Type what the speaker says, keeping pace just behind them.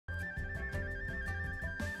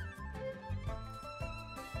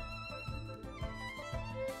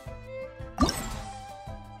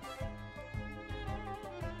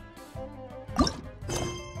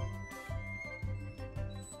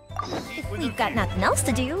we've got nothing else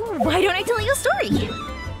to do, why don't I tell you a story?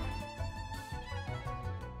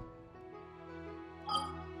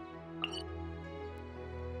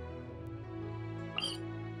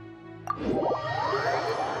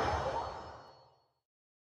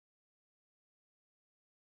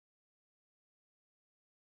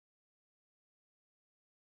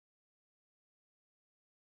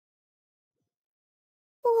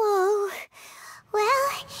 Whoa. Well,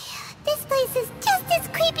 this place is just as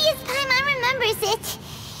creepy as Paimon remembers it.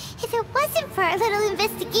 If it wasn't for our little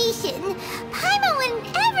investigation, Paimon wouldn't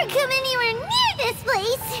ever come anywhere near this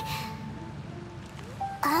place.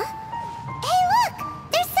 Huh? Hey, look!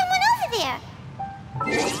 There's someone over there.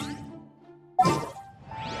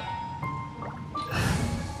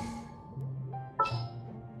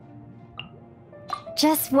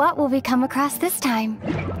 Just what will we come across this time?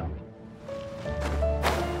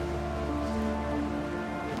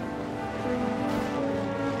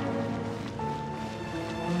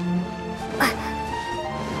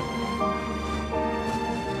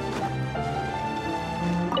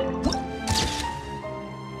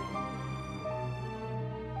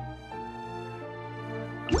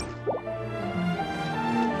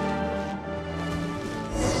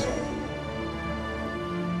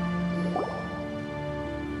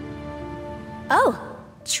 Oh,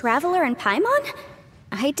 Traveler and Paimon?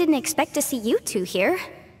 I didn't expect to see you two here.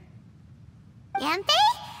 Yanpei?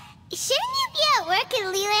 Shouldn't you be at work in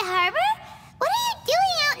Liyue Harbor? What are you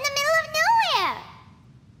doing out in the middle of nowhere?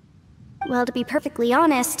 Well, to be perfectly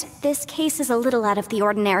honest, this case is a little out of the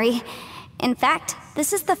ordinary. In fact,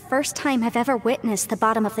 this is the first time I've ever witnessed the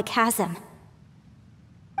bottom of the chasm.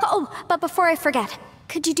 Oh, but before I forget,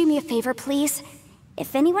 could you do me a favor, please?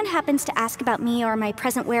 If anyone happens to ask about me or my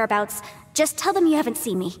present whereabouts, just tell them you haven't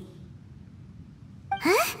seen me.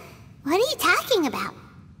 Huh? What are you talking about?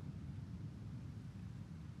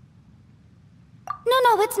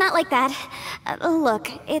 No, it's not like that. Look,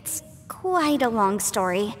 it's quite a long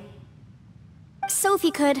story. So if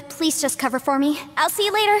you could, please just cover for me. I'll see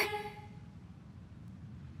you later.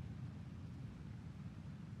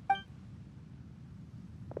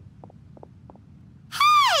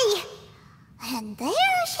 Hey! And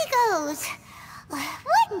there she goes.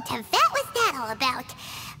 What in Teyvat was that all about?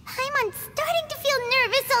 Paimon's starting to feel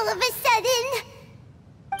nervous all of a sudden.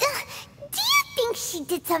 Do you think she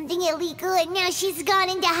did something illegal and now she's gone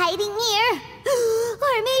into hiding here?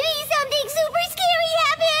 Or maybe something super scary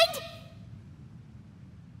happened?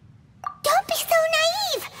 Don't be so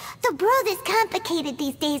naive! The world is complicated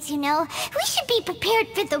these days, you know. We should be prepared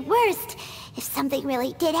for the worst. If something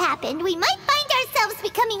really did happen, we might find ourselves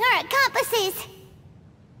becoming her accomplices.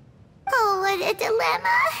 Oh, what a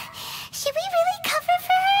dilemma. Should we really cover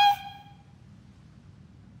for her?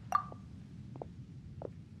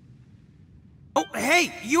 Oh,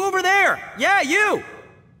 hey, you over there! Yeah, you!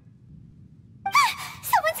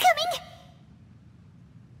 Someone's coming!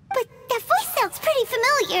 But that voice sounds pretty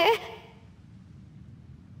familiar.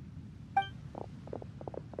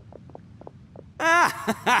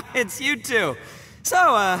 Ah, it's you two. So,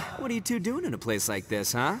 what are you two doing in a place like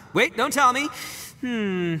this, huh? Wait, don't tell me.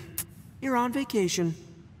 You're on vacation.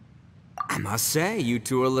 I must say, you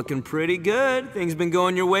two are looking pretty good. Things been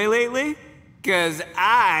going your way lately? 'Cause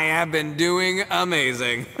I have been doing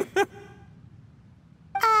amazing. Ito?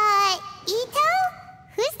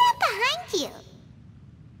 Who's that behind you?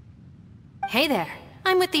 Hey there,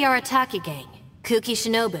 I'm with the Arataki gang. Kuki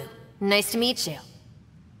Shinobu. Nice to meet you.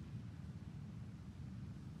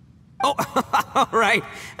 Oh, all right.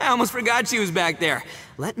 I almost forgot she was back there.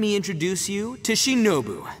 Let me introduce you to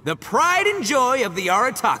Shinobu, the pride and joy of the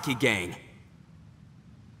Arataki gang.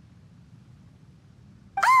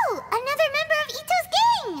 Oh, another member of Ito's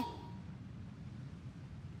gang!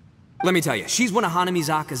 Let me tell you, she's one of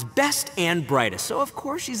Hanamizaka's best and brightest, so of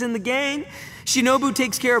course she's in the gang. Shinobu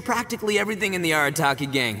takes care of practically everything in the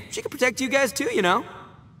Arataki gang. She can protect you guys too, you know.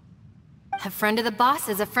 A friend of the boss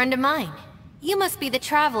is a friend of mine. You must be the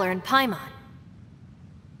Traveler in Paimon.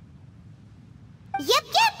 Yep.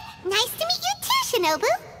 Nice to meet you too,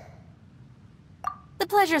 Shinobu. The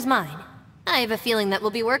pleasure's mine. I have a feeling that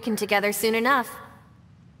we'll be working together soon enough.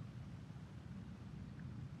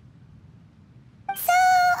 So,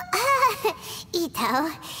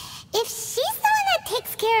 Ito, if she's the one that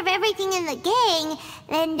takes care of everything in the gang,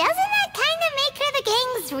 then doesn't that kind of make her the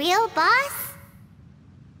gang's real boss?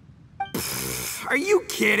 Are you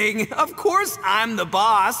kidding? Of course I'm the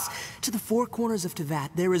boss. To the four corners of Teyvat,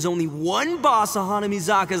 there is only one boss of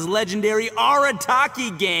Hanamizaka's legendary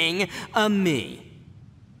Arataki gang, me.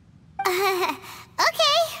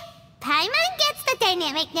 Okay. Paimon gets the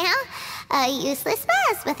dynamic now. A useless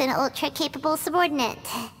boss with an ultra-capable subordinate.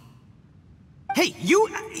 Hey,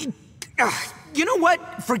 you know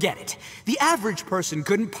what? Forget it. The average person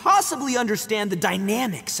couldn't possibly understand the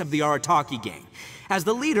dynamics of the Arataki gang. As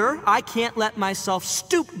the leader, I can't let myself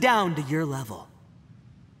stoop down to your level.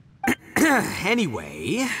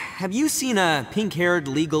 Anyway, have you seen a pink-haired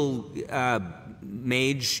legal,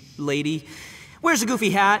 mage lady? Wears a goofy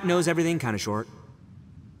hat, knows everything, kinda short.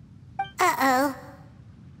 Uh-oh.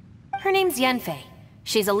 Her name's Yanfei.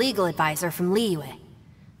 She's a legal advisor from Liyue.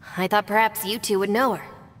 I thought perhaps you two would know her.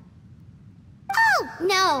 Oh,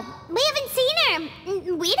 no. We haven't seen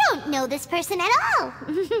her. We don't know this person at all.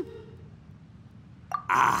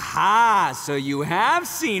 Aha! So you have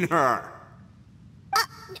seen her!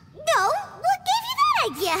 No, what gave you that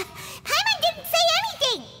idea? Paimon didn't say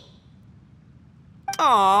anything.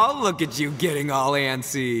 Aw, look at you getting all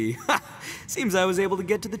antsy. Seems I was able to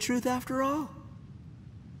get to the truth after all.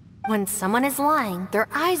 When someone is lying, their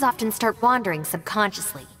eyes often start wandering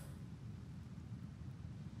subconsciously.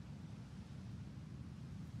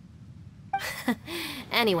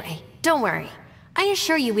 Anyway, don't worry. I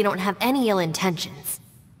assure you we don't have any ill intentions.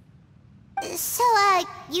 So,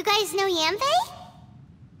 you guys know Yanfei?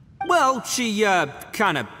 Well, she,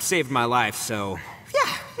 kinda saved my life, so...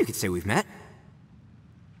 yeah, you could say we've met.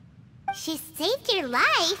 She saved your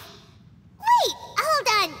life? Wait, hold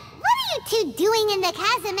on. What are you two doing in the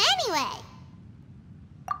chasm anyway?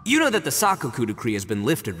 You know that the Sakoku decree has been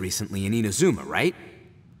lifted recently in Inazuma, right?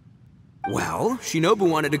 Well, Shinobu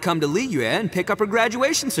wanted to come to Liyue and pick up her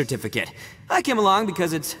graduation certificate. I came along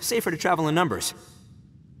because it's safer to travel in numbers.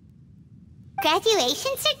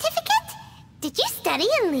 Graduation certificate? Did you study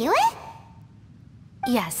in Liyue?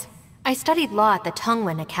 Yes, I studied law at the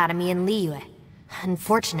Tongwen Academy in Liyue.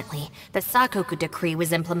 Unfortunately, the Sakoku decree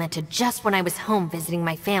was implemented just when I was home visiting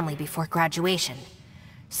my family before graduation.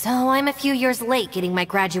 So I'm a few years late getting my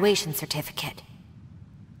graduation certificate.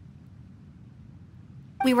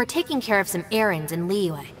 We were taking care of some errands in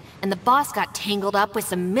Liyue, and the boss got tangled up with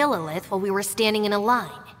some Millilith while we were standing in a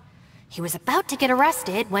line. He was about to get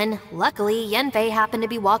arrested when, luckily, Yanfei happened to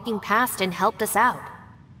be walking past and helped us out.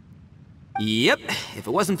 Yep, if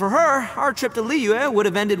it wasn't for her, our trip to Liyue would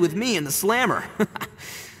have ended with me in the slammer.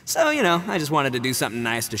 So, you know, I just wanted to do something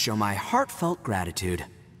nice to show my heartfelt gratitude.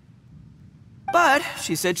 But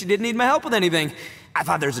she said she didn't need my help with anything. I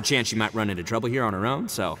thought there's a chance she might run into trouble here on her own,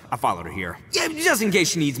 so I followed her here. Yeah, just in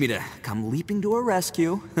case she needs me to come leaping to her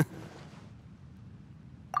rescue.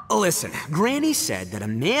 Listen, Granny said that a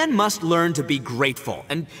man must learn to be grateful,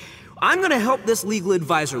 and I'm gonna help this legal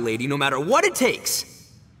advisor lady no matter what it takes.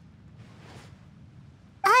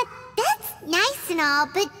 That's nice and all,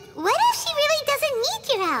 but what if she really doesn't need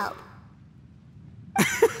your help?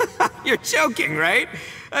 You're joking, right?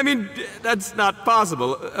 I mean, that's not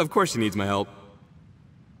possible. Of course she needs my help.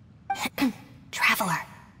 Traveler.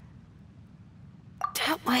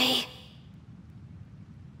 That way.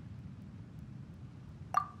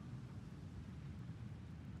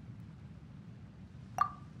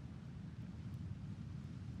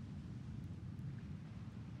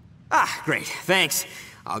 Ah, great, thanks.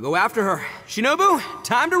 I'll go after her. Shinobu,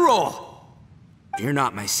 time to roll. Fear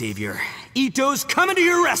not, my savior. Ito's coming to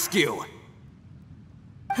your rescue!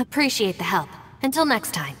 Appreciate the help. Until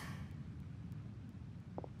next time.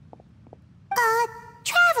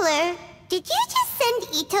 Traveler, did you just send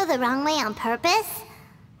Ito the wrong way on purpose?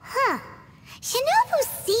 Huh.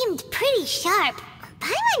 Shinobu seemed pretty sharp.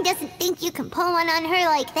 Paimon doesn't think you can pull one on her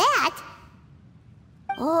like that.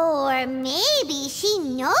 Or maybe she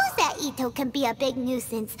knows that Ito can be a big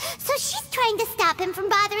nuisance, so she's trying to stop him from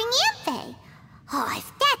bothering Yanfei. Oh,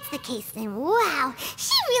 if that's the case, then wow,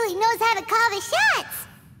 she really knows how to call the shots.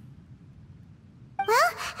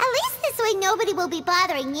 Well, at least this way nobody will be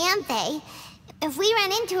bothering Yanfei. If we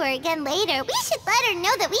run into her again later, we should let her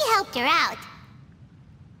know that we helped her out.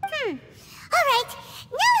 Alright,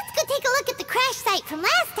 now let's go take a look at the crash site from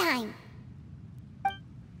last time.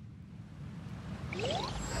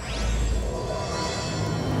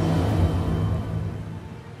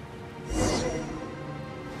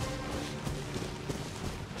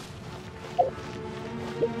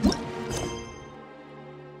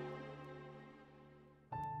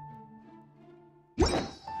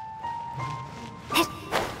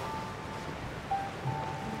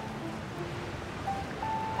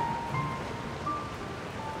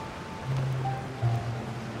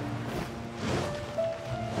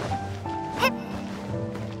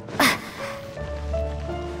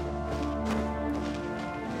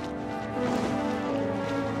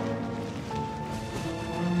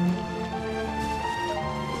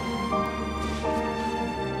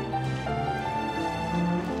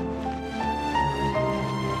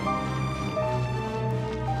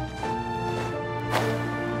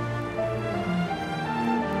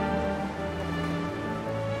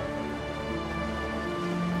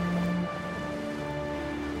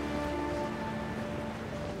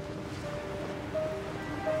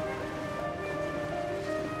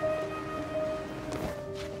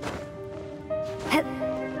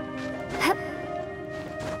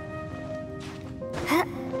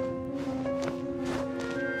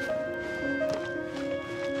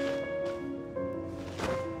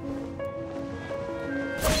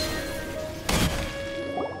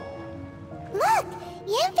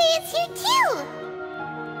 Liyue's here too!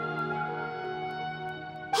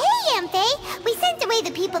 Hey, Yanfei! We sent away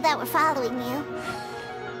the people that were following you.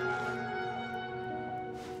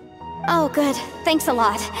 Oh, good. Thanks a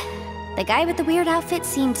lot. The guy with the weird outfit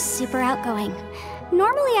seemed super outgoing.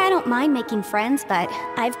 Normally I don't mind making friends, but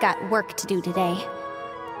I've got work to do today.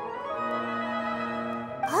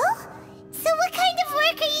 Oh? So what kind of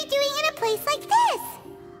work are you doing in a place like this?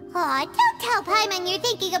 Aw, don't tell Paimon you're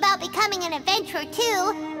thinking about becoming an adventurer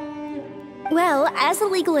too. Well, as a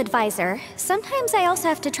legal advisor, sometimes I also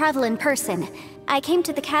have to travel in person. I came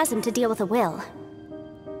to the chasm to deal with a will.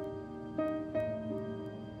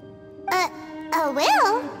 A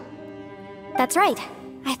will? That's right.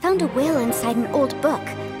 I found a will inside an old book.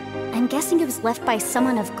 I'm guessing it was left by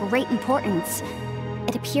someone of great importance.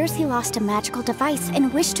 It appears he lost a magical device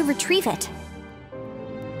and wished to retrieve it.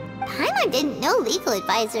 Paimon didn't know legal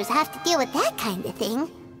advisors have to deal with that kind of thing.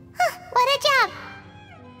 Huh, what a job!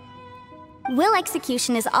 Will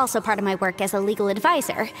execution is also part of my work as a legal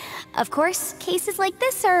advisor. Of course, cases like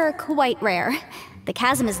this are quite rare. The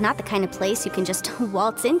chasm is not the kind of place you can just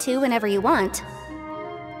waltz into whenever you want.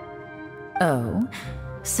 Oh,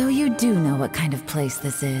 so you do know what kind of place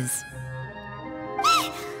this is.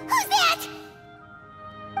 Who's that?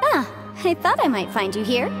 Ah, I thought I might find you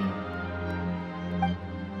here.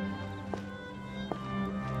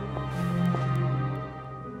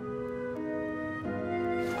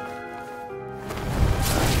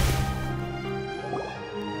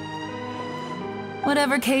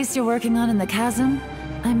 Whatever case you're working on in the chasm,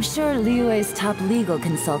 I'm sure Liyue's top legal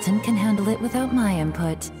consultant can handle it without my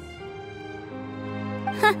input.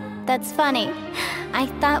 Huh, that's funny. I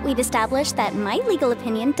thought we'd established that my legal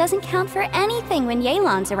opinion doesn't count for anything when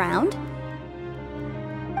Yelan's around.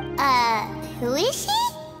 Who is she?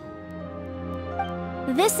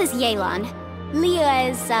 This is Yelan.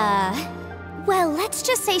 Liyue's, well, let's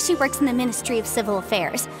just say she works in the Ministry of Civil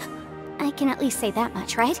Affairs. I can at least say that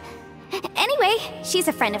much, right? Anyway, she's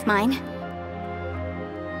a friend of mine.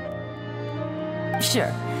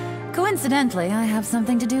 Sure. Coincidentally, I have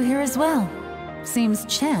something to do here as well. Seems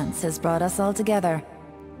chance has brought us all together.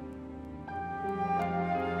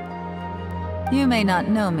 You may not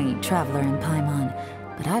know me, Traveler in Paimon,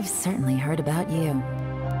 but I've certainly heard about you.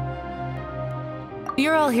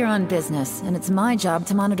 You're all here on business, and it's my job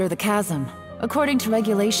to monitor the chasm. According to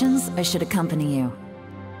regulations, I should accompany you.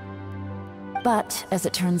 But, as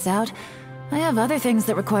it turns out, I have other things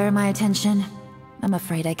that require my attention. I'm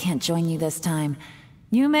afraid I can't join you this time.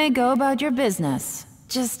 You may go about your business.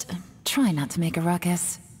 Just try not to make a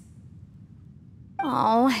ruckus.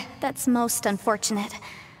 Oh, that's most unfortunate.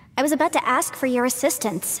 I was about to ask for your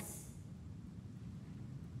assistance.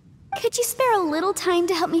 Could you spare a little time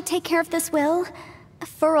to help me take care of this will?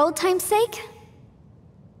 For old time's sake?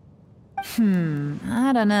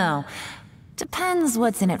 I don't know. Depends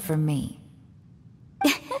what's in it for me.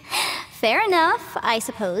 Fair enough. I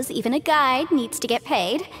suppose even a guide needs to get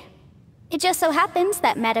paid. It just so happens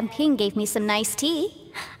that Madame Ping gave me some nice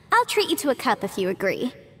tea. I'll treat you to a cup if you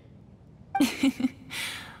agree.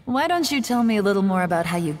 Why don't you tell me a little more about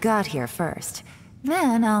how you got here first?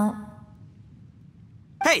 Then I'll...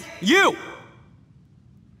 Hey, you!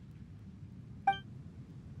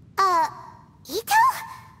 Ito?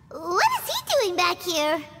 What is he doing back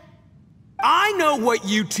here? I know what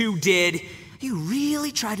you two did. You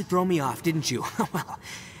really tried to throw me off, didn't you? Well,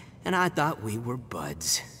 and I thought we were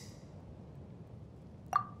buds.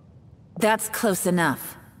 That's close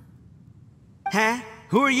enough. Huh?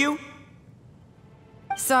 Who are you?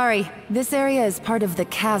 Sorry, this area is part of the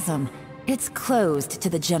chasm. It's closed to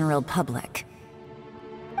the general public.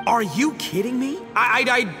 Are you kidding me?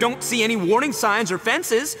 I don't see any warning signs or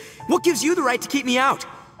fences. What gives you the right to keep me out?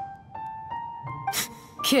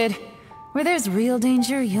 Kid, where there's real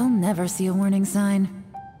danger, you'll never see a warning sign.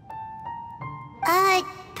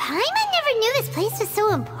 Paimon never knew this place was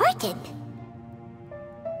so important.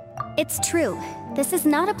 It's true. This is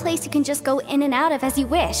not a place you can just go in and out of as you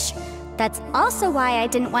wish. That's also why I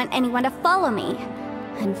didn't want anyone to follow me.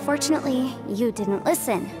 Unfortunately, you didn't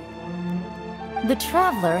listen. The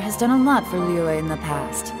Traveler has done a lot for Liyue in the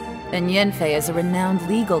past, and Yanfei is a renowned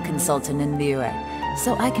legal consultant in Liyue,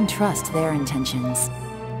 so I can trust their intentions.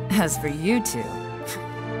 As for you two...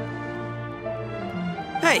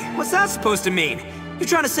 Hey, what's that supposed to mean? You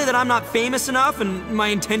trying to say that I'm not famous enough and my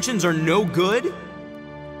intentions are no good?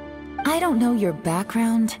 I don't know your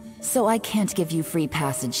background, so I can't give you free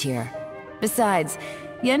passage here. Besides,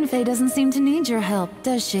 Yanfei doesn't seem to need your help,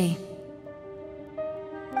 does she?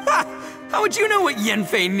 Ha! How would you know what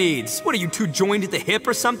Yanfei needs? What, are you two joined at the hip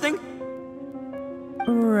or something?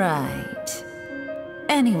 Right.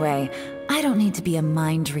 Anyway, I don't need to be a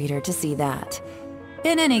mind reader to see that.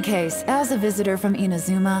 In any case, as a visitor from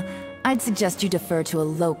Inazuma, I'd suggest you defer to a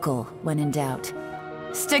local when in doubt.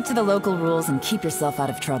 Stick to the local rules and keep yourself out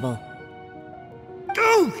of trouble.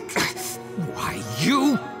 Oh! Why,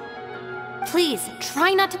 you? Please,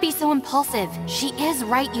 try not to be so impulsive. She is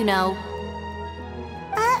right, you know.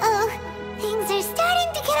 Uh-oh. Things are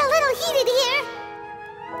starting to get a little heated here.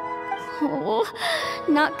 Oh,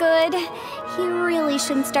 not good. He really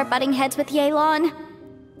shouldn't start butting heads with Yelan.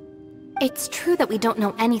 It's true that we don't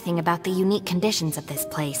know anything about the unique conditions of this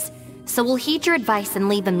place, so we'll heed your advice and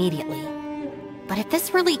leave immediately. But if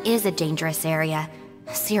this really is a dangerous area,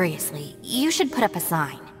 seriously, you should put up a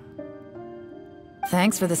sign.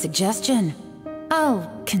 Thanks for the suggestion.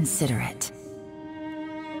 I'll consider it.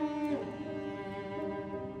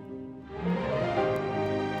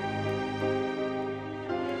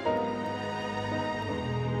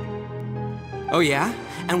 Oh yeah?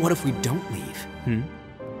 And what if we don't leave?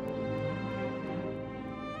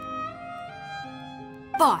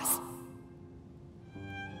 Boss!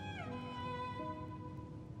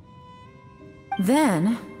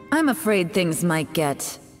 Then, I'm afraid things might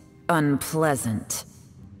get unpleasant.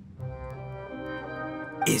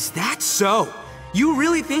 Is that so? You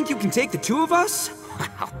really think you can take the two of us?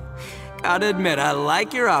 Wow. Gotta admit, I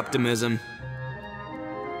like your optimism.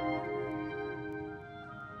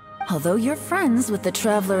 Although you're friends with the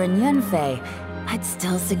Traveler and Yenfei, I'd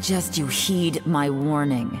still suggest you heed my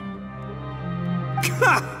warning.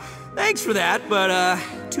 Thanks for that, but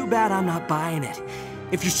too bad I'm not buying it.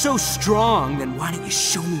 If you're so strong, then why don't you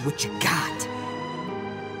show me what you got?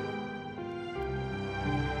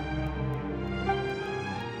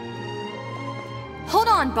 Hold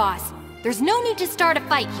on, boss. There's no need to start a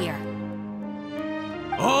fight here.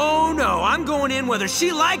 Oh no, I'm going in whether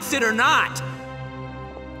she likes it or not!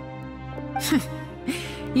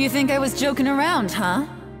 You think I was joking around, huh?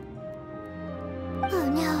 Oh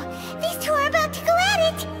no, these two are about to go at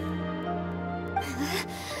it!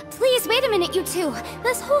 Please, wait a minute, you two.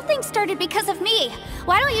 This whole thing started because of me.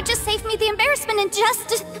 Why don't you just save me the embarrassment and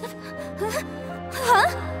just... Huh?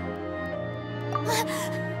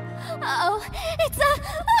 Uh-oh, it's a...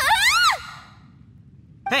 Ah!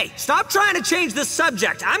 Hey, stop trying to change the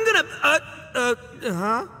subject! I'm gonna... Huh?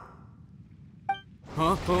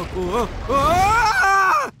 Huh?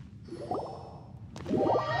 Ah!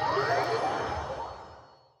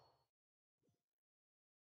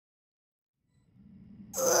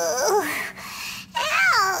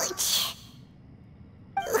 Ouch!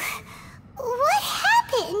 What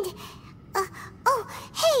happened? Oh,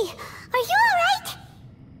 hey, are you alright?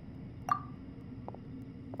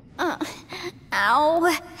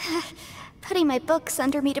 Ow. Putting my books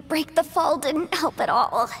under me to break the fall didn't help at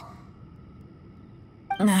all.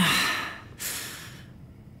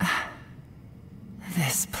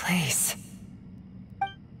 This place.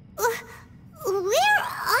 Where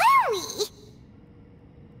are we?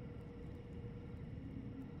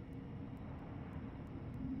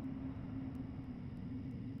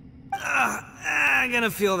 I'm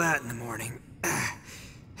gonna feel that in the morning.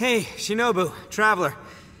 Hey, Shinobu, Traveler,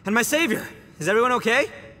 and my savior. Is everyone okay?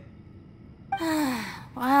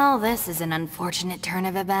 Well, this is an unfortunate turn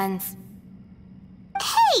of events.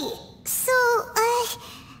 Hey, so,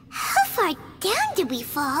 how far down did we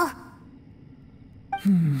fall?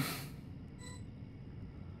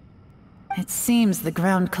 It seems the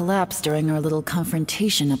ground collapsed during our little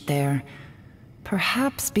confrontation up there.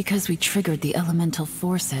 Perhaps because we triggered the elemental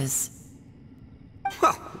forces.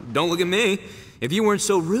 Well, don't look at me. If you weren't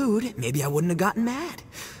so rude, maybe I wouldn't have gotten mad.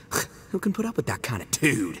 Who can put up with that kind of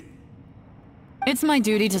dude? It's my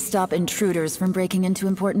duty to stop intruders from breaking into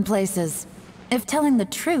important places. If telling the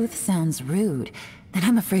truth sounds rude, then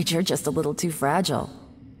I'm afraid you're just a little too fragile.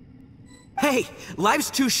 Hey, life's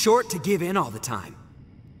too short to give in all the time.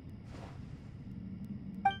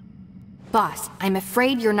 Boss, I'm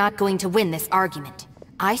afraid you're not going to win this argument.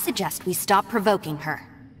 I suggest we stop provoking her.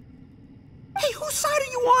 Hey, whose side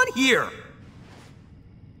are you on here?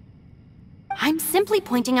 I'm simply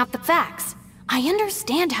pointing out the facts. I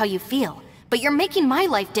understand how you feel, but you're making my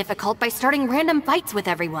life difficult by starting random fights with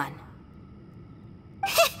everyone.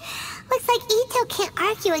 Looks like Ito can't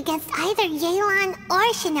argue against either Yelan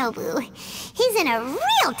or Shinobu. He's in a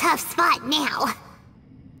real tough spot now.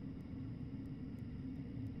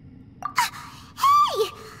 Hey!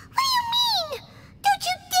 What do you mean? Don't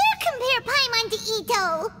you dare compare Paimon to Ito!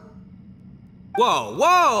 Whoa,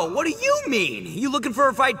 whoa, what do you mean? You looking for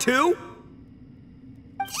a fight too?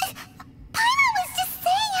 Paimon was just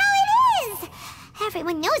saying how it is!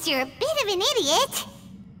 Everyone knows you're a bit of an idiot.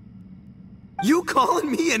 You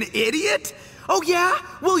calling me an idiot? Oh yeah?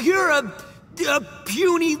 Well, you're a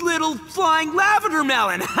puny little flying lavender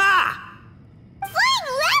melon, ha! Flying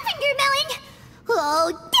lavender melon?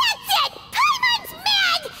 Oh, that's it! Paimon's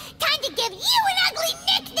mad! Time to give you an ugly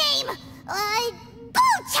nickname!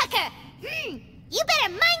 Bullchucker! You better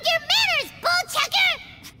mind your manners,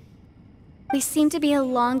 Bullchucker! We seem to be a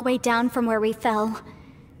long way down from where we fell.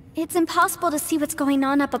 It's impossible to see what's going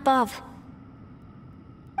on up above.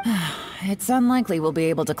 It's unlikely we'll be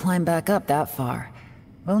able to climb back up that far.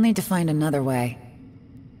 We'll need to find another way.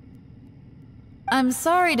 I'm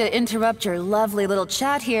sorry to interrupt your lovely little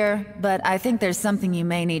chat here, but I think there's something you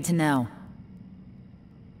may need to know.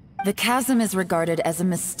 The chasm is regarded as a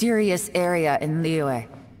mysterious area in Liyue.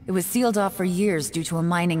 It was sealed off for years due to a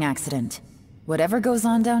mining accident. Whatever goes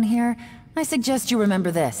on down here, I suggest you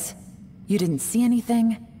remember this. You didn't see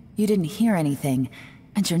anything, you didn't hear anything,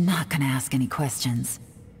 and you're not gonna ask any questions.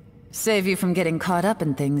 Save you from getting caught up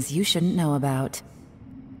in things you shouldn't know about.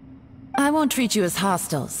 I won't treat you as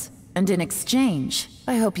hostiles, and in exchange,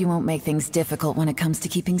 I hope you won't make things difficult when it comes to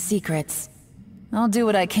keeping secrets. I'll do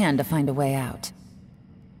what I can to find a way out.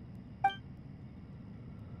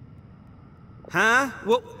 Huh?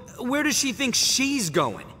 Well, where does she think she's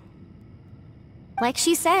going? Like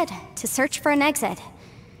she said, to search for an exit.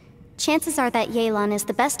 Chances are that Yelan is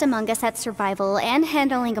the best among us at survival and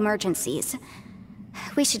handling emergencies.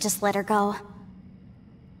 We should just let her go.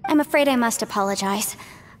 I'm afraid I must apologize.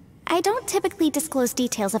 I don't typically disclose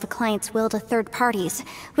details of a client's will to third parties,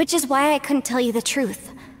 which is why I couldn't tell you the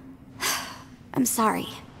truth. I'm sorry.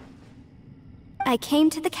 I came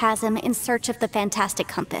to the chasm in search of the Fantastic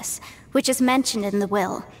Compass, which is mentioned in the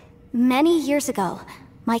will. Many years ago,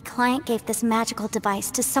 my client gave this magical device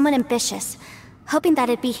to someone ambitious, hoping that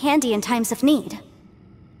it'd be handy in times of need.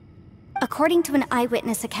 According to an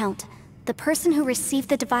eyewitness account, the person who received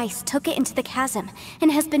the device took it into the chasm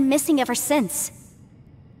and has been missing ever since.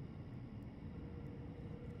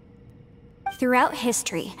 Throughout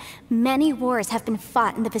history, many wars have been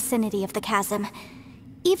fought in the vicinity of the chasm.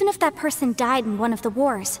 Even if that person died in one of the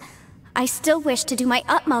wars, I still wish to do my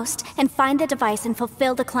utmost and find the device and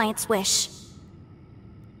fulfill the client's wish.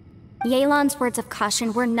 Yelan's words of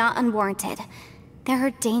caution were not unwarranted. There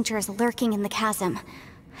are dangers lurking in the chasm.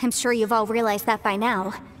 I'm sure you've all realized that by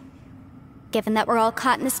now. Given that we're all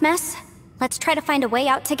caught in this mess, let's try to find a way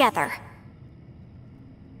out together.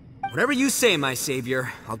 Whatever you say, my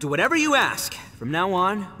savior. I'll do whatever you ask. From now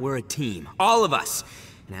on, we're a team. All of us.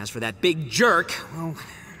 And as for that big jerk, well...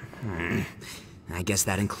 I guess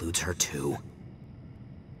that includes her too.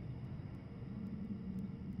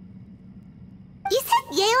 You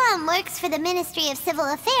said Yelan works for the Ministry of Civil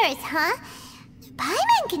Affairs, huh?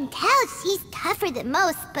 Paimon can tell she's tougher than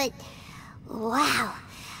most, but... wow.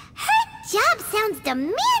 Her job sounds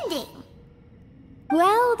demanding!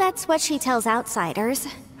 Well, that's what she tells outsiders.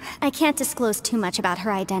 I can't disclose too much about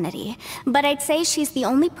her identity, but I'd say she's the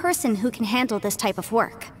only person who can handle this type of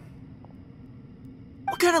work.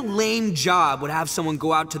 What kind of lame job would have someone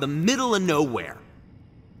go out to the middle of nowhere?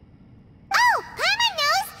 Oh, Paimon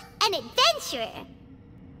knows! An adventurer!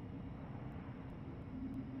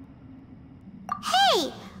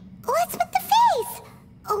 Hey! What's with the face?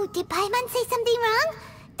 Oh, did Paimon say something wrong?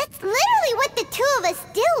 That's literally what the two of us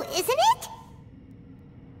do, isn't it?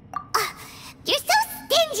 You're so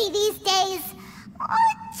stingy these days!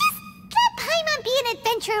 Just let Paimon be an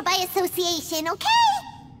adventurer by association, okay?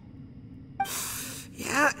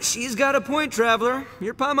 Yeah, she's got a point, Traveler.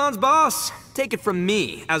 You're Paimon's boss. Take it from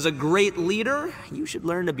me. As a great leader, you should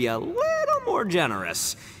learn to be a little more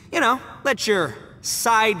generous. You know, let your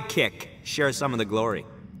sidekick share some of the glory.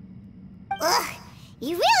 Ugh,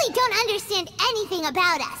 you really don't understand anything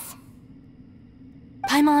about us.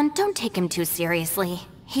 Paimon, don't take him too seriously.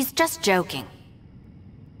 He's just joking.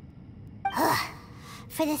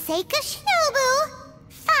 For the sake of Shinobu,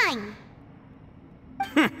 fine.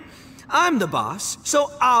 I'm the boss,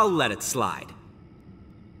 so I'll let it slide.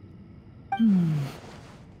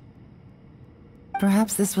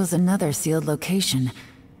 Perhaps this was another sealed location,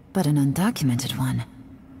 but an undocumented one.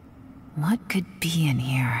 What could be in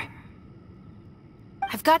here?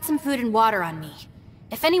 I've got some food and water on me.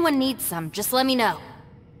 If anyone needs some, just let me know.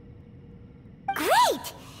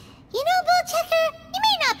 Great! You know, Bullchucker, you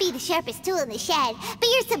may not be the sharpest tool in the shed, but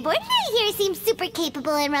your subordinate here seems super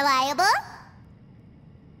capable and reliable.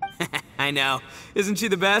 I know. Isn't she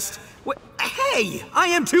the best? Hey! I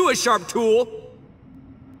am too a sharp tool!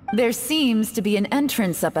 There seems to be an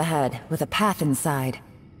entrance up ahead, with a path inside.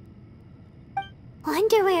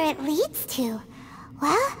 Wonder where it leads to.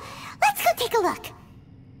 Well, let's go take a look.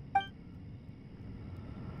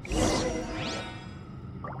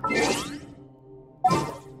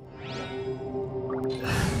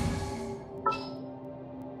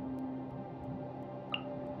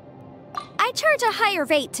 I charge a higher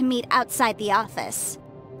rate to meet outside the office.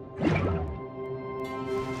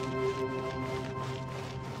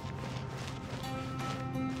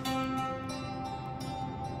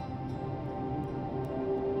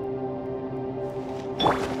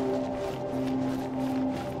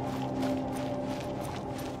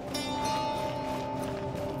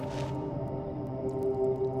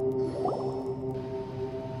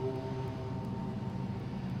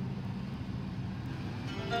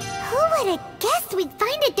 Who would have guessed we'd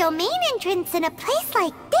find a domain entrance in a place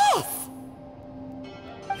like this?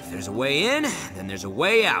 If there's a way in, then there's a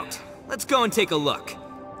way out. Let's go and take a look.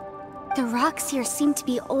 The rocks here seem to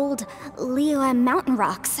be old Liyue mountain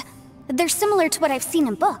rocks. They're similar to what I've seen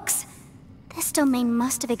in books. This domain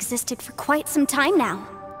must have existed for quite some time now.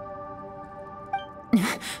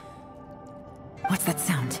 What's that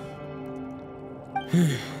sound?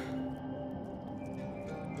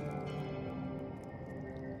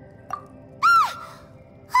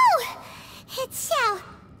 Oh, it's Xiao.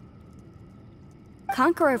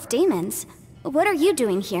 Conqueror of Demons? What are you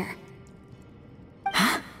doing here?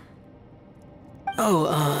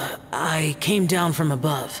 I came down from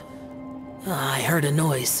above. I heard a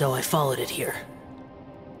noise, so I followed it here.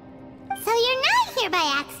 So you're not here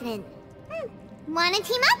by accident. Wanna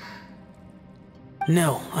team up?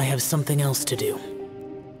 No, I have something else to do.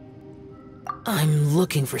 I'm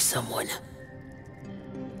looking for someone.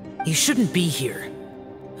 You shouldn't be here.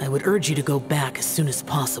 I would urge you to go back as soon as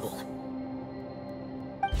possible.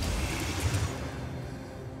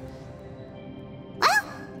 Well,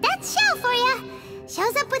 that's Xiao for ya.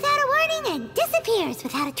 Shows up without a warning and disappears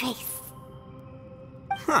without a trace.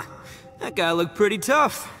 Huh. That guy looked pretty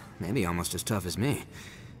tough. Maybe almost as tough as me.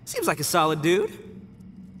 Seems like a solid dude.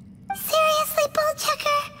 Seriously,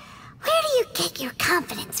 Bullchucker? Where do you get your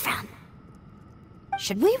confidence from?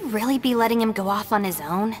 Should we really be letting him go off on his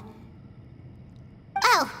own?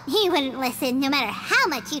 Oh, he wouldn't listen no matter how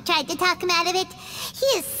much you tried to talk him out of it. He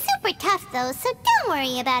is super tough though, so don't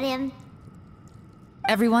worry about him.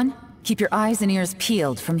 Everyone, keep your eyes and ears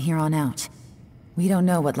peeled from here on out. We don't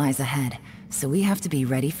know what lies ahead, so we have to be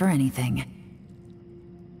ready for anything.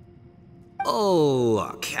 Oh,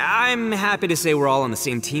 look, I'm happy to say we're all on the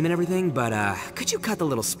same team and everything, but could you cut the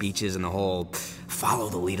little speeches and the whole follow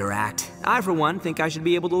the leader act? I, for one, think I should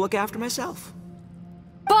be able to look after myself.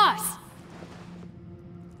 Boss!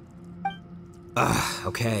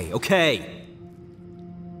 Okay.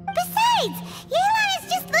 Besides, Yelan is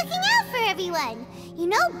just looking out for everyone. You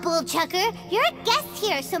know, Bullchucker, you're a guest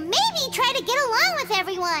here, so maybe try to get along with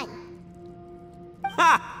everyone.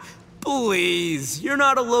 Ha! Please, you're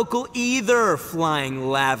not a local either, flying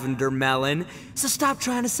lavender melon, so stop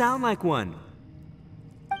trying to sound like one.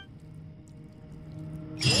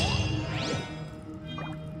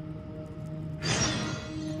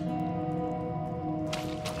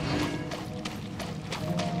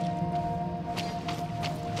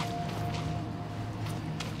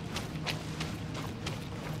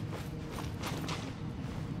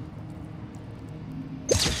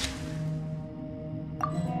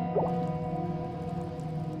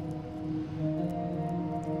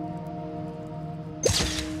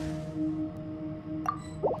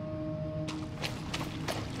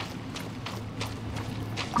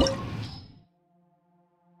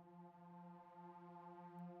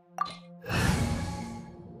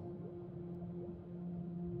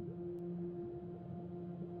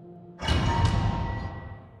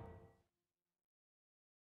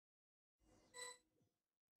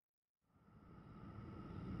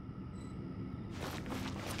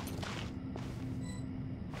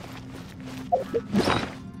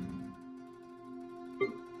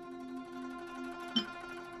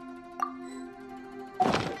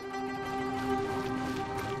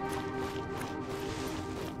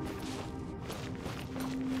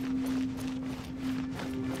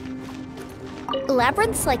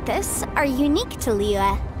 Labyrinths like this are unique to Liyue.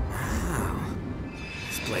 Wow.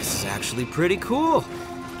 This place is actually pretty cool.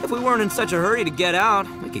 If we weren't in such a hurry to get out,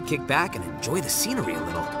 we could kick back and enjoy the scenery a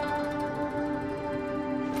little.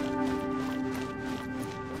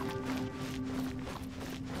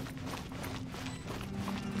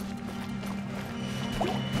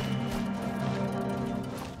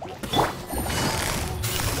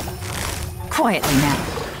 Quietly now.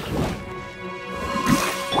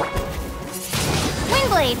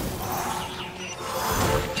 Windblade!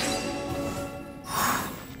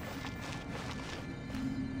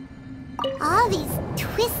 All these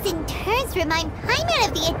twists and turns remind Paimon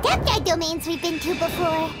of the Adepti domains we've been to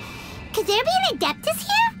before. Could there be an Adeptus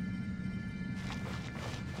here?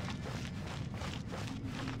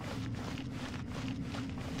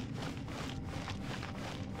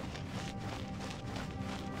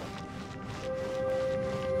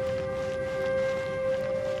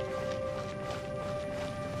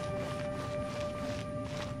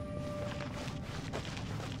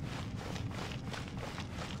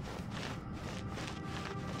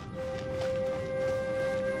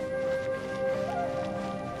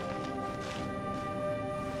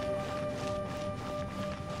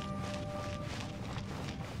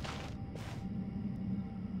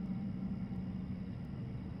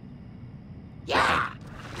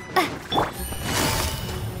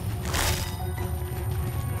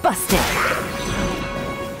 Busted!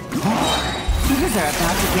 Things are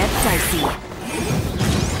about to get dicey.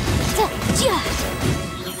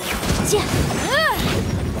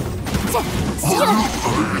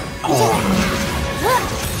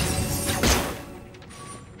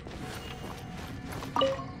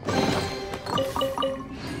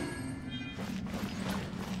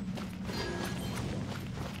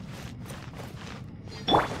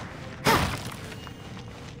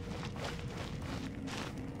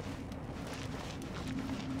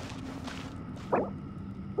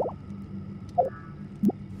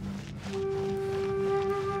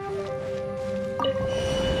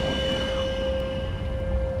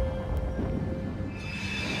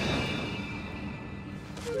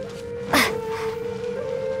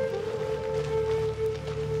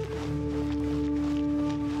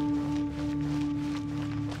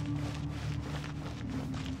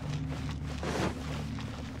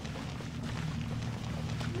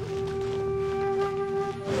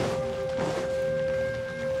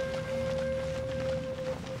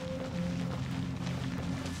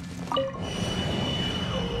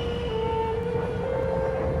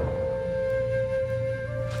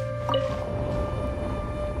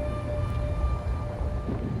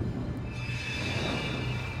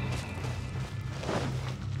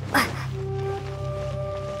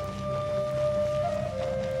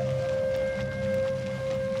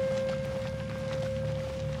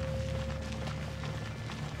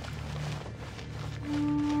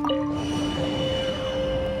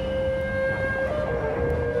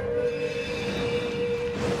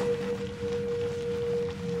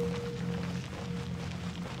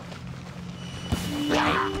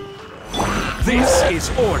 This is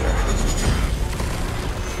order.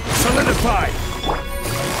 Solidify.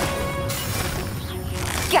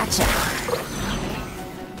 Gotcha.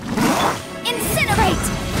 Incinerate!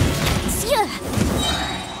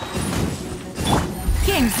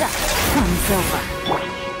 Game's up. Fun's over.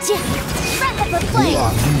 Wrap up the flame!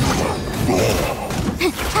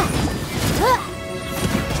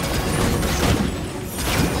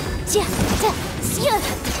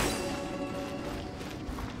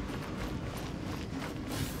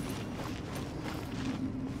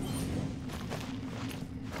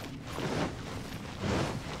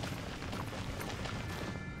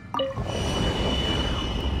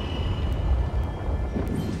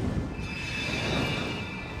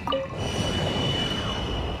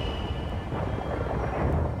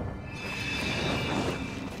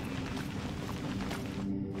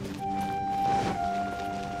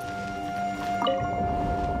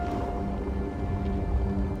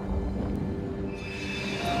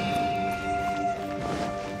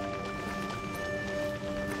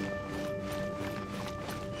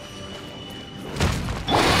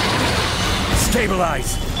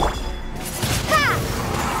 Stabilize!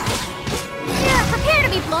 Prepare to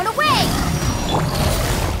be blown away!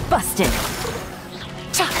 Busted!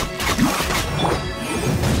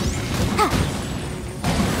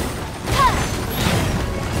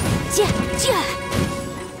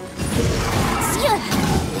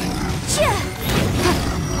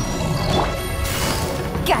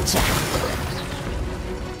 Gotcha!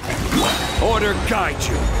 Order guide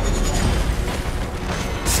you!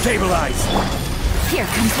 Stabilize! Here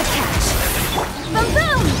comes the catch! Boom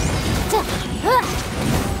boom!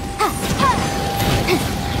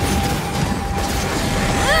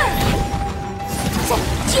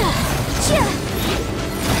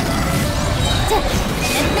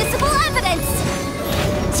 Inadmissible evidence!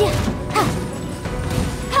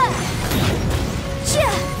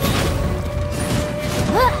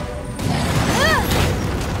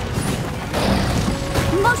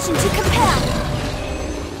 Motion to compel!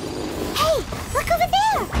 Hey, look over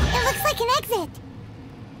there! It looks like an exit.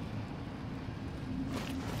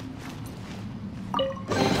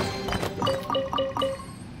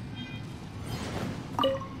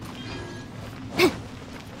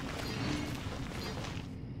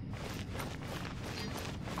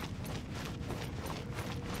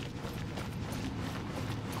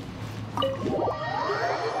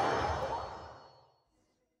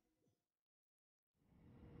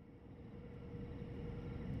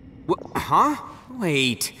 Huh?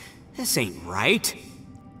 Wait, this ain't right.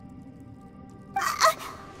 How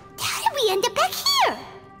did we end up back here?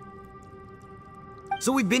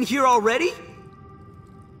 So we've been here already?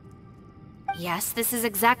 Yes, this is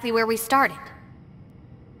exactly where we started.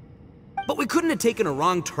 But we couldn't have taken a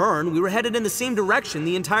wrong turn. We were headed in the same direction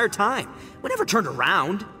the entire time. We never turned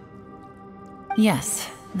around. Yes,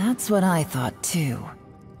 that's what I thought too.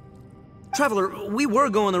 Traveler, we were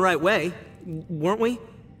going the right way, weren't we?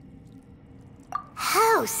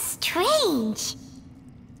 How strange.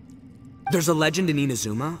 There's a legend in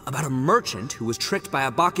Inazuma about a merchant who was tricked by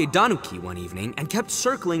a Bakedanuki one evening and kept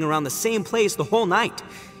circling around the same place the whole night.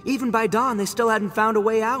 Even by dawn, they still hadn't found a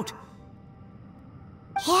way out.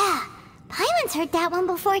 Yeah, Paimon's heard that one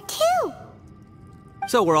before too.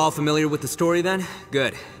 So we're all familiar with the story then?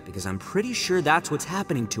 Good, because I'm pretty sure that's what's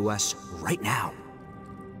happening to us right now.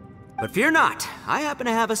 But fear not, I happen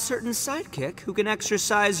to have a certain sidekick who can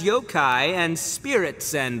exercise yokai and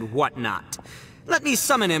spirits and whatnot. Let me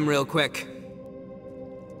summon him real quick.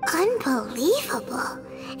 Unbelievable.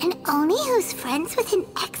 An Oni who's friends with an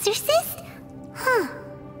exorcist? Huh.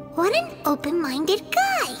 What an open-minded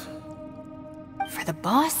guy. For the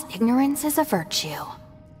boss, ignorance is a virtue.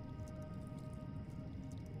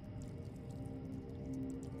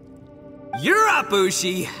 You're up,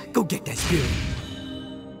 Ushi! Go get that spirit.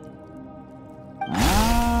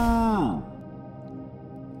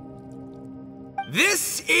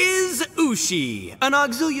 This is Ushi, an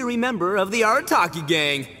auxiliary member of the Arataki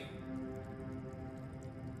gang.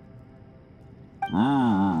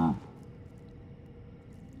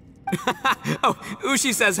 Oh,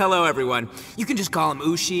 Ushi says hello, everyone. You can just call him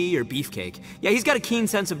Ushi or Beefcake. Yeah, he's got a keen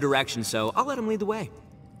sense of direction, so I'll let him lead the way.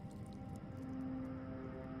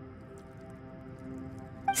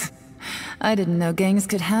 I didn't know gangs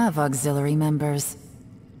could have auxiliary members.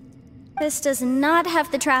 This does not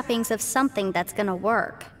have the trappings of something that's gonna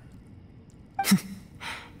work.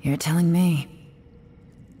 You're telling me.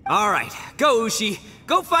 All right, go Ushi.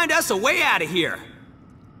 Go find us a way out of here.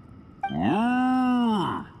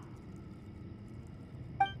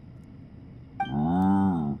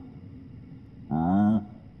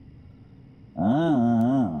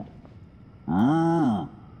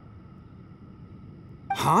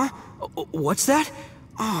 Huh? What's that?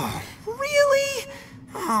 Oh, really?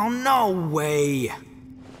 Oh, no way.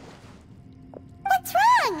 What's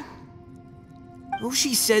wrong?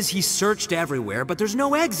 Ushi says he searched everywhere, but there's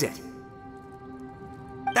no exit.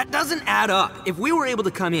 That doesn't add up. If we were able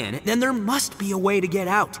to come in, then there must be a way to get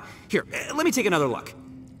out. Here, let me take another look.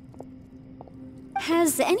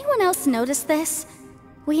 Has anyone else noticed this?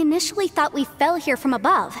 We initially thought we fell here from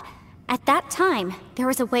above. At that time, there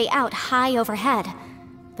was a way out high overhead.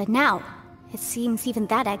 But now, it seems even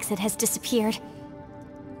that exit has disappeared.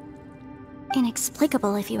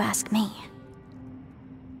 Inexplicable, if you ask me.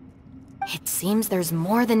 It seems there's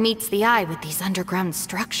more than meets the eye with these underground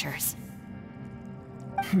structures.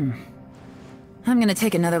 I'm gonna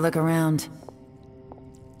take another look around.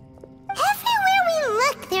 Everywhere we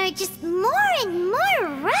look, there are just more and more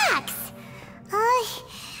rocks.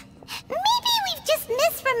 Maybe we've just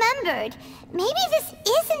misremembered. Maybe this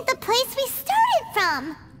isn't the place we started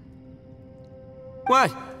from.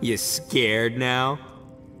 What? You scared now?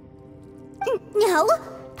 No,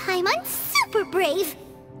 Paimon's super brave.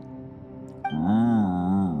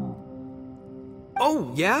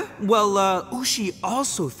 Oh, yeah? Well, Ushi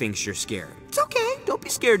also thinks you're scared. It's okay. Don't be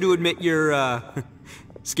scared to admit you're,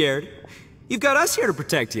 scared. You've got us here to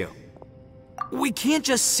protect you. We can't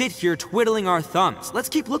just sit here twiddling our thumbs. Let's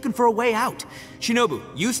keep looking for a way out. Shinobu,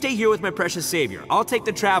 you stay here with my precious savior. I'll take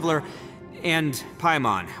the Traveler and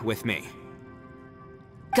Paimon with me.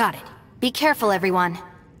 Got it. Be careful, everyone.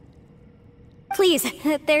 Please,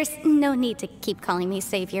 there's no need to keep calling me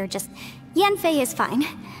savior, just Yanfei is fine.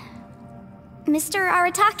 Mr.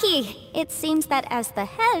 Arataki, it seems that as the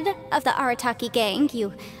head of the Arataki gang,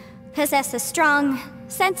 you possess a strong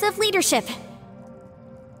sense of leadership.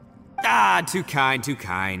 Ah, too kind, too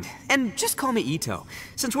kind. And just call me Ito.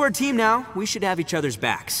 Since we're a team now, we should have each other's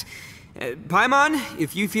backs. Paimon,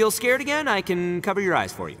 if you feel scared again, I can cover your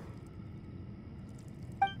eyes for you.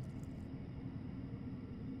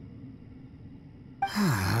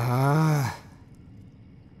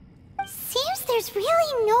 Seems there's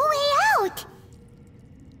really no way out.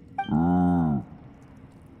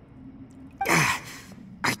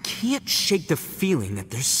 I can't shake the feeling that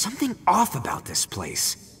there's something off about this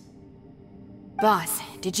place. Boss,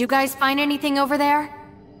 did you guys find anything over there?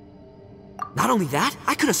 Not only that,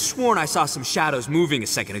 I could have sworn I saw some shadows moving a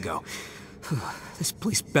second ago. This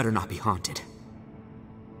place better not be haunted.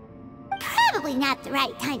 Probably not the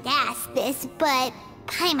right time to ask this, but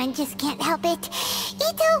Paimon just can't help it.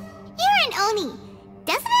 Ito, you're an Oni.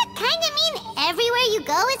 Doesn't it kinda mean everywhere you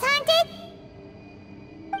go is haunted?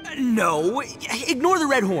 No, ignore the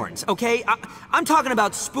red horns, okay? I'm talking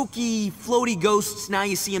about spooky, floaty ghosts, now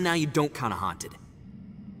you see them, now you don't kinda haunted.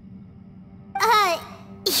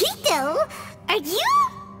 Ito, are you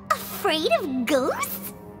afraid of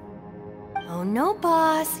ghosts? Oh no,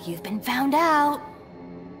 boss. You've been found out.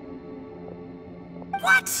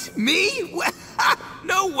 What? Me?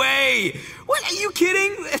 No way! What, are you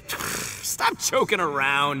kidding? Stop joking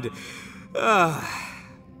around.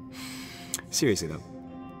 Seriously though.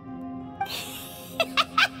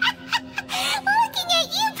 Looking at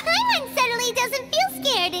you, Paimon suddenly doesn't feel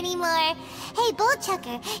scared anymore. Hey,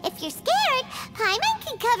 Bullchucker, if you're scared, Paimon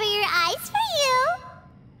can cover your eyes for you.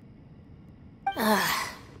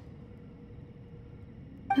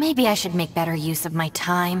 Maybe I should make better use of my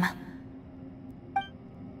time.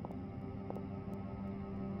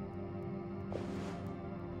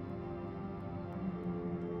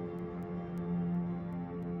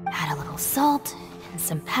 Add a little salt and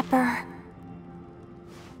some pepper.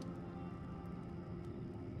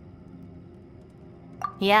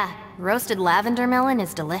 Yeah, roasted lavender melon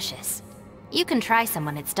is delicious. You can try some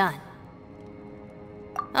when it's done.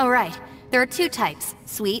 Oh right, there are two types,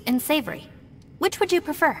 sweet and savory. Which would you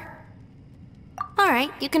prefer?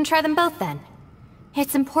 Alright, you can try them both then.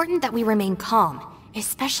 It's important that we remain calm,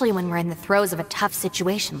 especially when we're in the throes of a tough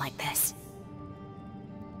situation like this.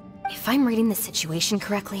 If I'm reading the situation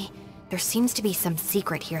correctly, there seems to be some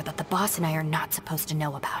secret here that the boss and I are not supposed to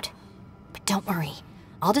know about. But don't worry,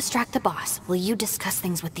 I'll distract the boss while you discuss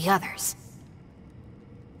things with the others.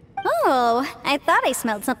 Oh, I thought I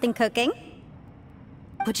smelled something cooking.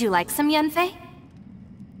 Would you like some, Yunfei?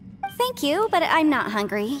 Thank you, but I'm not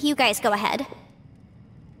hungry. You guys go ahead.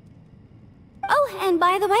 Oh, and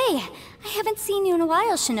by the way, I haven't seen you in a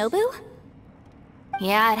while, Shinobu.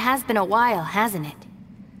 Yeah, it has been a while, hasn't it?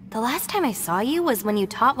 The last time I saw you was when you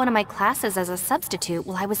taught one of my classes as a substitute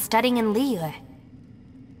while I was studying in Liyue.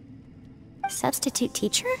 Substitute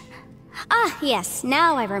teacher? Ah, yes,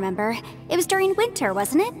 now I remember. It was during winter,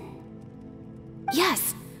 wasn't it?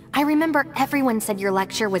 Yes, I remember everyone said your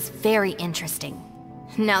lecture was very interesting.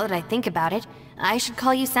 Now that I think about it, I should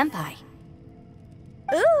call you Senpai.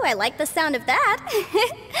 Ooh, I like the sound of that.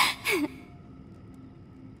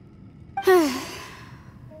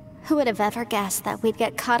 Who would have ever guessed that we'd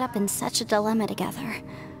get caught up in such a dilemma together?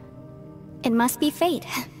 It must be fate.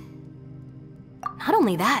 Not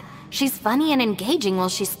only that, she's funny and engaging while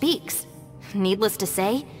she speaks. Needless to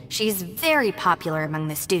say, she's very popular among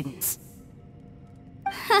the students.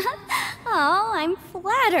 Oh, I'm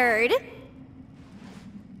flattered.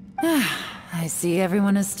 I see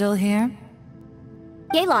everyone is still here.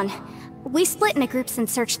 Yelan, we split into groups and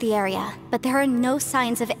searched the area, but there are no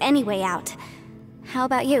signs of any way out. How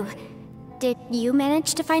about you? Did you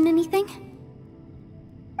manage to find anything?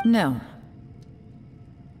 No.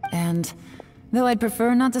 And, though I'd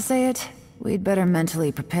prefer not to say it, we'd better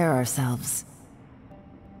mentally prepare ourselves.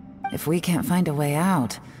 If we can't find a way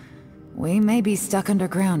out, we may be stuck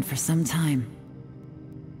underground for some time.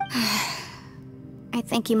 I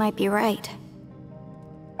think you might be right.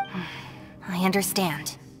 I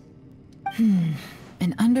understand.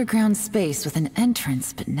 An underground space with an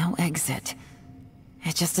entrance but no exit.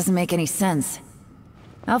 It just doesn't make any sense.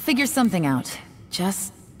 I'll figure something out.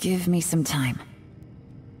 Just give me some time.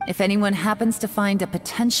 If anyone happens to find a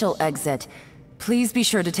potential exit, please be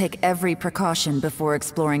sure to take every precaution before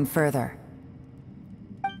exploring further.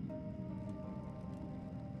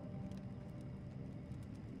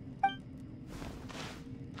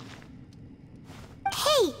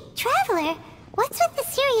 Hey, Traveler, what's with the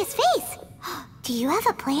serious face? Do you have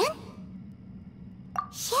a plan?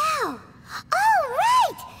 Xiao! Oh,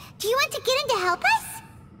 right! Do you want to get in to help us?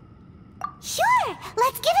 Sure!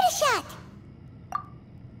 Let's give it a shot!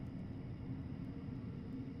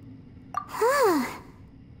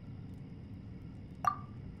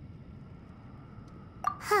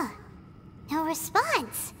 No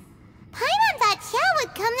response. Paimon thought Xiao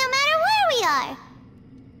would come no matter where we are.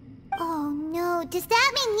 Oh no, does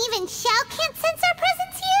that mean even Xiao can't sense our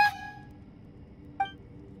presence here?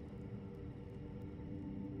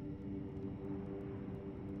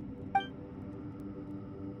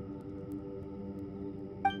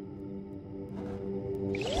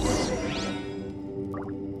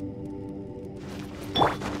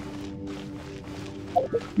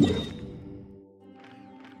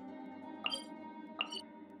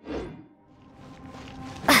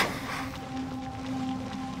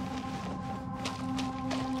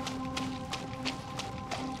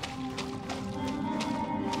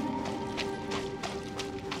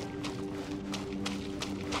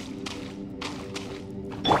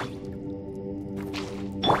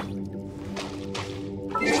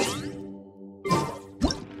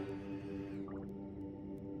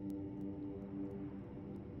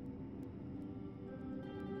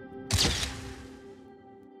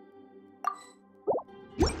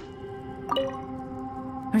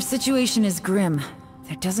 Our situation is grim.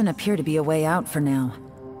 There doesn't appear to be a way out for now.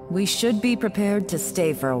 We should be prepared to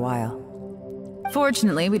stay for a while.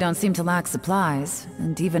 Fortunately, we don't seem to lack supplies,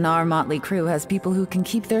 and even our motley crew has people who can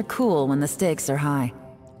keep their cool when the stakes are high.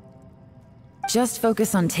 Just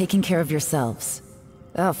focus on taking care of yourselves.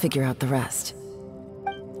 I'll figure out the rest.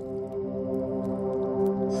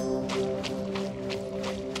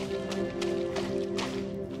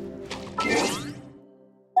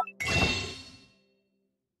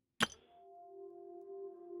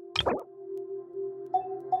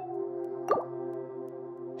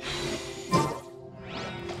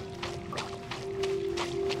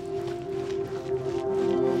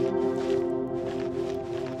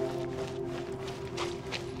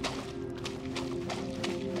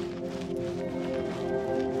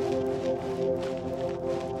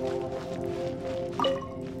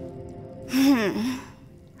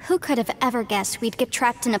 Who could have ever guessed we'd get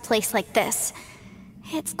trapped in a place like this?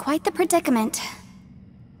 It's quite the predicament.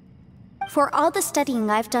 For all the studying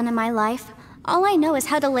I've done in my life, all I know is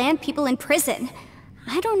how to land people in prison.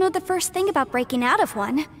 I don't know the first thing about breaking out of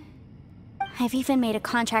one. I've even made a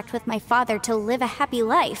contract with my father to live a happy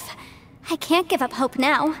life. I can't give up hope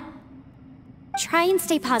now. Try and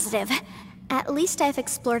stay positive. At least I've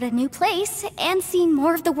explored a new place and seen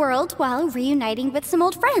more of the world while reuniting with some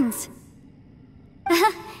old friends.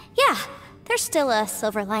 Yeah, there's still a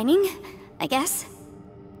silver lining, I guess.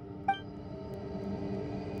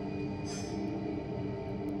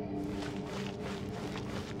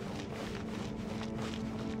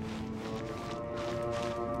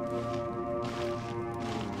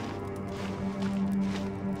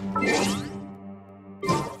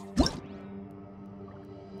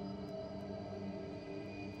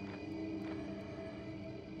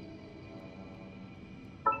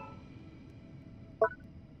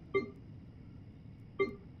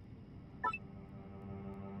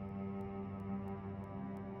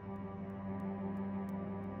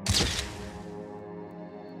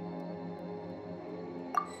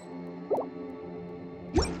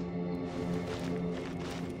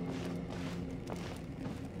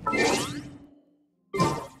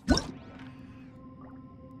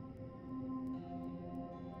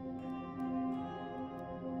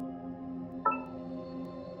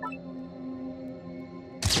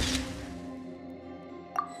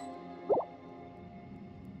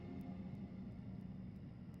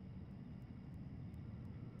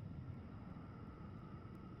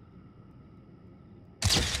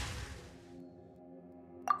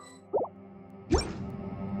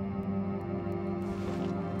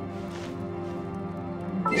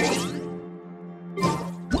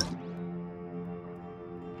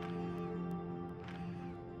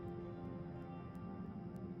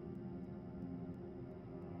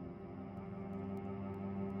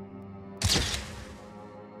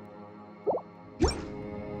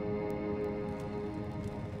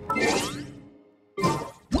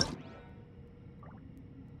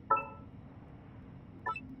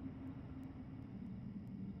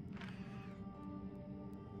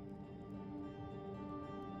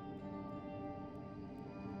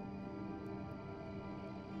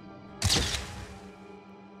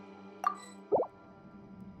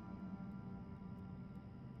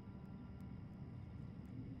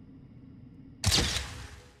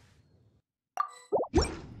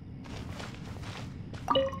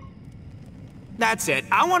 That's it.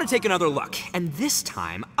 I want to take another look. And this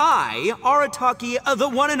time, I, Arataki, the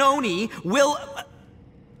one and only, will...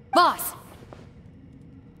 Boss!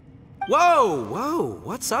 Whoa, whoa.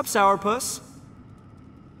 What's up, Sourpuss?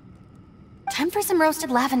 Time for some roasted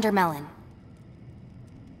lavender melon.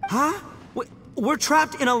 Huh? We're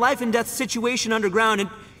trapped in a life and death situation underground, and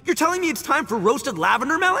you're telling me it's time for roasted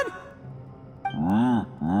lavender melon?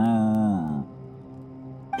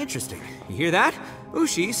 Interesting. You hear that?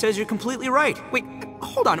 Ushi says you're completely right. Wait,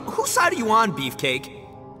 hold on. Whose side are you on, Beefcake?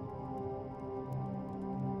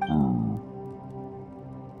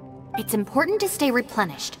 It's important to stay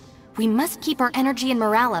replenished. We must keep our energy and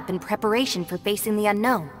morale up in preparation for facing the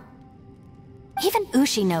unknown. Even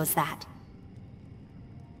Ushi knows that.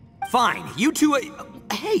 Fine, you two...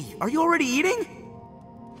 hey, are you already eating?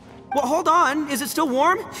 Well, hold on. Is it still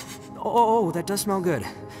warm? Oh, that does smell good.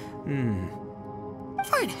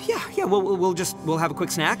 Fine, yeah, we'll have a quick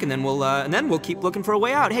snack, and then we'll keep looking for a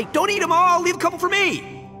way out. Hey, don't eat them all! Leave a couple for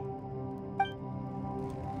me!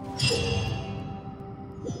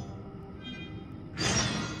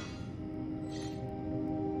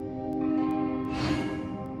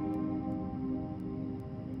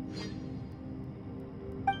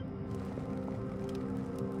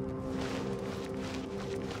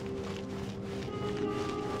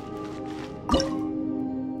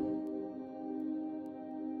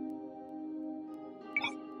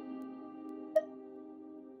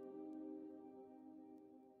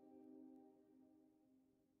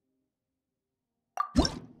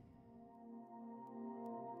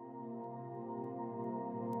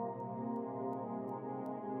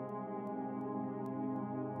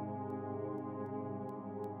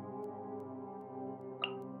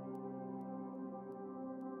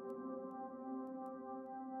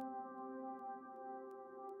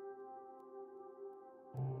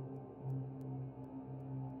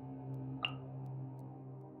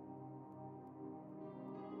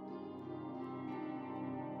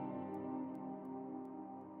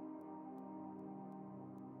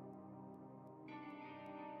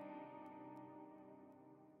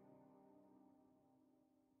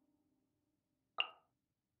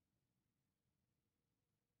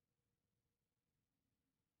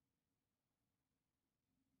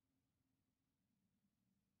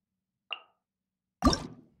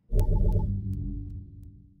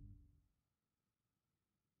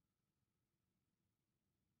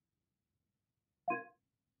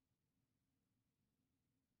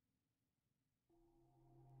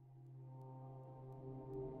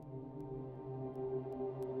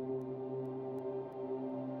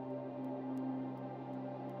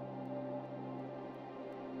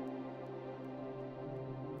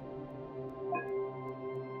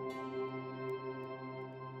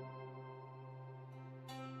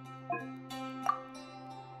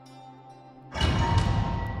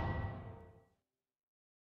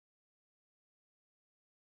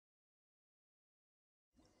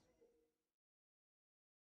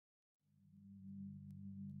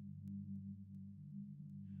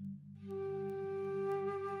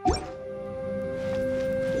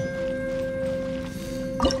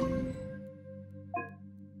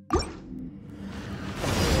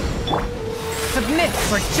 submit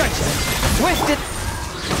for judgment. Twisted.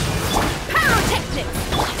 Pyrotechnics!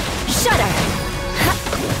 Shudder!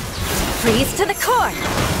 Freeze to the core!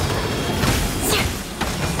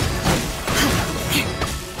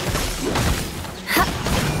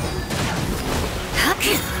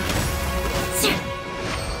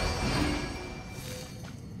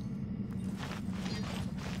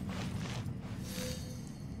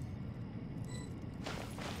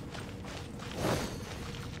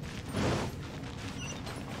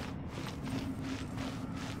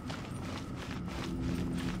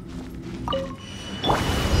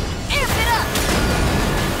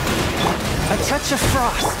 A touch of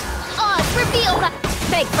frost. Odds reveal that.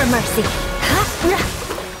 Beg for mercy.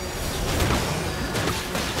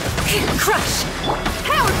 Crush!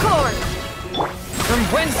 Power core! From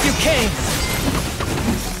whence you came.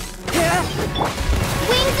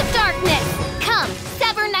 Wings of darkness! Come,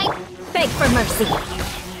 sever night! Beg for mercy.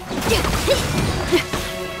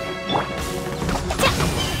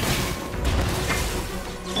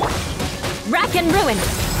 Rack and ruin!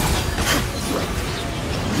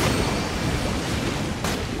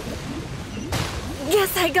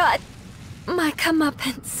 Guess I got my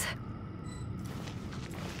comeuppance.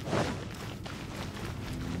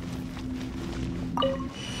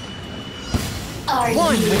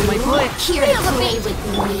 One with my blade. Here to stay with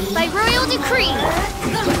me. By royal decree!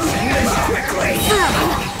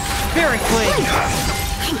 Spirit blade.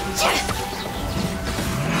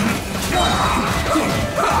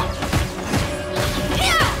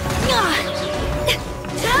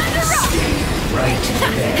 Right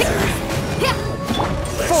there.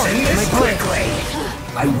 Force my blade.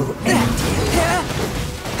 I will end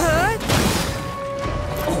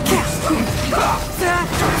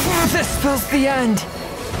This spells the end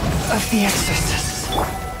of the exorcist.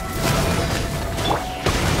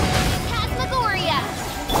 Phasmagoria!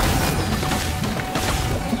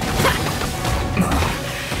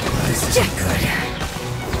 This is good.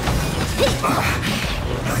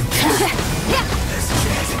 This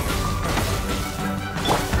is it.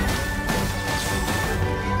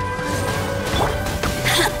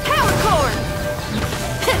 Power core!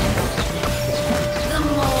 The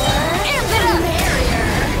more Amp it up!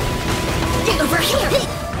 Get over here!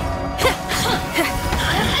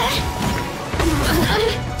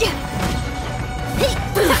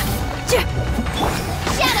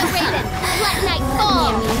 Shadow Raven! Let night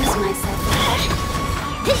fall! Amuse myself.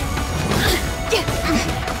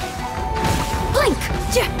 Blink!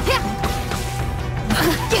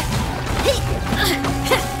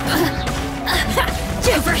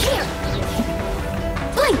 Over here!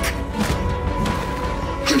 Blink!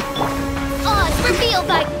 Odds revealed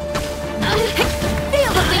by...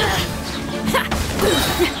 Feel the beat!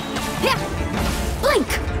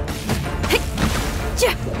 Blink!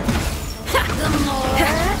 The more,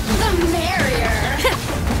 the merrier!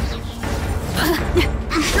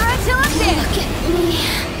 Try till I'm dead! Look at me.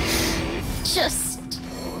 Just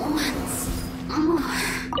once more.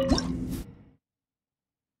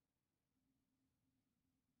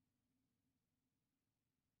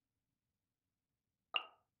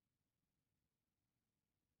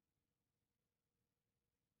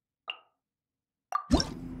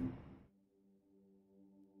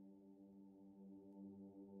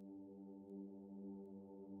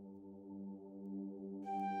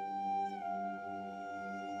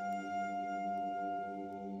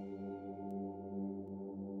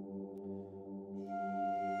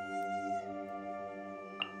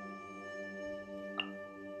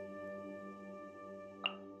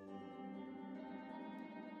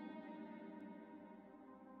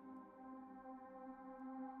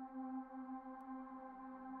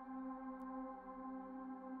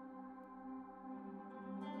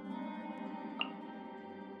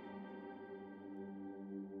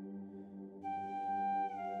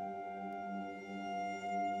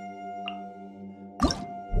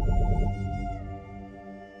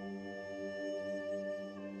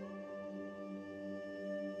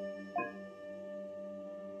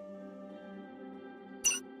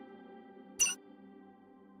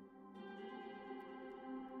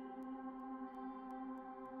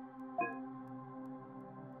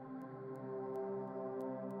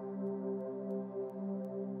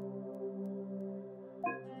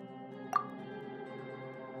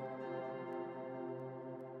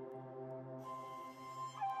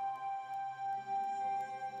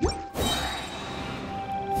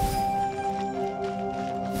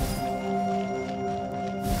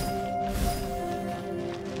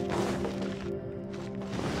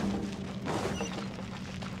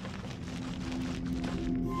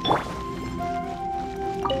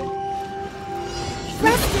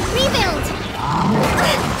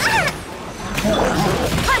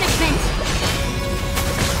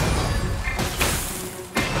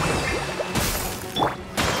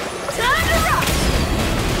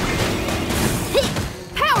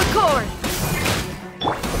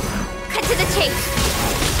 tape!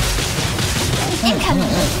 Incoming!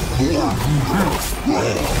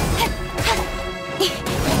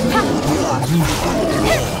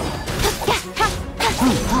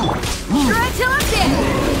 Try till I'm dead!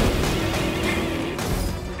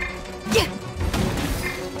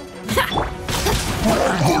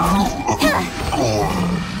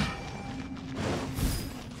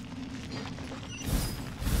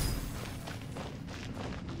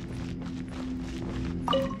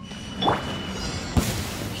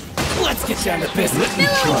 Let's get down to business.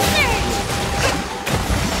 Billowing surge!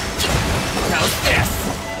 How's this?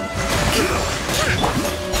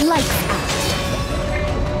 Lights out!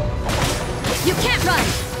 You can't run!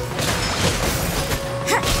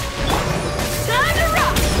 Time to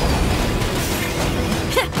rock!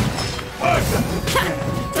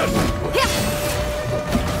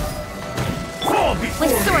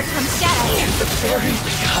 With sword comes shadow!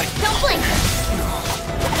 Don't blink!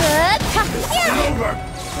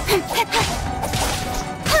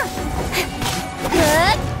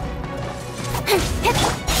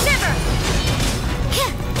 Shiver!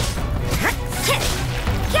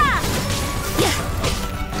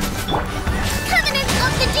 Covenant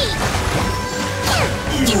of the Deep!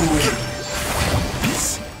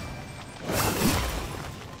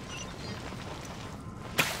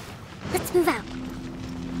 Let's move out.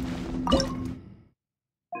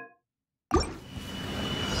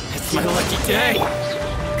 It's my lucky day.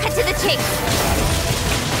 Cut to the chase!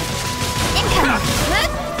 Incoming!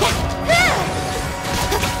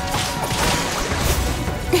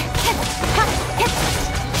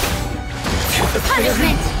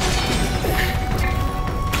 Punishment!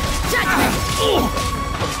 Judgment!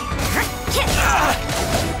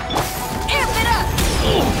 Amp it up!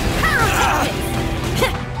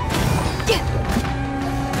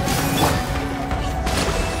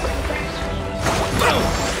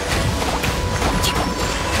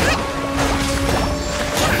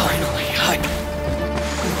 Finally,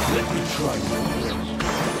 Let me try you.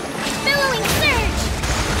 Billowing surge!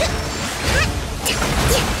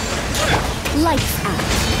 Lights out!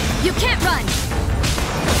 You can't run!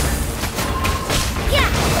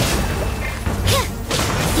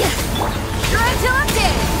 Try till I'm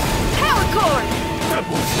dead! Power cord!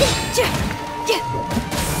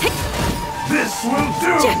 This will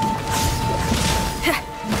do!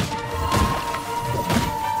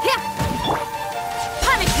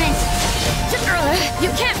 Punishment! You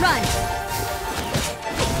can't run!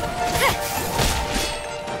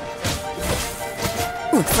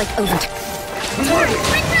 Looks like overtime.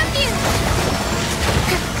 Bring refuge!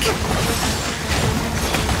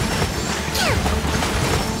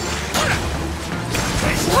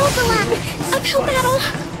 Hold the lamp! Uphill battle!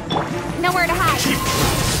 Nowhere to hide.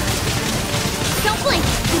 Don't blink.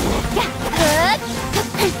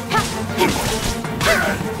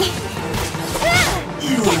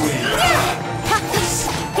 You win!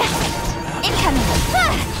 Incoming.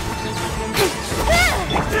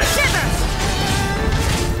 Shiver.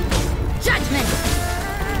 Judgment.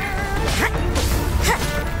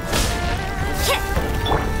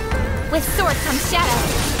 With sword comes shadow.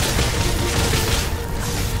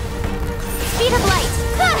 Speed of light.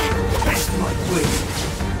 That's my blade!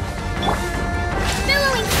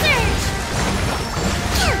 Billowing surge!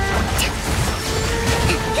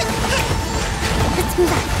 Let's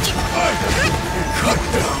move out. Cut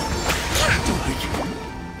down!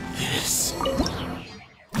 This.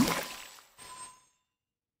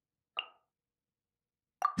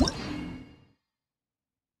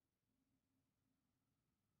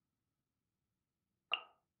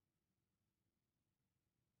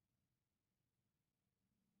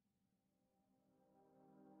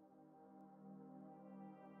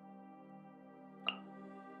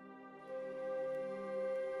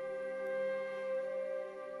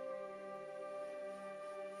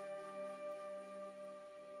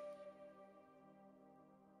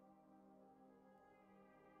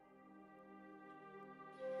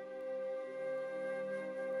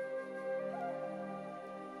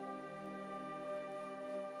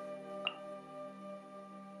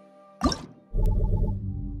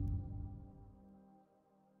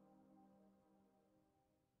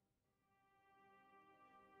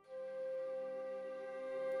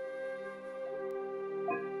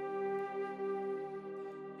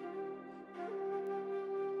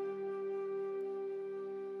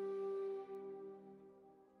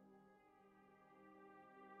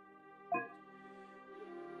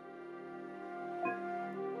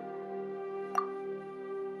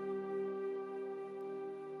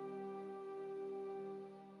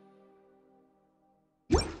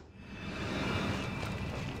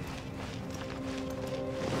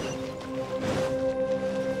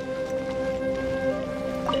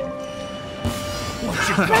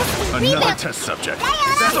 Another test subject.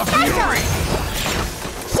 That's a fury!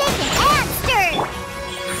 Shaken and stirred!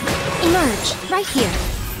 Emerge, right here.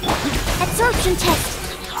 Absorption test.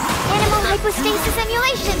 Animal hypostasis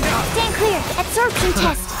emulation. Stand clear. Absorption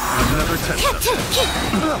test. Another test subject.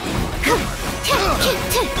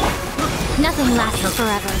 Nothing lasts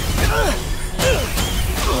forever.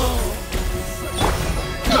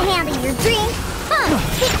 Can't handle your drink! Huh!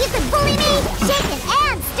 Think you can bully me? Shaken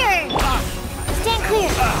and stirred! Stand clear.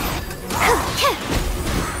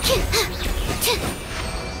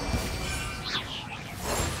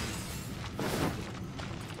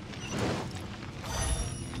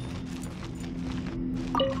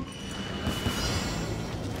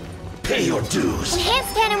 Pay your dues.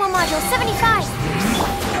 Enhanced Animal Module 75.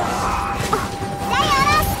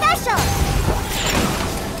 Diana Special!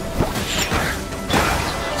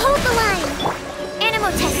 Hold the line.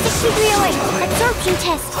 Animal test 6308. Absorption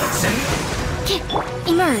test.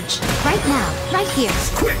 Emerge. Right now. Right here.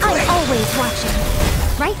 I'm always watching.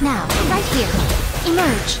 Right now. Right here.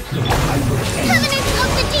 Emerge. Covenant of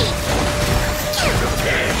the Deep!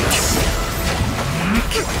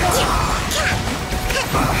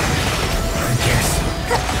 I guess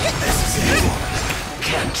this is it.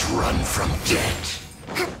 Can't run from death.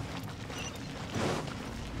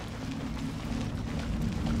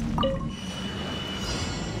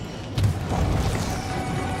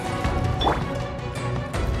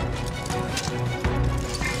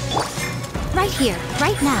 Right here.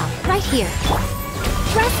 Right now. Right here.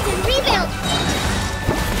 Rest and rebuild!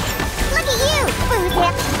 Look at you,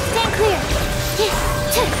 Boozip! Stand clear.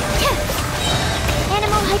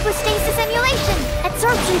 Animal hypostasis emulation.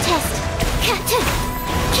 Absorption test.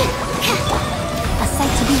 A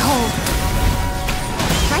sight to behold.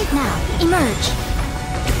 Right now. Emerge.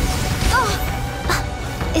 Oh!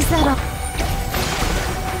 Is that a...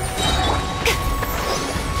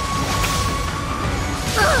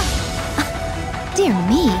 Dear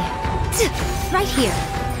me. Right here.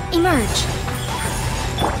 Emerge.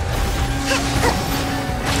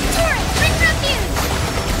 Torrent, bring refuge!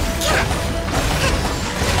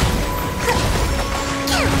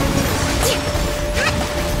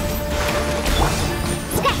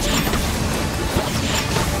 Scratch.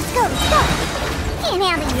 Let's go! Can't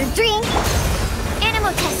handle your drink!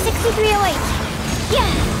 Animal test 6308.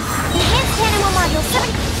 Yeah. Enhanced Animal Module 7.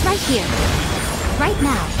 Right here. Right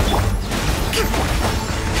now.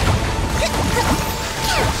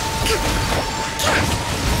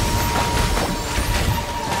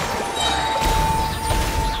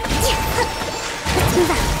 Let's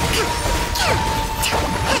move out!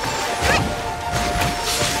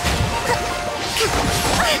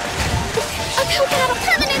 A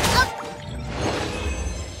covenant of...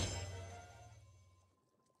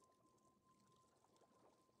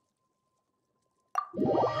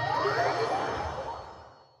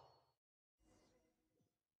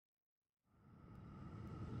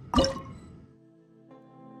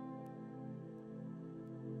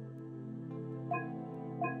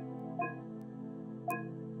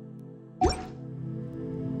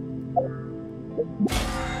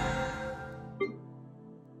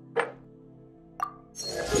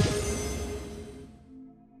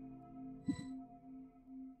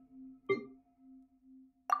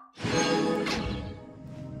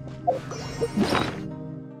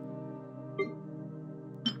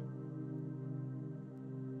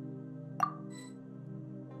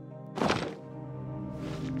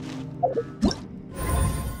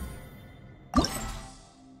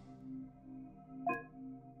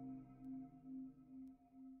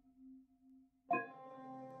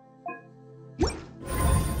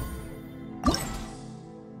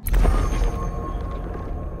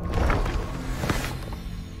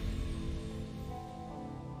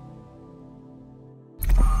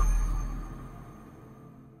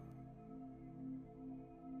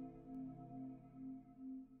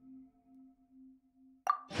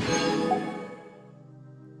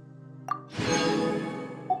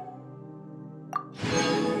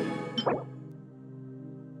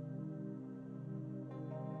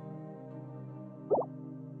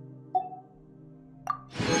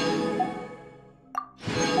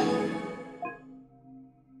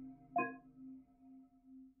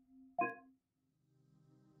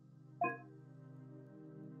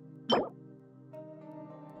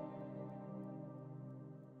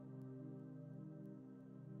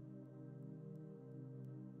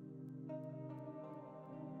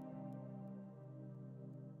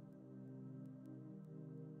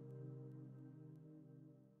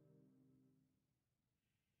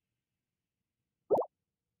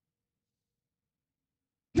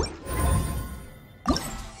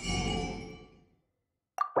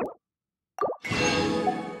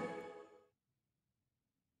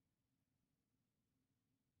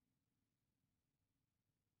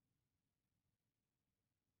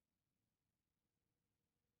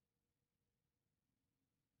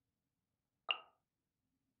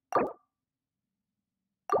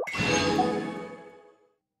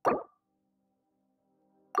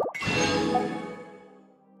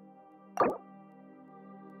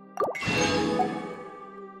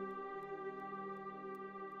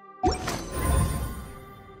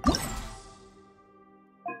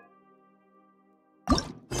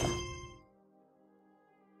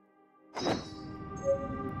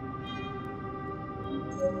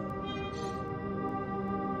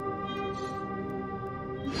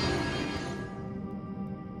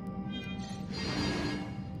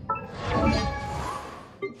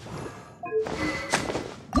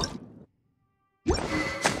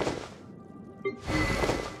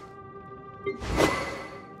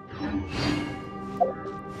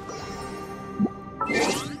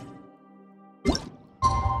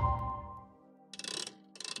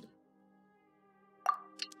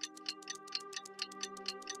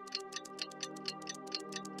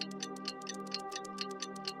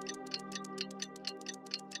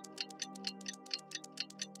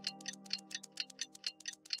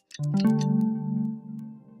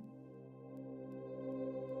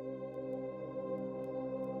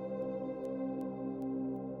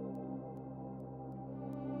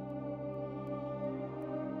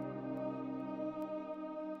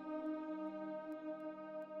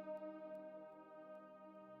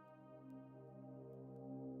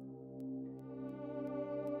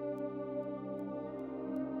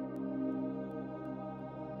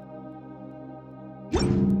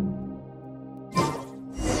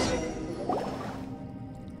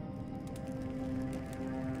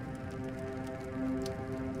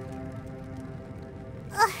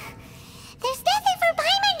 There's nothing for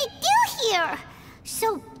Paimon to do here!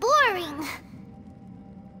 So boring.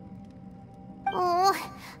 Oh,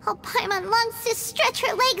 how Paimon longs to stretch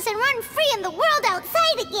her legs and run free in the world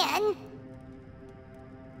outside again!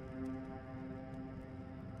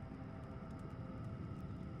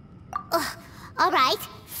 Alright,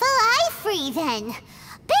 fly free then.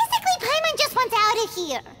 Basically, Paimon just wants out of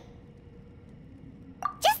here.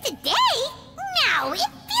 Just a day? No, it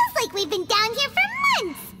feels like we've been down here for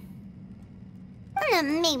months.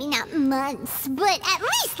 Maybe not months, but at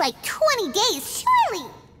least like 20 days, surely.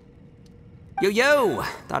 Yo!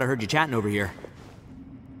 Thought I heard you chatting over here.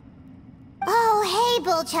 Oh, hey,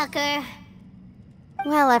 Bullchucker.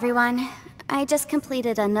 Well, everyone, I just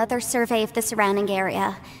completed another survey of the surrounding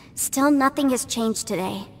area. Still nothing has changed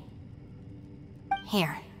today.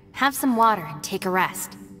 Here, have some water and take a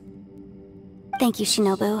rest. Thank you,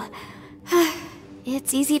 Shinobu.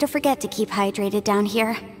 It's easy to forget to keep hydrated down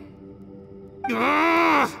here.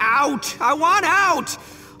 Out! I want out!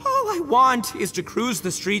 All I want is to cruise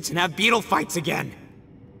the streets and have beetle fights again.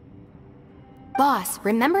 Boss,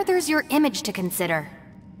 remember there's your image to consider.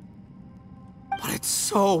 But it's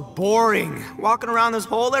so boring, walking around this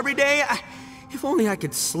hole every day. If only I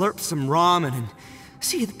could slurp some ramen and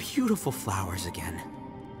see the beautiful flowers again.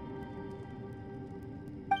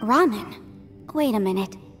 Ramen? Wait a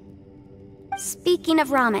minute. Speaking of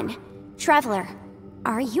ramen, Traveler,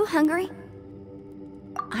 are you hungry?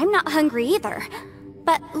 I'm not hungry either,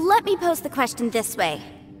 but let me pose the question this way.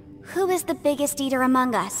 Who is the biggest eater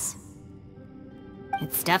among us?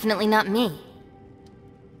 It's definitely not me.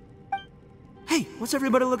 Hey, what's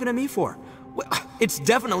everybody looking at me for? Well, it's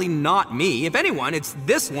definitely not me. If anyone, it's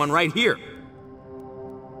this one right here.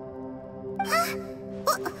 Huh?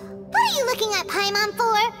 What are you looking at Paimon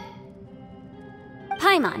for?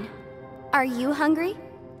 Paimon, are you hungry?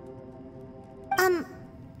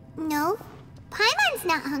 No. Paimon's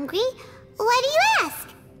not hungry. Why do you ask?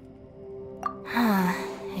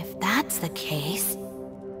 If that's the case...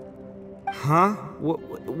 Huh?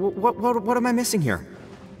 What am I missing here?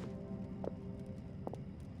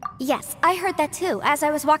 Yes, I heard that too, as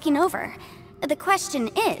I was walking over. The question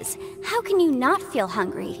is, how can you not feel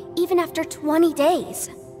hungry, even after 20 days?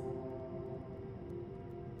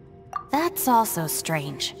 That's also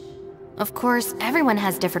strange. Of course, everyone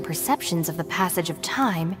has different perceptions of the passage of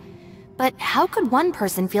time, but how could one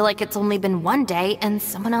person feel like it's only been 1 day and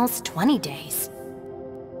someone else 20 days?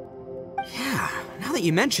 Yeah, now that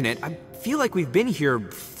you mention it, I feel like we've been here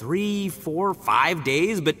 3, 4, 5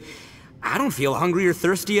 days, but I don't feel hungry or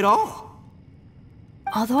thirsty at all.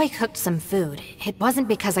 Although I cooked some food, it wasn't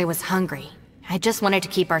because I was hungry. I just wanted to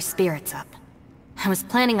keep our spirits up. I was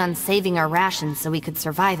planning on saving our rations so we could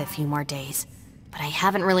survive a few more days, but I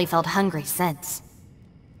haven't really felt hungry since.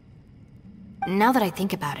 Now that I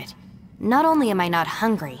think about it, not only am I not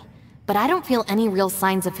hungry, but I don't feel any real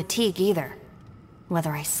signs of fatigue either.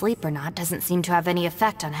 Whether I sleep or not doesn't seem to have any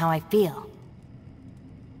effect on how I feel.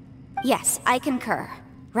 Yes, I concur.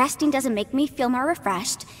 Resting doesn't make me feel more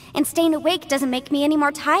refreshed, and staying awake doesn't make me any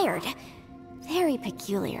more tired. very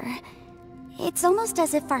peculiar. It's almost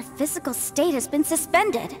as if our physical state has been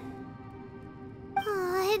suspended.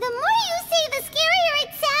 The more you say, the scarier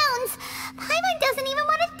it sounds. Paimon doesn't even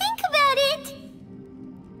want to think about it.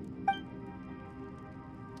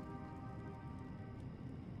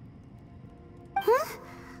 Huh?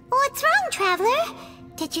 What's wrong, Traveler?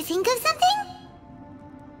 Did you think of something?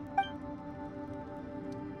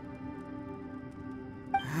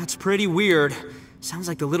 That's pretty weird. Sounds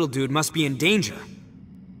like the little dude must be in danger.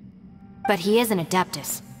 But he is an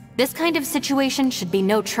Adeptus. This kind of situation should be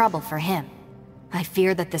no trouble for him. I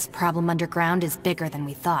fear that this problem underground is bigger than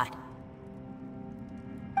we thought.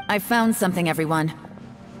 I found something, everyone.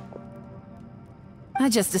 I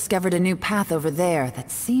just discovered a new path over there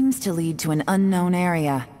that seems to lead to an unknown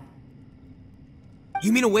area.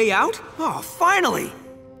 You mean a way out? Oh, finally!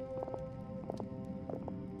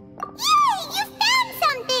 Yay! You found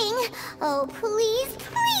something! Oh, please,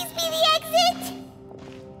 please be the exit!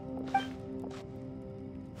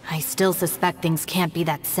 I still suspect things can't be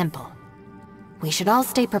that simple. We should all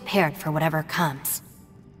stay prepared for whatever comes.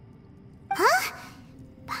 Huh?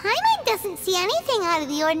 Paimon doesn't see anything out of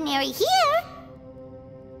the ordinary here.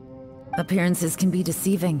 Appearances can be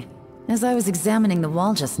deceiving. As I was examining the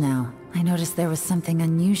wall just now, I noticed there was something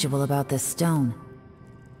unusual about this stone.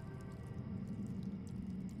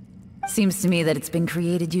 Seems to me that it's been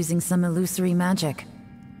created using some illusory magic.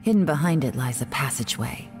 Hidden behind it lies a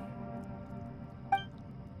passageway.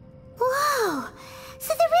 Whoa!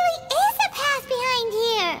 So there really is a path behind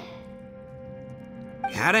here!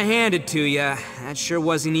 Gotta hand it to ya. That sure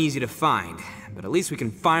wasn't easy to find. But at least we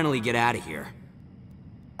can finally get out of here.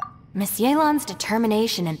 Miss Yelan's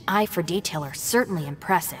determination and eye for detail are certainly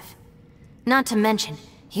impressive. Not to mention,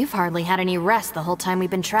 you've hardly had any rest the whole time we've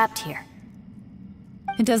been trapped here.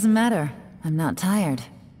 It doesn't matter. I'm not tired.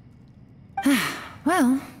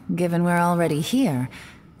 Well, given we're already here,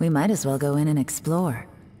 we might as well go in and explore.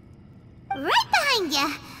 Right behind ya!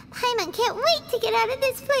 Paimon can't wait to get out of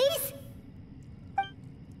this place!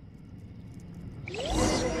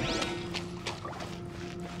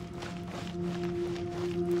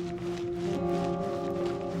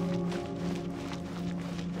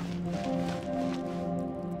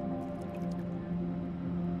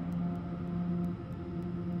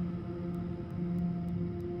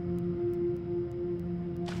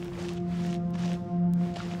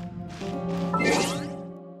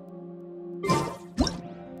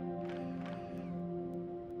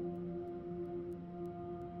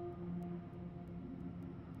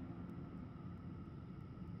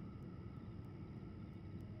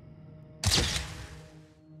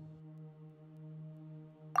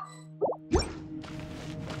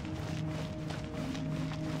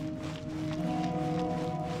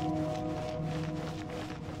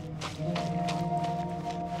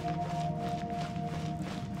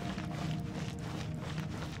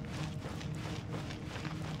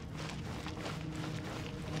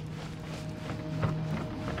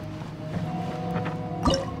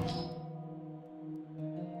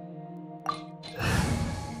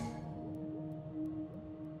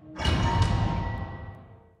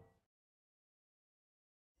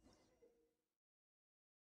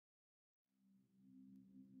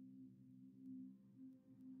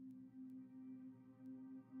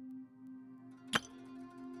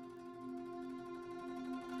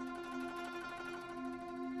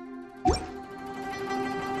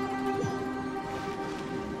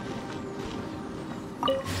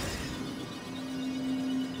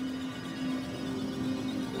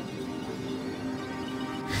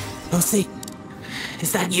 Lucy,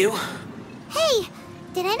 is that you? Hey,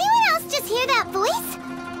 did anyone else just hear that voice?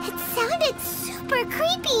 It sounded super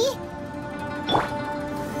creepy.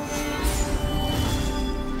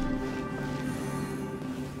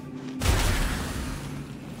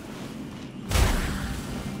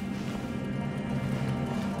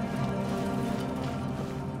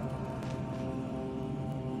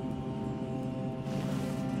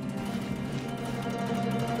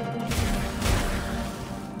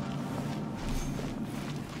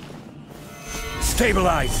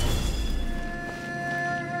 Stabilize!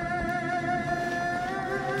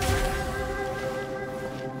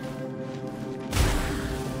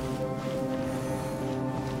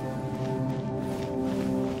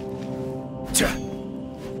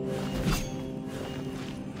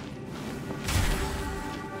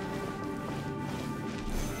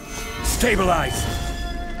 Stabilize!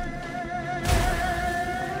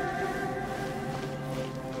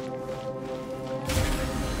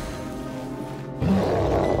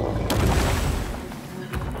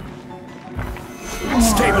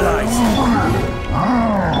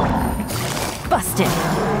 Busted!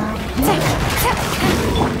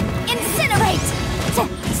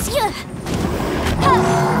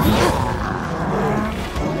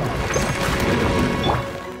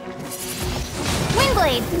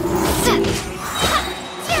 blade.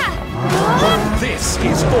 This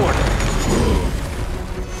is order.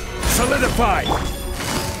 Solidify.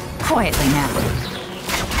 Quietly now.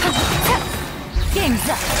 Game's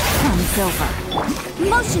up. Time's over.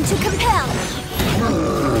 Motion to compel.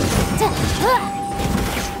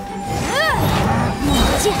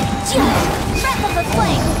 Breath of the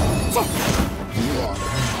flame.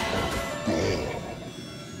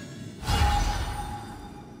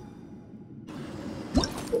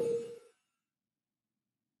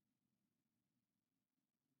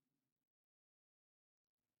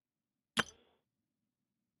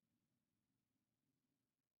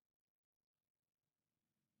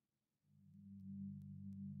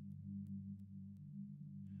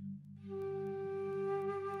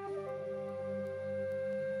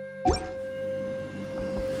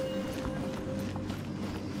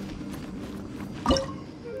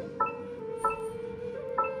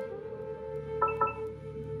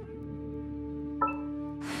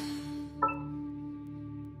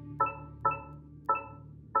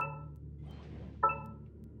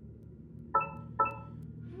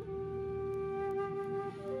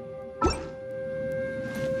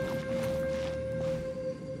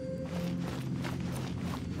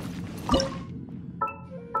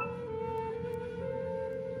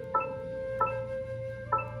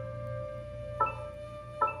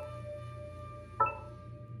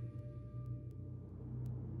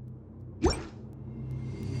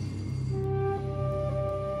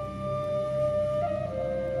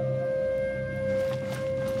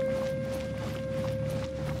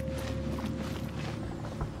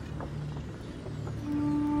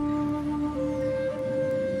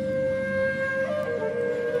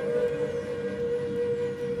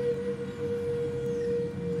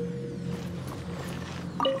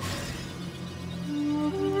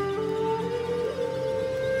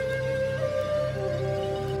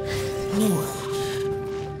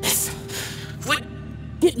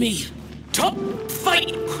 Get me! Top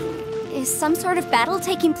fight! Is some sort of battle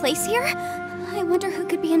taking place here? I wonder who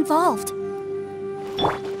could be involved.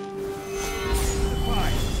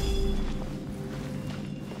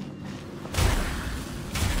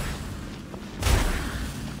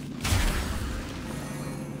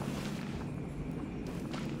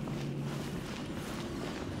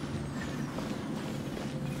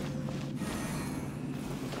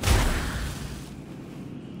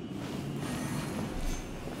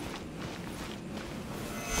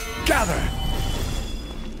 Gather!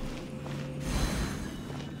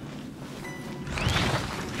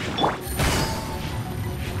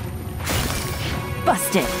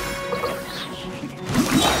 Busted.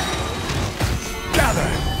 Gather!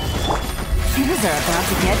 Things are about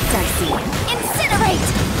to get dicey.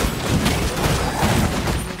 Incinerate!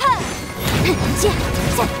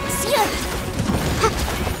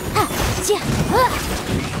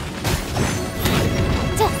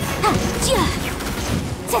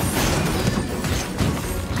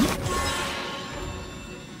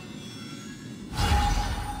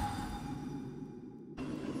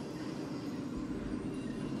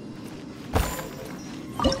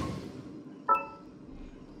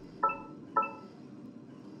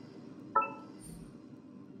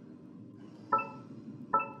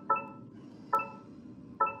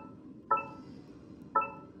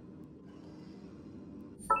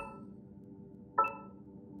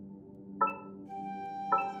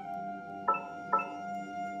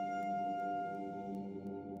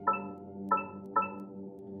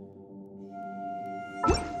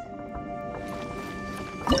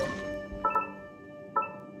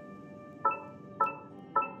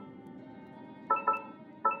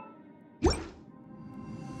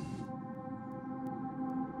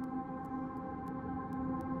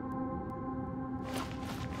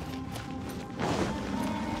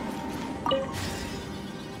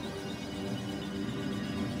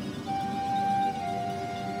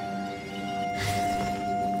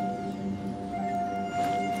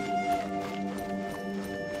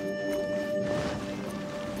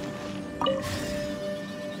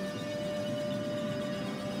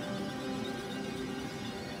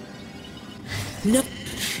 No,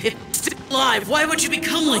 it's still alive. Why would you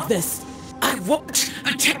become like this? I won't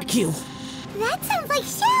attack you. That sounds like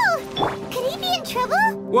Shell! Could he be in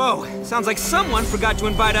trouble? Whoa, sounds like someone forgot to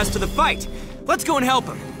invite us to the fight. Let's go and help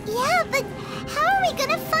him. Yeah, but how are we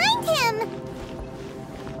gonna find him?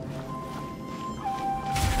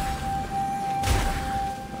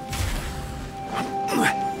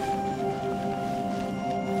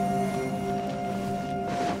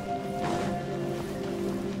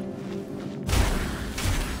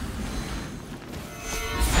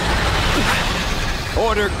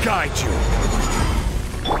 Order guide you.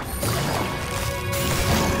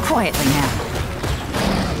 Quietly now.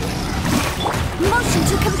 Motion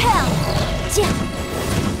to compel!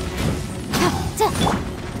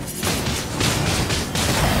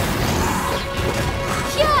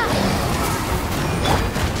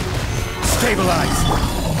 Stabilize!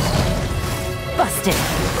 Busted.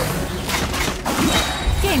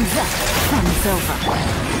 Game's up. Fun's over.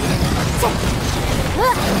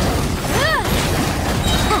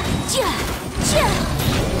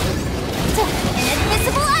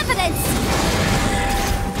 Inadmissible evidence!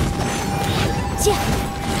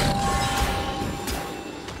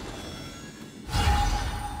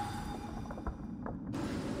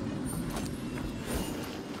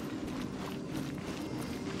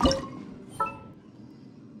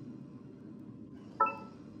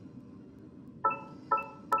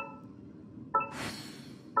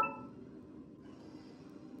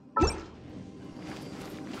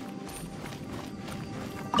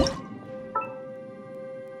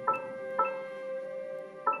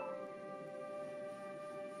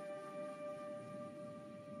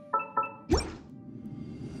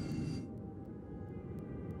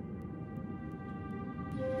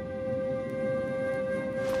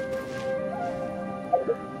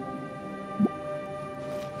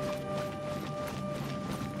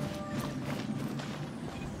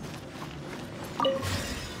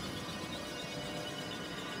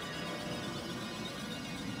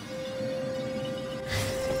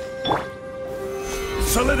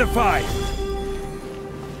 Solidify!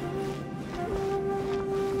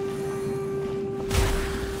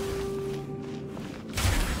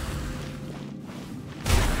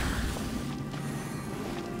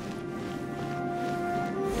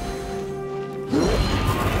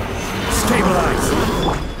 Stabilize!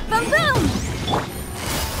 Boom boom!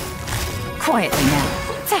 Quietly now.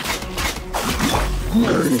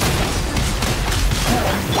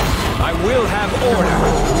 I will have order!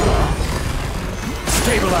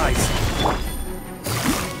 Stabilize!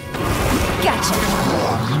 Gotcha.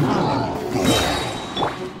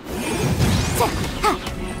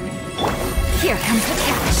 Here comes the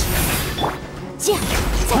catch.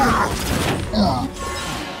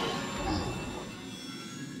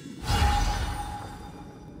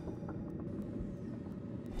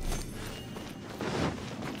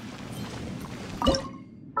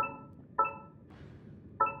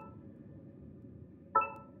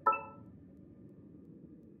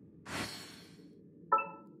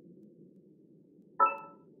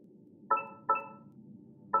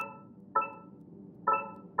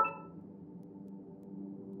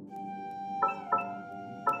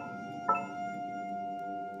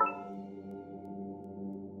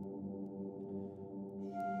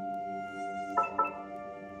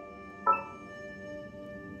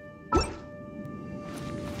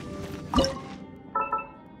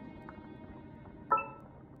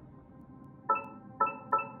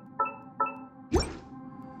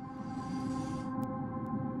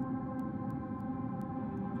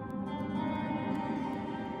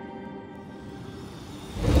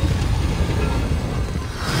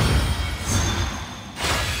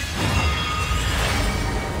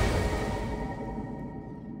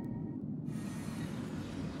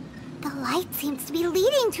 The light seems to be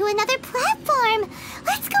leading to another platform.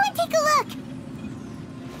 Let's go and take a look.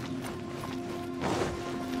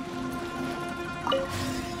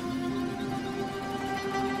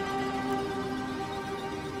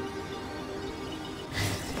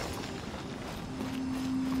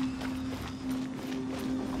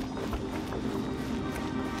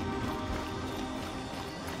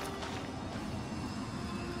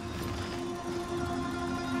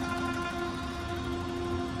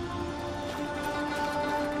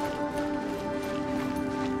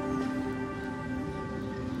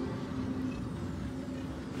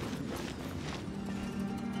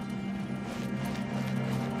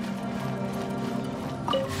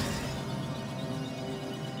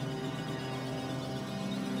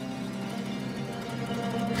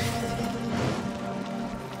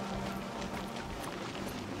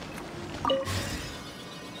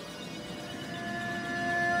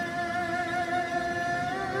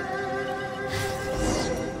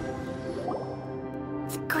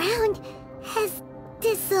 The ground has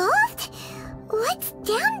dissolved? What's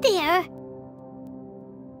down there?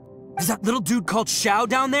 Is that little dude called Xiao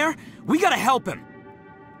down there? We gotta help him!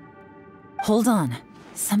 Hold on.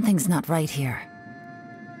 Something's not right here.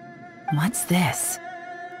 What's this?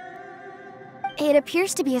 It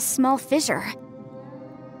appears to be a small fissure.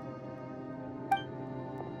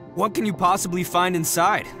 What can you possibly find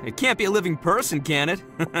inside? It can't be a living person, can it?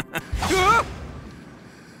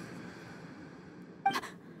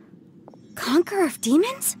 Conqueror of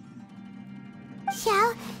demons?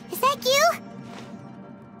 Xiao, that you?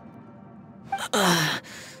 Oh,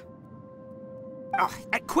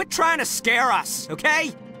 quit trying to scare us,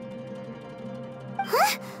 okay?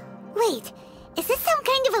 Huh? Wait, is this some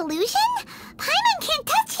kind of illusion? Paimon can't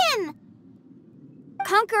touch him!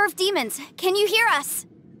 Conqueror of Demons, can you hear us?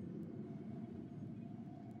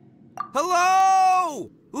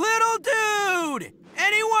 Hello? Little dude!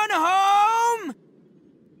 Anyone home?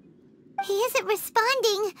 He isn't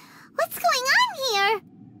responding. What's going on here?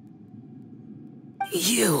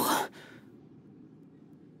 You...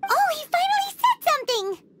 Oh, he finally said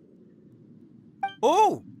something!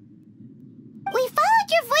 Oh! We followed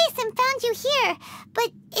your voice and found you here, but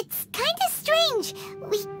it's kinda strange.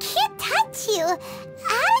 We can't touch you.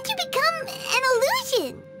 How did you become an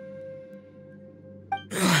illusion?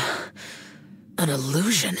 An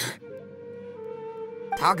illusion?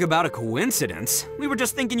 Talk about a coincidence. We were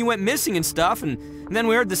just thinking you went missing and stuff, and then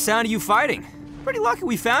we heard the sound of you fighting. Pretty lucky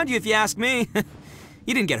we found you, if you ask me.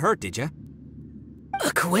 You didn't get hurt, did you?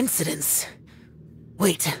 A coincidence?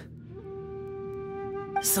 Wait.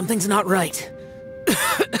 Something's not right.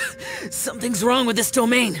 Something's wrong with this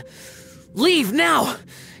domain. Leave now!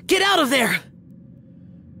 Get out of there!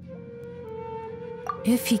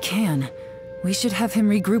 If he can, we should have him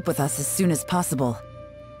regroup with us as soon as possible.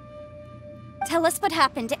 Tell us what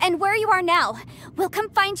happened and where you are now. We'll come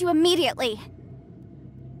find you immediately.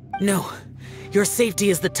 No. Your safety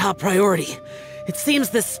is the top priority. It seems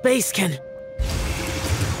this space can...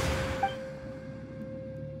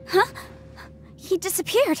 Huh? He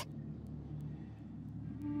disappeared.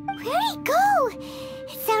 Where'd he go?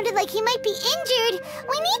 It sounded like he might be injured.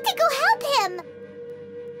 We need to go help him.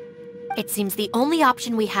 It seems the only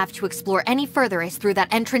option we have to explore any further is through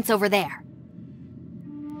that entrance over there.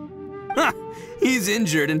 Huh! He's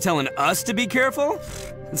injured and telling us to be careful?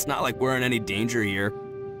 It's not like we're in any danger here.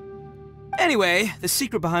 Anyway, the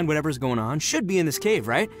secret behind whatever's going on should be in this cave,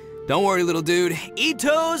 right? Don't worry, little dude.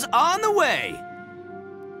 Ito's on the way!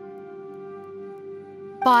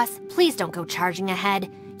 Boss, please don't go charging ahead.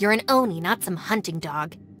 You're an Oni, not some hunting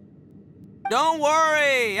dog. Don't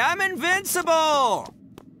worry, I'm invincible!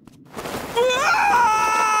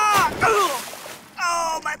 Ah!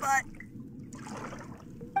 Oh, my butt!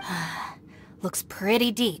 Looks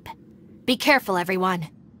pretty deep. Be careful, everyone.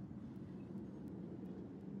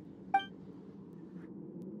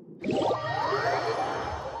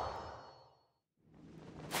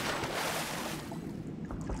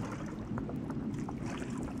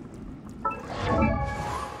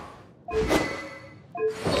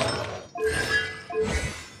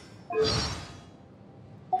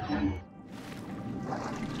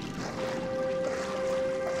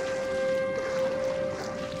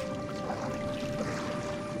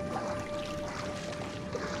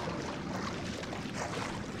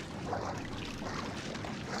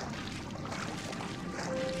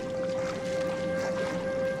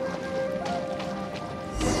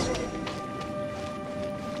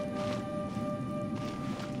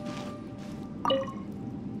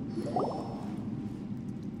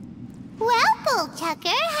 Well, Chucker,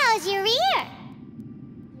 how's your ear?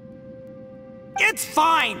 It's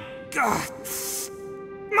fine! Ugh.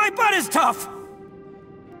 My butt is tough!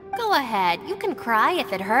 Go ahead, you can cry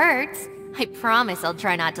if it hurts. I promise I'll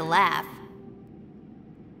try not to laugh.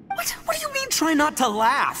 What do you mean, try not to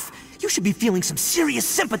laugh? You should be feeling some serious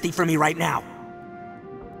sympathy for me right now.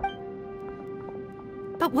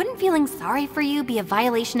 But wouldn't feeling sorry for you be a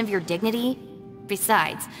violation of your dignity?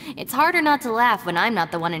 Besides, it's harder not to laugh when I'm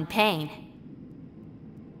not the one in pain.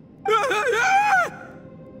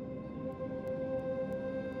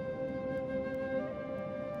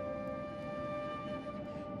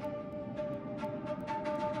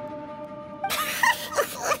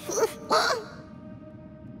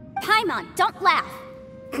 Paimon, don't laugh.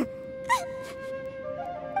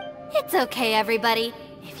 It's okay, everybody.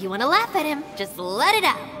 If you want to laugh at him, just let it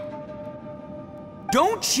out.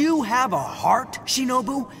 Don't you have a heart,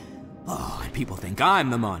 Shinobu? Oh, and people think I'm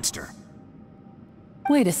the monster.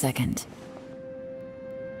 Wait a second.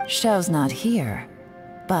 Xiao's not here,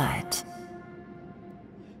 but...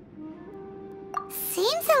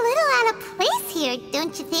 Seems a little out of place here,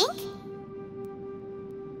 don't you think?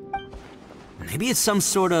 Maybe it's some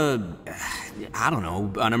sort of, I don't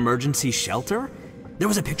know, an emergency shelter? There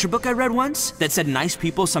was a picture book I read once that said nice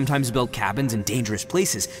people sometimes build cabins in dangerous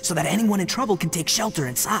places so that anyone in trouble can take shelter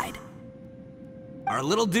inside. Our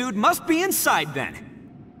little dude must be inside then.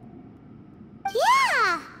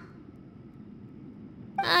 Yeah!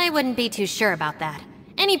 I wouldn't be too sure about that.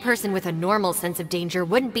 Any person with a normal sense of danger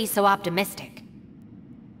wouldn't be so optimistic.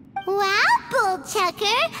 Wow, Bull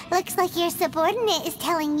Chucker! Looks like your subordinate is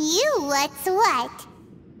telling you what's what.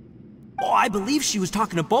 Oh, I believe she was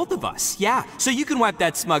talking to both of us. Yeah, so you can wipe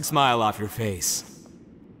that smug smile off your face.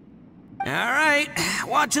 Alright,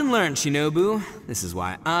 watch and learn, Shinobu. This is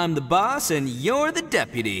why I'm the boss and you're the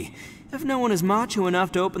deputy. If no one is macho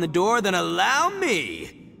enough to open the door, then allow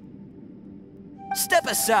me. Step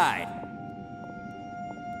aside.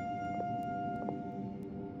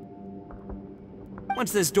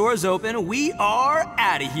 Once this door's open, we are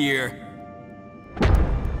out of here.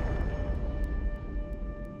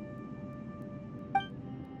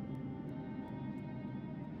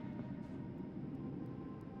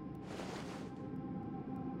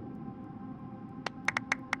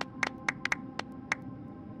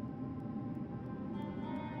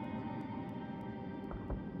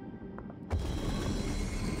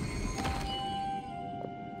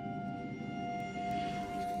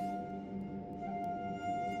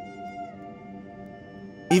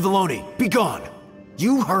 Eviloni, be gone!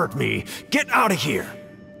 You heard me! Get out of here!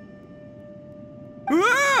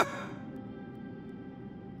 Ah!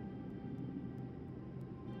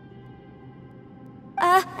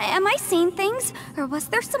 Am I seeing things? Or was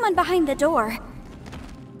there someone behind the door?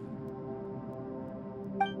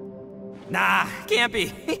 Nah, can't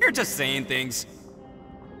be. You're just saying things.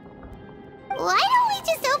 Why don't we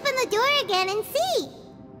just open the door again and see?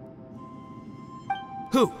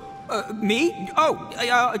 Who? Me? Oh,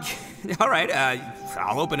 alright,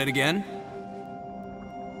 I'll open it again.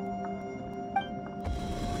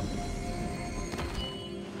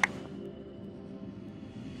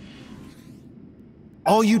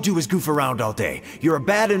 All you do is goof around all day. You're a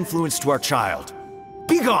bad influence to our child.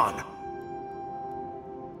 Be gone!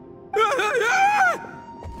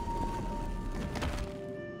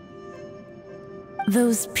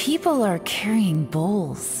 Those people are carrying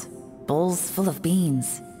bowls. Bowls full of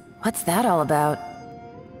beans. What's that all about?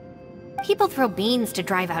 People throw beans to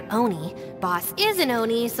drive out Oni. Boss is an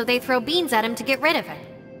Oni, so they throw beans at him to get rid of him.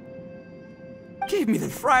 Gave me the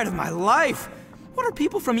fright of my life. What are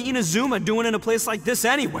people from Inazuma doing in a place like this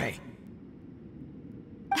anyway?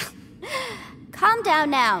 Calm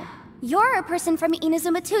down now. You're a person from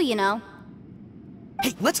Inazuma too, you know.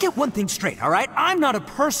 Hey, let's get one thing straight, alright? I'm not a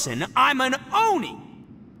person, I'm an Oni!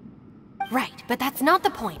 Right, but that's not the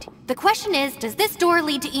point. The question is, does this door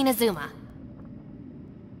lead to Inazuma?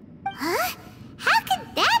 Huh? How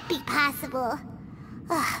could that be possible?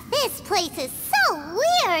 Ugh, this place is so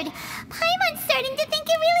weird! Paimon's starting to think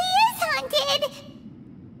it really is haunted!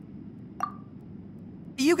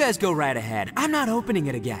 You guys go right ahead. I'm not opening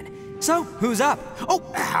it again. So, who's up? Oh,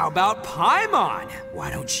 how about Paimon? Why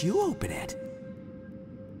don't you open it?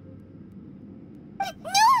 No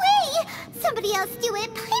way! Somebody else do it!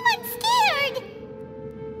 Paimon's scared!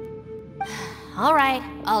 Alright,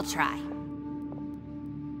 I'll try.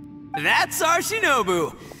 That's our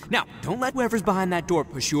Shinobu! Now, don't let whoever's behind that door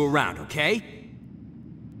push you around, okay?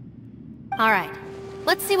 Alright,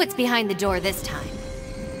 let's see what's behind the door this time.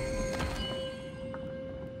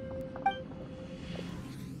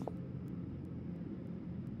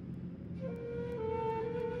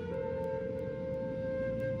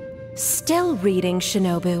 Still reading,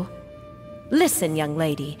 Shinobu. Listen, young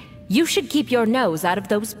lady. You should keep your nose out of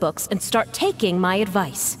those books and start taking my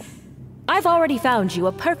advice. I've already found you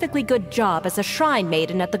a perfectly good job as a shrine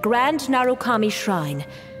maiden at the Grand Narukami Shrine.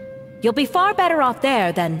 You'll be far better off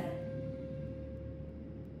there than...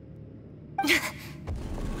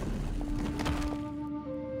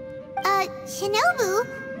 Shinobu?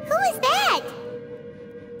 Who is that?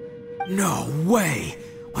 No way!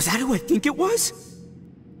 Was that who I think it was?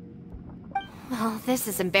 Oh, this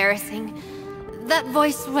is embarrassing. That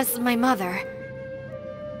voice was my mother.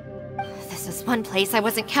 This is one place I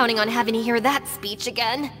wasn't counting on having to hear that speech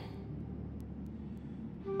again.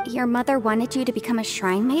 Your mother wanted you to become a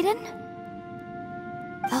shrine maiden?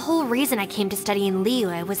 The whole reason I came to study in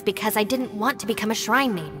Liyue was because I didn't want to become a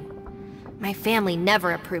shrine maiden. My family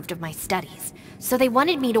never approved of my studies, so they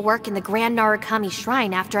wanted me to work in the Grand Narukami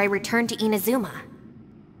Shrine after I returned to Inazuma.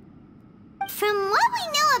 From what we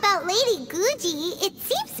know about Lady Guji, it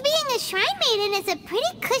seems being a shrine maiden is a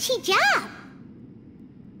pretty cushy job.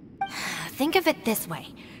 Think of it this way.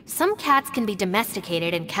 Some cats can be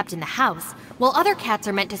domesticated and kept in the house, while other cats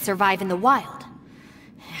are meant to survive in the wild.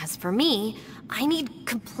 As for me, I need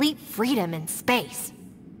complete freedom and space.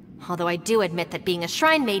 Although I do admit that being a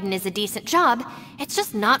shrine maiden is a decent job, it's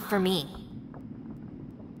just not for me.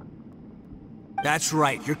 That's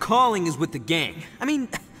right, your calling is with the gang. I mean,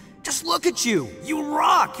 just look at you. You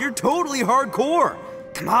rock, you're totally hardcore.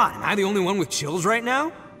 Come on, am I the only one with chills right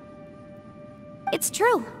now? It's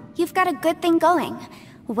true. You've got a good thing going.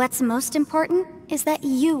 What's most important is that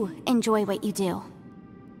you enjoy what you do.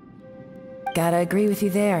 Gotta agree with you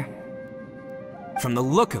there. From the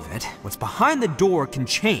look of it, what's behind the door can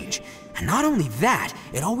change. And not only that,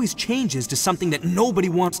 it always changes to something that nobody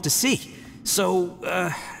wants to see. So,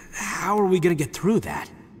 how are we gonna get through that?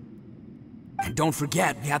 And don't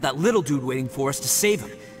forget, we have that little dude waiting for us to save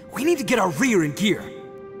him. We need to get our rear in gear.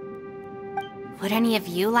 Would any of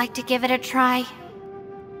you like to give it a try?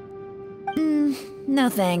 No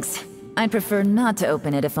thanks. I'd prefer not to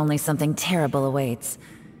open it if only something terrible awaits.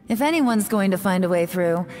 If anyone's going to find a way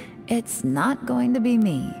through, it's not going to be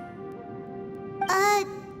me.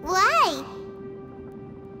 Why?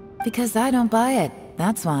 Because I don't buy it,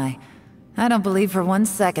 that's why. I don't believe for 1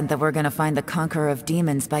 second that we're gonna find the Conqueror of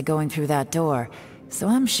Demons by going through that door, so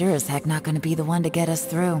I'm sure as heck not gonna be the one to get us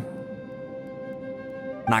through.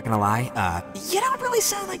 Not gonna lie, you don't really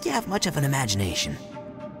sound like you have much of an imagination.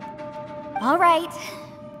 All right,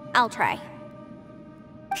 I'll try.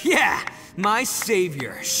 Yeah, my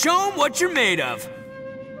savior. Show 'em what you're made of.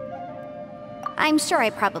 I'm sure I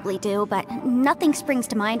probably do, but nothing springs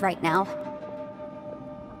to mind right now.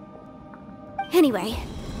 Anyway,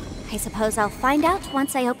 I suppose I'll find out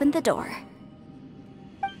once I open the door.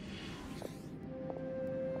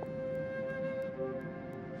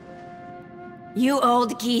 You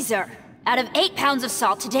old geezer. Out of 8 pounds of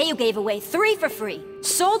salt, today you gave away 3 for free,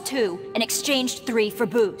 sold 2, and exchanged 3 for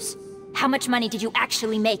booze. How much money did you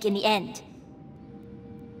actually make in the end?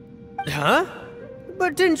 Huh?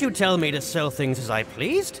 But didn't you tell me to sell things as I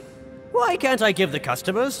pleased? Why can't I give the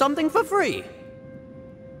customers something for free?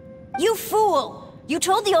 You fool! You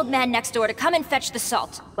told the old man next door to come and fetch the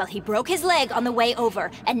salt. Well, he broke his leg on the way over,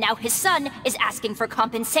 and now his son is asking for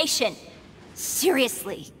compensation.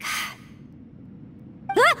 Seriously.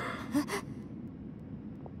 Huh.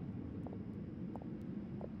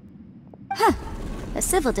 A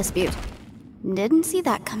civil dispute. Didn't see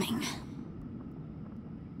that coming.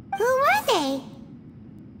 Who were they?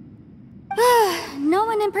 No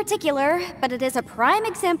one in particular, but it is a prime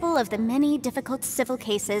example of the many difficult civil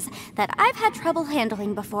cases that I've had trouble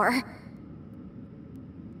handling before.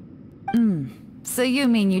 So you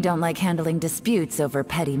mean you don't like handling disputes over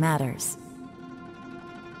petty matters?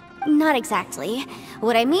 Not exactly.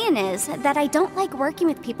 What I mean is that I don't like working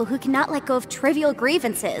with people who cannot let go of trivial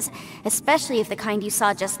grievances, especially of the kind you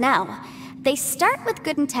saw just now. They start with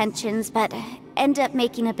good intentions, but end up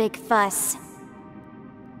making a big fuss.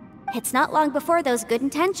 It's not long before those good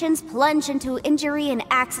intentions plunge into injury and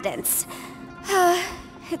accidents.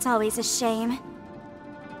 It's always a shame.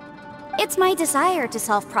 It's my desire to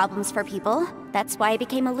solve problems for people. That's why I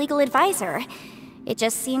became a legal advisor. It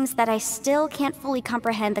just seems that I still can't fully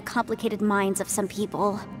comprehend the complicated minds of some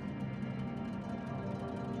people.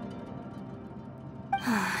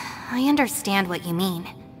 I understand what you mean.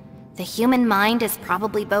 The human mind is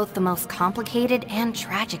probably both the most complicated and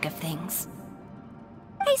tragic of things.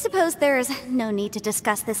 I suppose there's no need to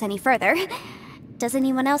discuss this any further. Does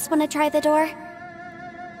anyone else want to try the door?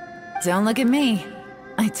 Don't look at me.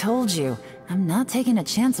 I told you, I'm not taking a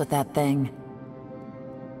chance with that thing.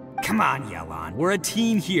 Come on, Yelan, we're a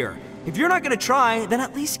team here. If you're not gonna try, then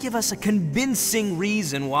at least give us a convincing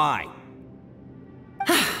reason why.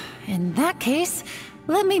 In that case,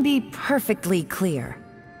 let me be perfectly clear.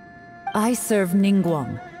 I serve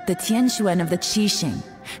Ningguang, the Tianxuan of the Qixing.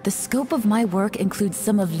 The scope of my work includes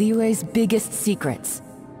some of Liyue's biggest secrets.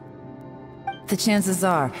 The chances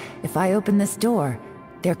are, if I open this door,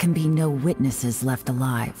 there can be no witnesses left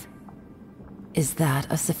alive. Is that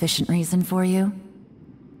a sufficient reason for you?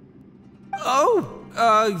 Oh,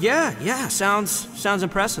 yeah, sounds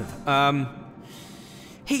impressive.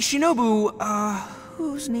 Hey, Shinobu,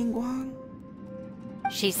 who's Ningguang?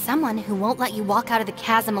 She's someone who won't let you walk out of the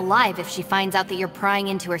chasm alive if she finds out that you're prying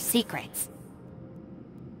into her secrets.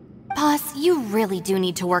 Boss, you really do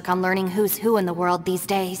need to work on learning who's who in the world these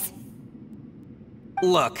days.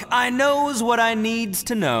 Look, I knows what I needs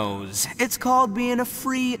to knows. It's called being a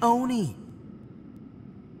free Oni.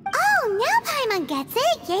 Oh, now Paimon gets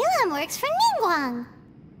it. Yelan works for Ningguang.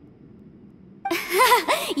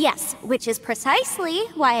 Yes, which is precisely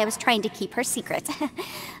why I was trying to keep her secret.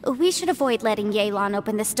 We should avoid letting Yelan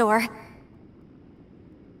open this door.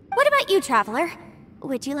 What about you, Traveler?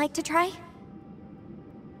 Would you like to try?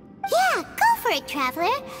 Yeah, go for it, Traveler.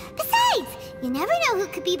 Besides, you never know who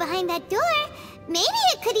could be behind that door. Maybe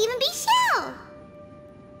it could even be Shell.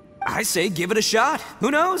 I say give it a shot.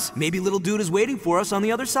 Who knows? Maybe little dude is waiting for us on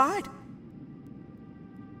the other side.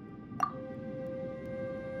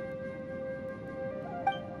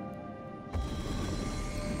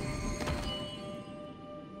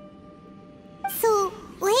 So,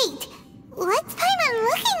 wait. What's Paimon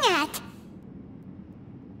looking at?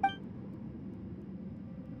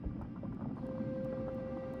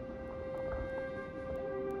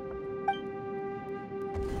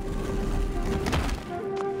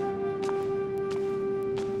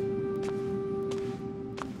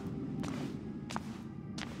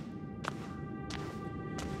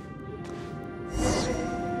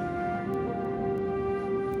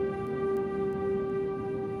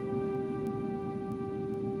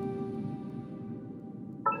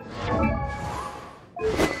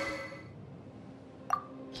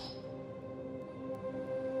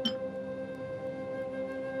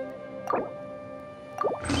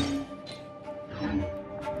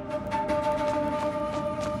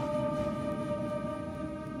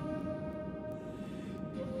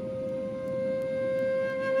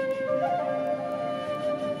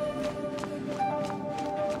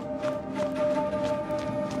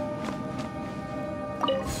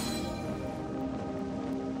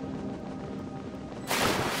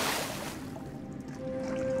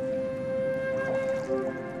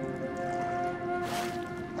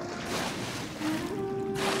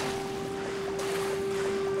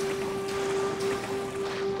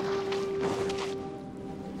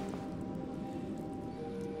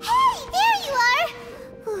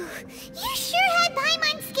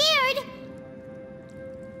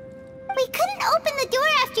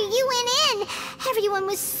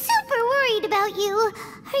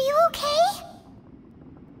 Are you okay?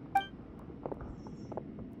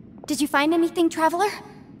 Did you find anything, Traveler?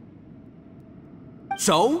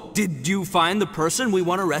 So, did you find the person we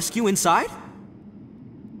want to rescue inside?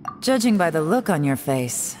 Judging by the look on your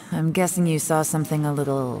face, I'm guessing you saw something a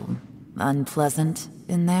little unpleasant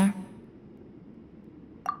in there?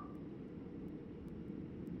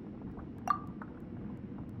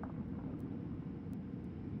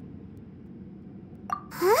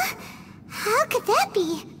 Huh? How could that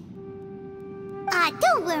be?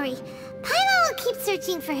 Don't worry. Paimon will keep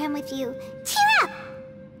searching for him with you. Cheer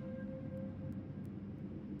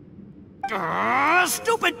up!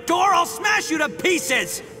 Stupid door! I'll smash you to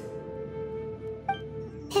pieces!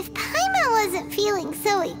 If Paimon wasn't feeling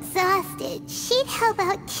so exhausted, she'd help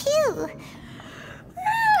out too.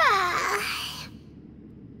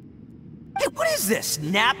 Hey, what is this?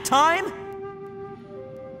 Nap time?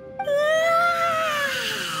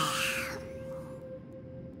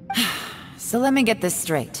 So let me get this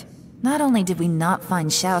straight. Not only did we not find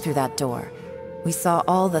Xiao through that door, we saw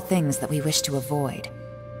all the things that we wish to avoid.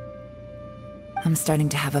 I'm starting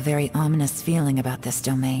to have a very ominous feeling about this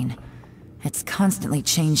domain. It's constantly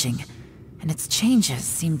changing, and its changes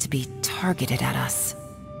seem to be targeted at us.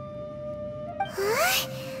 Huh?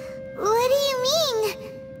 What do you mean?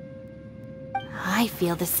 I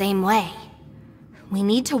feel the same way. We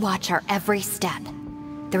need to watch our every step.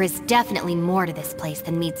 There is definitely more to this place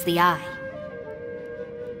than meets the eye.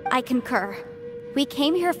 I concur. We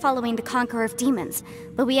came here following the Conqueror of Demons,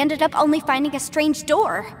 but we ended up only finding a strange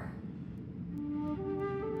door.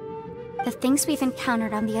 The things we've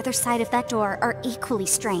encountered on the other side of that door are equally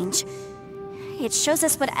strange. It shows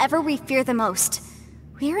us whatever we fear the most.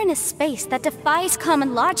 We're in a space that defies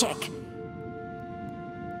common logic.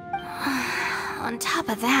 On top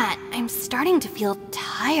of that, I'm starting to feel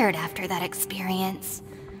tired after that experience.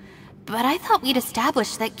 But I thought we'd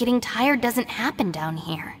established that getting tired doesn't happen down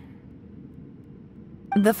here.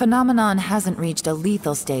 The phenomenon hasn't reached a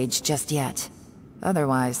lethal stage just yet.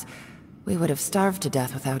 Otherwise, we would have starved to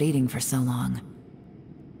death without eating for so long.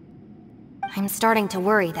 I'm starting to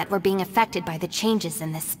worry that we're being affected by the changes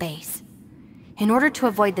in this space. In order to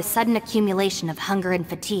avoid the sudden accumulation of hunger and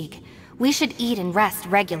fatigue, we should eat and rest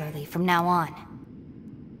regularly from now on.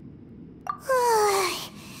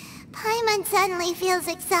 Paimon suddenly feels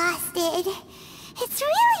exhausted. It's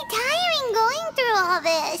really tiring going through all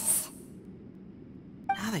this.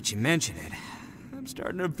 Now that you mention it, I'm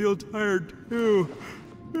starting to feel tired too.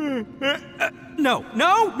 No,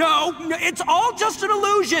 it's all just an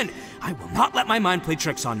illusion! I will not let my mind play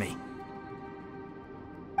tricks on me.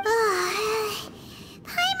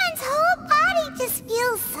 Paimon's whole body just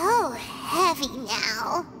feels so heavy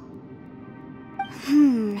now.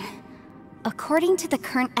 According to the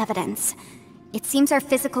current evidence, it seems our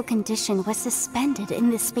physical condition was suspended in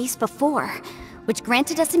this space before, which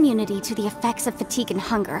granted us immunity to the effects of fatigue and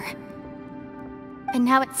hunger. But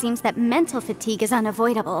now it seems that mental fatigue is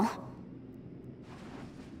unavoidable.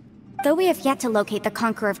 Though we have yet to locate the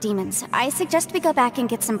Conqueror of Demons, I suggest we go back and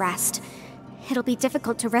get some rest. It'll be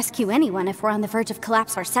difficult to rescue anyone if we're on the verge of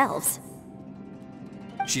collapse ourselves.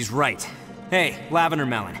 She's right. Hey, Lavender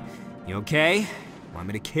Melon, you okay? Want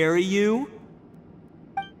me to carry you?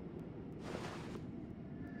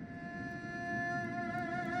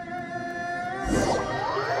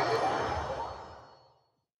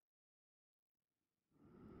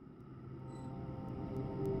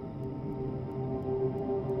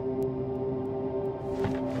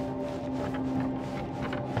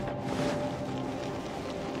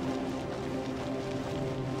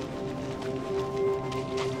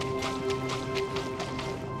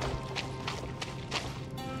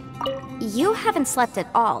 You haven't slept at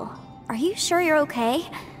all. Are you sure you're okay?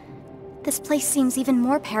 This place seems even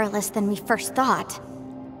more perilous than we first thought.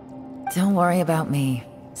 Don't worry about me.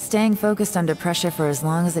 Staying focused under pressure for as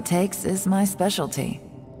long as it takes is my specialty.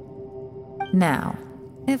 Now,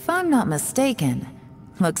 if I'm not mistaken,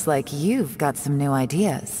 looks like you've got some new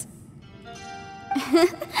ideas.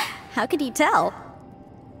 How could you tell?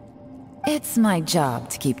 It's my job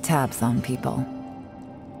to keep tabs on people.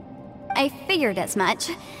 I figured as much.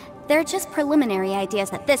 They're just preliminary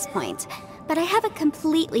ideas at this point, but I haven't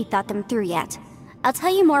completely thought them through yet. I'll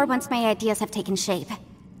tell you more once my ideas have taken shape.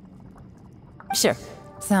 Sure,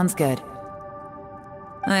 sounds good.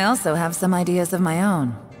 I also have some ideas of my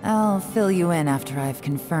own. I'll fill you in after I've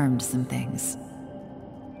confirmed some things.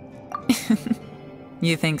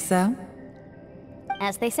 You think so?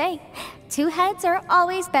 As they say, two heads are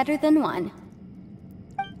always better than one.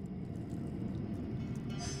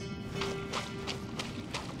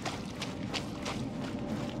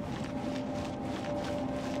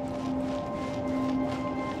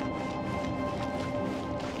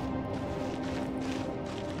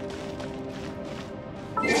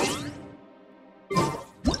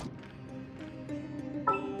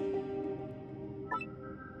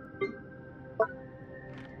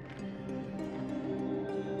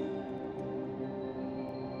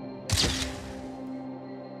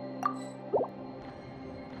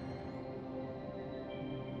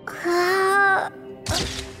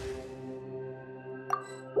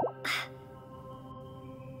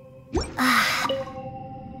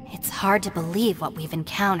 hard to believe what we've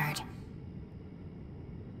encountered.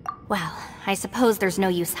 Well, I suppose there's no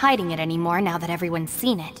use hiding it anymore now that everyone's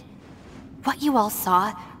seen it. What you all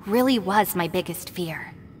saw really was my biggest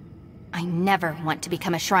fear. I never want to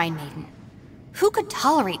become a Shrine Maiden. Who could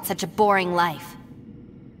tolerate such a boring life?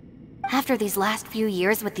 After these last few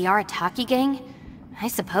years with the Arataki gang, I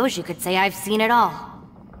suppose you could say I've seen it all.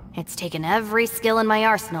 It's taken every skill in my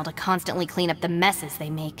arsenal to constantly clean up the messes they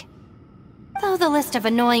make. Though the list of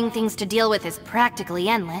annoying things to deal with is practically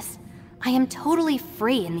endless, I am totally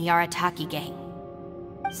free in the Arataki gang.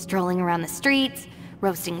 Strolling around the streets,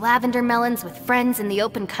 roasting lavender melons with friends in the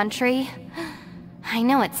open country. I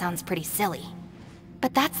know it sounds pretty silly,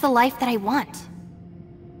 but that's the life that I want.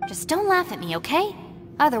 Just don't laugh at me, okay?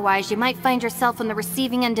 Otherwise, you might find yourself on the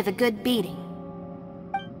receiving end of a good beating.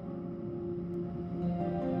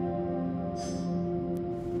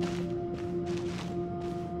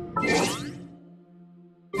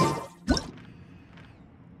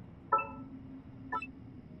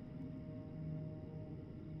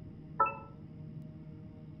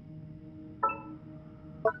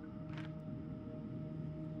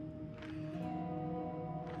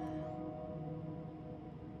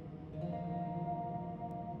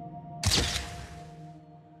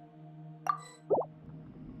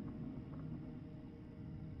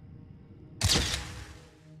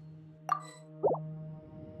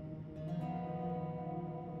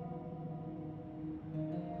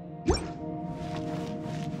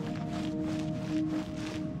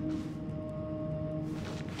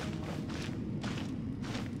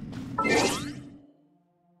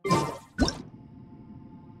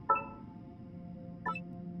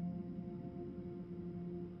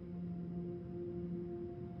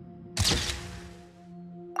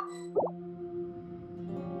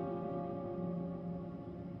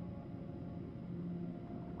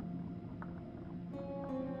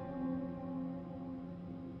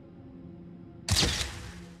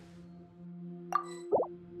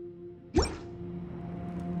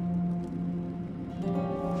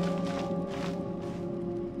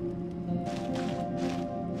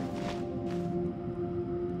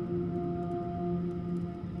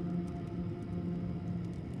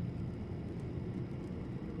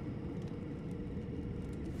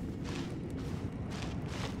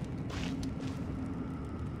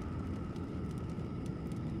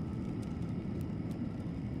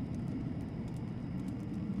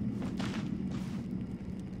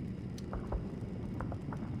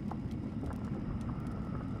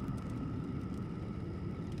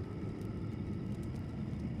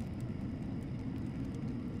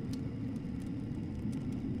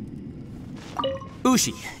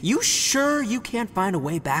 Ushi, you sure you can't find a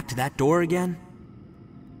way back to that door again?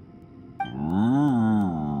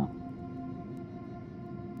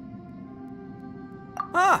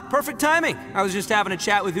 Ah, perfect timing. I was just having a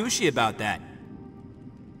chat with Ushi about that.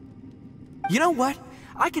 You know what?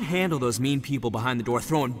 I can handle those mean people behind the door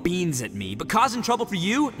throwing beans at me, but causing trouble for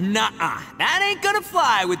you? Nuh-uh. That ain't gonna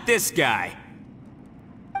fly with this guy.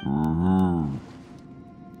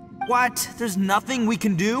 What? There's nothing we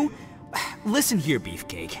can do? Listen here,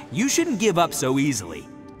 Beefcake. You shouldn't give up so easily.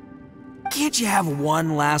 Can't you have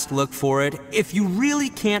one last look for it? If you really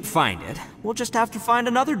can't find it, we'll just have to find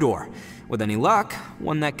another door. With any luck,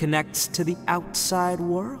 one that connects to the outside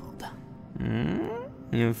world.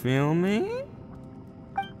 You feel me?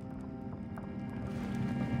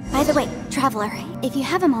 By the way, Traveler, if you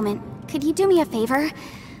have a moment, could you do me a favor?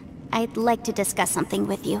 I'd like to discuss something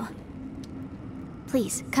with you.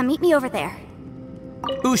 Please, come meet me over there.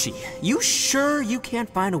 Ushi, you sure you can't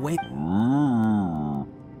find a way?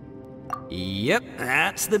 Yep,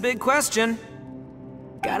 that's the big question.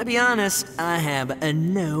 Gotta be honest, I have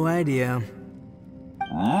no idea.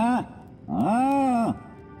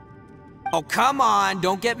 Oh, come on,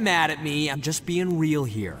 don't get mad at me. I'm just being real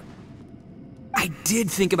here. I did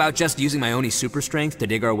think about just using my Oni super strength to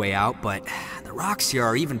dig our way out, but the rocks here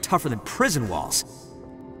are even tougher than prison walls.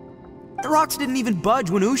 The rocks didn't even budge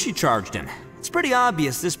when Ushi charged him. It's pretty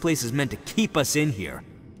obvious this place is meant to keep us in here.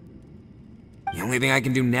 The only thing I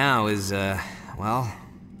can do now is, well,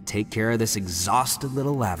 take care of this exhausted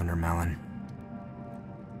little lavender melon.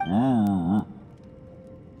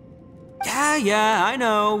 Yeah, I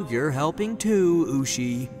know. You're helping too,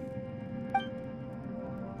 Ushi.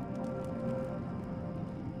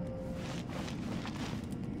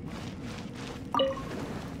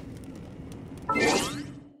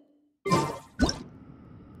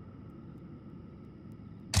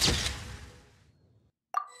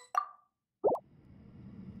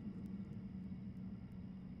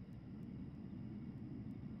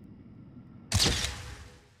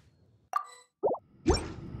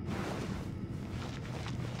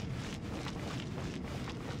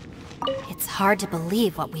 hard to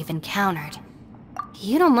believe what we've encountered.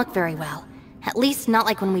 You don't look very well. At least not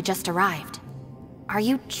like when we just arrived. Are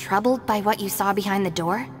you troubled by what you saw behind the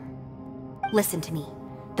door? Listen to me.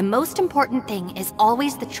 The most important thing is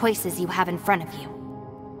always the choices you have in front of you.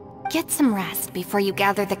 Get some rest before you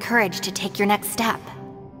gather the courage to take your next step.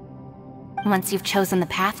 Once you've chosen the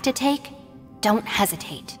path to take, don't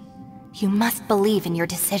hesitate. You must believe in your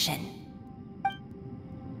decision.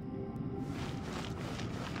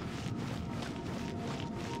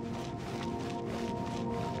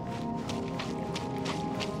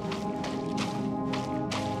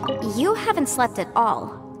 You haven't slept at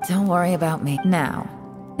all. Don't worry about me now.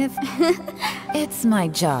 If it's my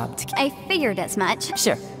job to... I figured as much.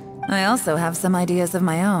 Sure. I also have some ideas of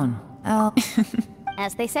my own. I'll...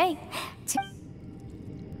 As they say.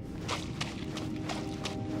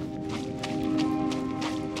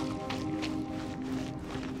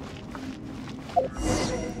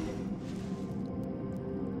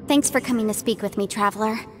 Thanks for coming to speak with me,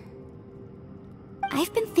 Traveler.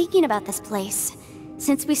 I've been thinking about this place.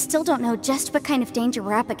 Since we still don't know just what kind of danger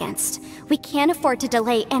we're up against, we can't afford to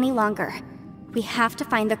delay any longer. We have to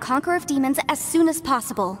find the Conqueror of Demons as soon as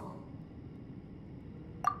possible.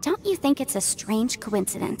 Don't you think it's a strange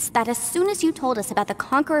coincidence that as soon as you told us about the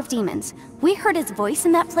Conqueror of Demons, we heard his voice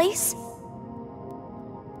in that place?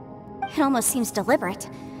 It almost seems deliberate.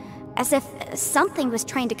 As if something was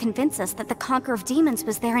trying to convince us that the Conqueror of Demons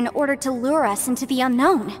was there in order to lure us into the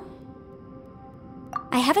unknown.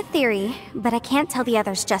 I have a theory, but I can't tell the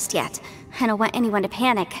others just yet. I don't want anyone to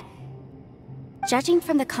panic. Judging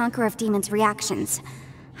from the Conqueror of Demons' reactions,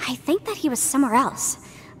 I think that he was somewhere else,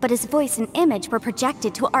 but his voice and image were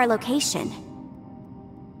projected to our location.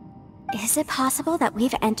 Is it possible that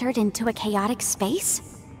we've entered into a chaotic space?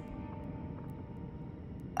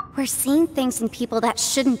 We're seeing things in people that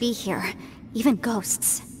shouldn't be here, even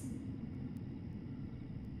ghosts.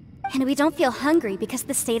 And we don't feel hungry because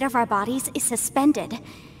the state of our bodies is suspended.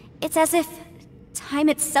 It's as if time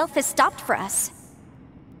itself has stopped for us.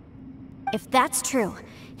 If that's true,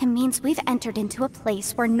 it means we've entered into a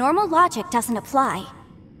place where normal logic doesn't apply.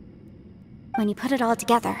 When you put it all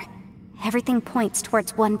together, everything points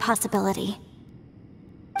towards one possibility.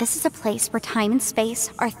 This is a place where time and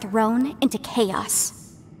space are thrown into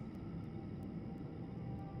chaos.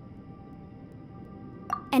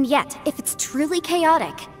 And yet, if it's truly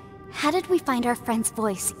chaotic, how did we find our friend's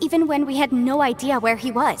voice even when we had no idea where he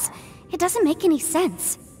was? It doesn't make any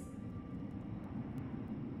sense.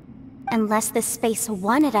 Unless this space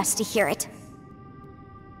wanted us to hear it.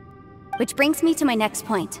 Which brings me to my next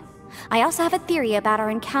point. I also have a theory about our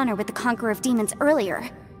encounter with the Conqueror of Demons earlier.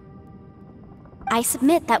 I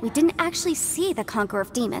submit that we didn't actually see the Conqueror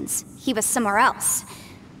of Demons. He was somewhere else.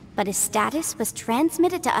 But his status was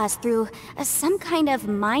transmitted to us through some kind of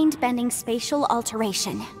mind-bending spatial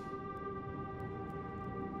alteration.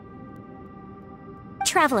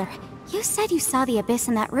 Traveler, you said you saw the abyss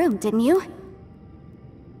in that room, didn't you?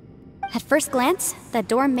 At first glance, the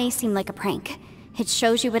door may seem like a prank. It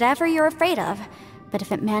shows you whatever you're afraid of, but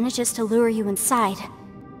if it manages to lure you inside,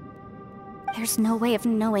 there's no way of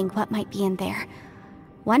knowing what might be in there.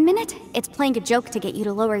 One minute, it's playing a joke to get you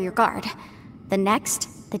to lower your guard. The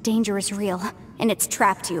next, the danger is real, and it's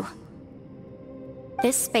trapped you.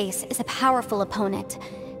 This space is a powerful opponent.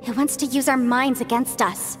 It wants to use our minds against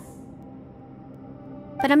us.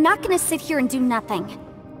 But I'm not gonna sit here and do nothing.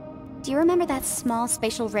 Do you remember that small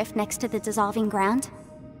spatial rift next to the dissolving ground?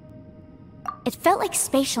 It felt like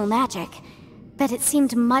spatial magic, but it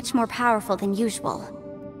seemed much more powerful than usual.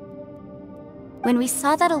 When we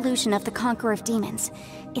saw that illusion of the Conqueror of Demons,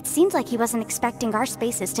 it seemed like he wasn't expecting our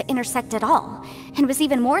spaces to intersect at all, and was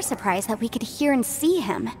even more surprised that we could hear and see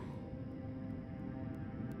him.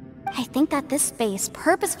 I think that this space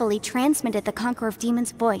purposefully transmitted the Conqueror of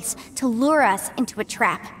Demons' voice to lure us into a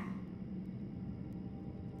trap.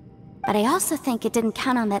 But I also think it didn't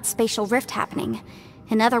count on that spatial rift happening.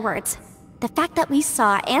 In other words, the fact that we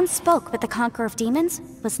saw and spoke with the Conqueror of Demons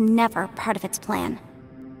was never part of its plan.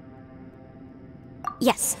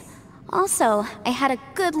 Yes. Also, I had a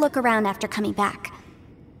good look around after coming back.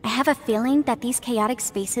 I have a feeling that these chaotic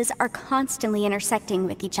spaces are constantly intersecting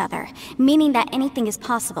with each other, meaning that anything is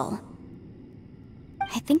possible.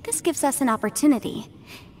 I think this gives us an opportunity.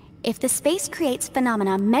 If the space creates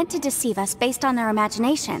phenomena meant to deceive us based on our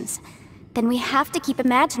imaginations, then we have to keep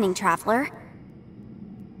imagining, Traveler.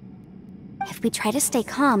 If we try to stay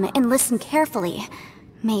calm and listen carefully,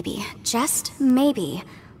 maybe, just maybe,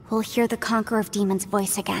 we'll hear the Conqueror of Demons'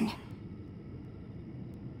 voice again.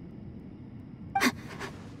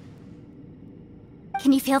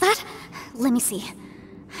 Can you feel that? Let me see.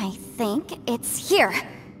 I think it's here.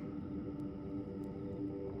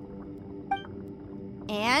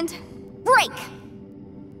 and break!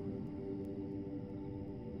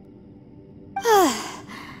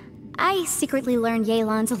 I secretly learned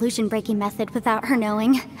Yelan's illusion-breaking method without her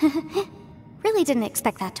knowing. Really didn't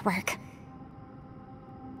expect that to work.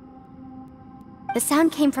 The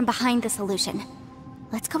sound came from behind this illusion.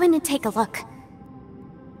 Let's go in and take a look.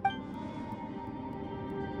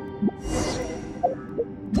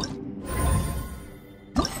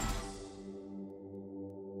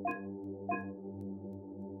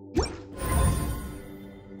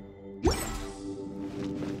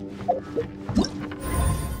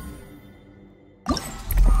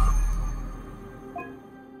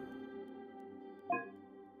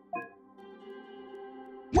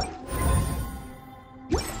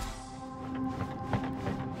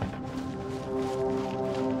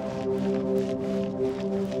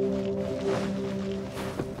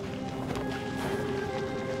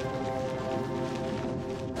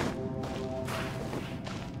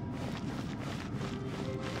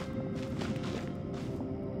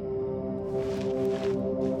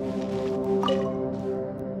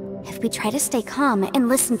 If we try to stay calm and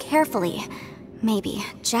listen carefully, maybe,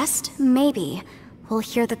 just maybe, we'll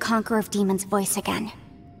hear the Conqueror of Demons' voice again.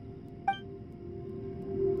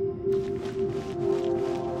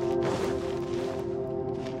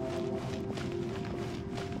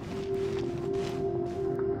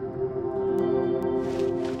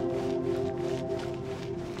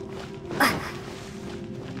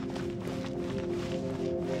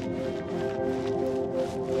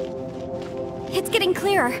 It's getting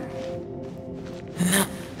clearer. No.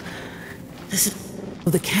 This is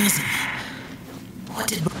the chasm. What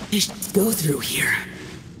did British go through here?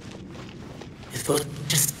 If it was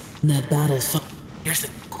just in that battle years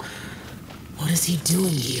ago, what is he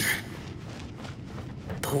doing here?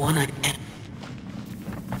 The one I met.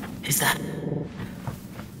 Is that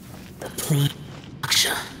the Prime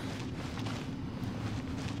Aksha?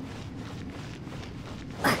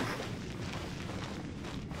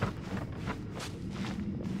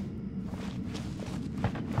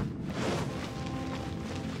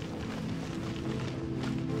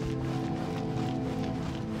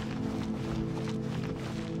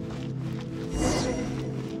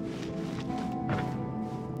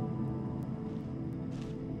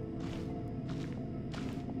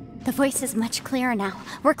 The voice is much clearer now.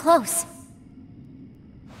 We're close.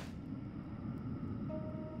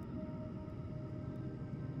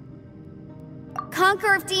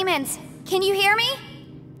 Conqueror of Demons, can you hear me?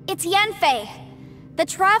 It's Yenfei. The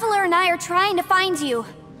Traveler and I are trying to find you.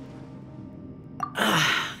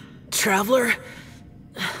 Traveler?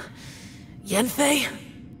 Yenfei?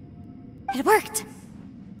 It worked.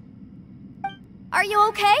 Are you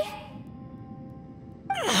okay?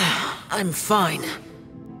 I'm fine.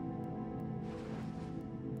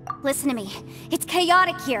 Listen to me. It's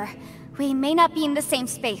chaotic here. We may not be in the same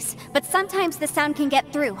space, but sometimes the sound can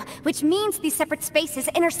get through, which means these separate spaces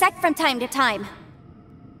intersect from time to time.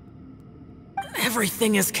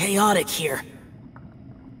 Everything is chaotic here.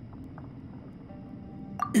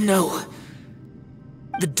 No.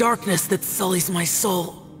 The darkness that sullies my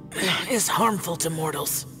soul is harmful to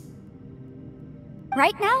mortals.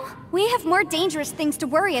 Right now, we have more dangerous things to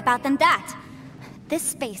worry about than that. This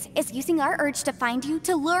space is using our urge to find you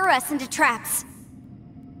to lure us into traps.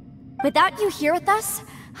 Without you here with us,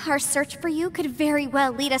 our search for you could very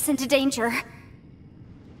well lead us into danger.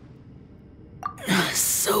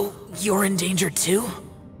 So, you're in danger too?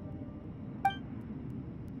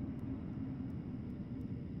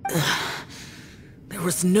 There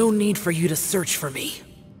was no need for you to search for me.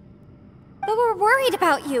 But we're worried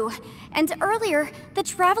about you. And earlier, the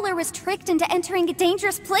Traveler was tricked into entering a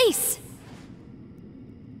dangerous place.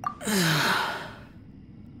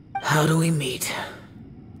 How do we meet?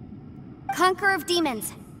 Conqueror of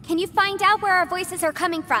Demons, can you find out where our voices are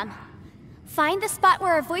coming from? Find the spot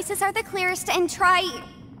where our voices are the clearest and try...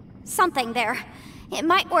 something there. It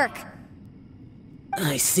might work.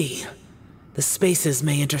 I see. The spaces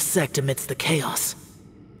may intersect amidst the chaos.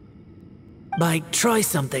 By try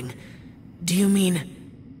something, do you mean...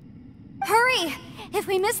 Hurry! If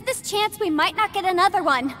we miss this chance, we might not get another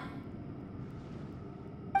one.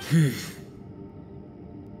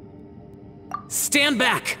 Stand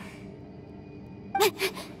back!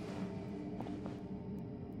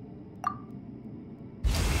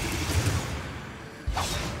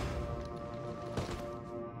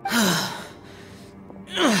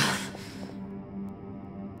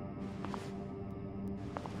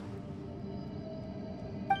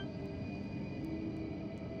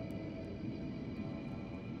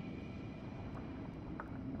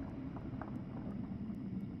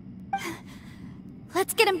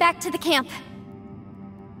 Let's get him back to the camp.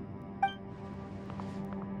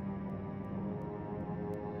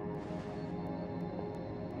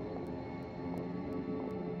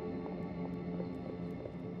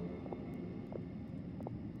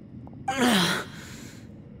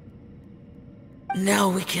 Now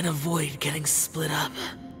we can avoid getting split up.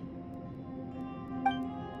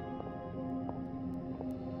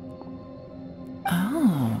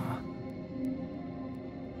 Oh.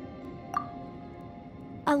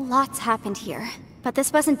 A lot's happened here, but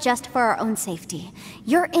this wasn't just for our own safety.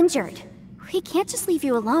 You're injured. We can't just leave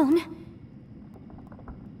you alone.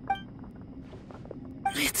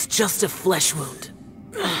 It's just a flesh wound.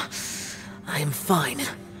 I am fine.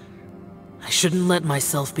 I shouldn't let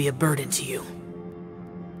myself be a burden to you.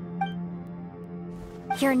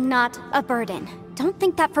 You're not a burden. Don't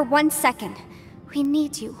think that for 1 second. We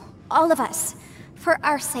need you, all of us. For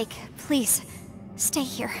our sake, please. Stay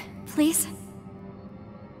here, please.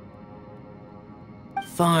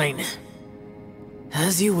 Fine.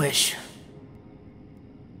 As you wish.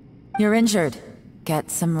 You're injured.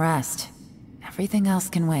 Get some rest. Everything else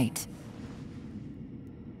can wait.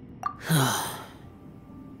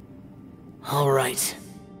 All right.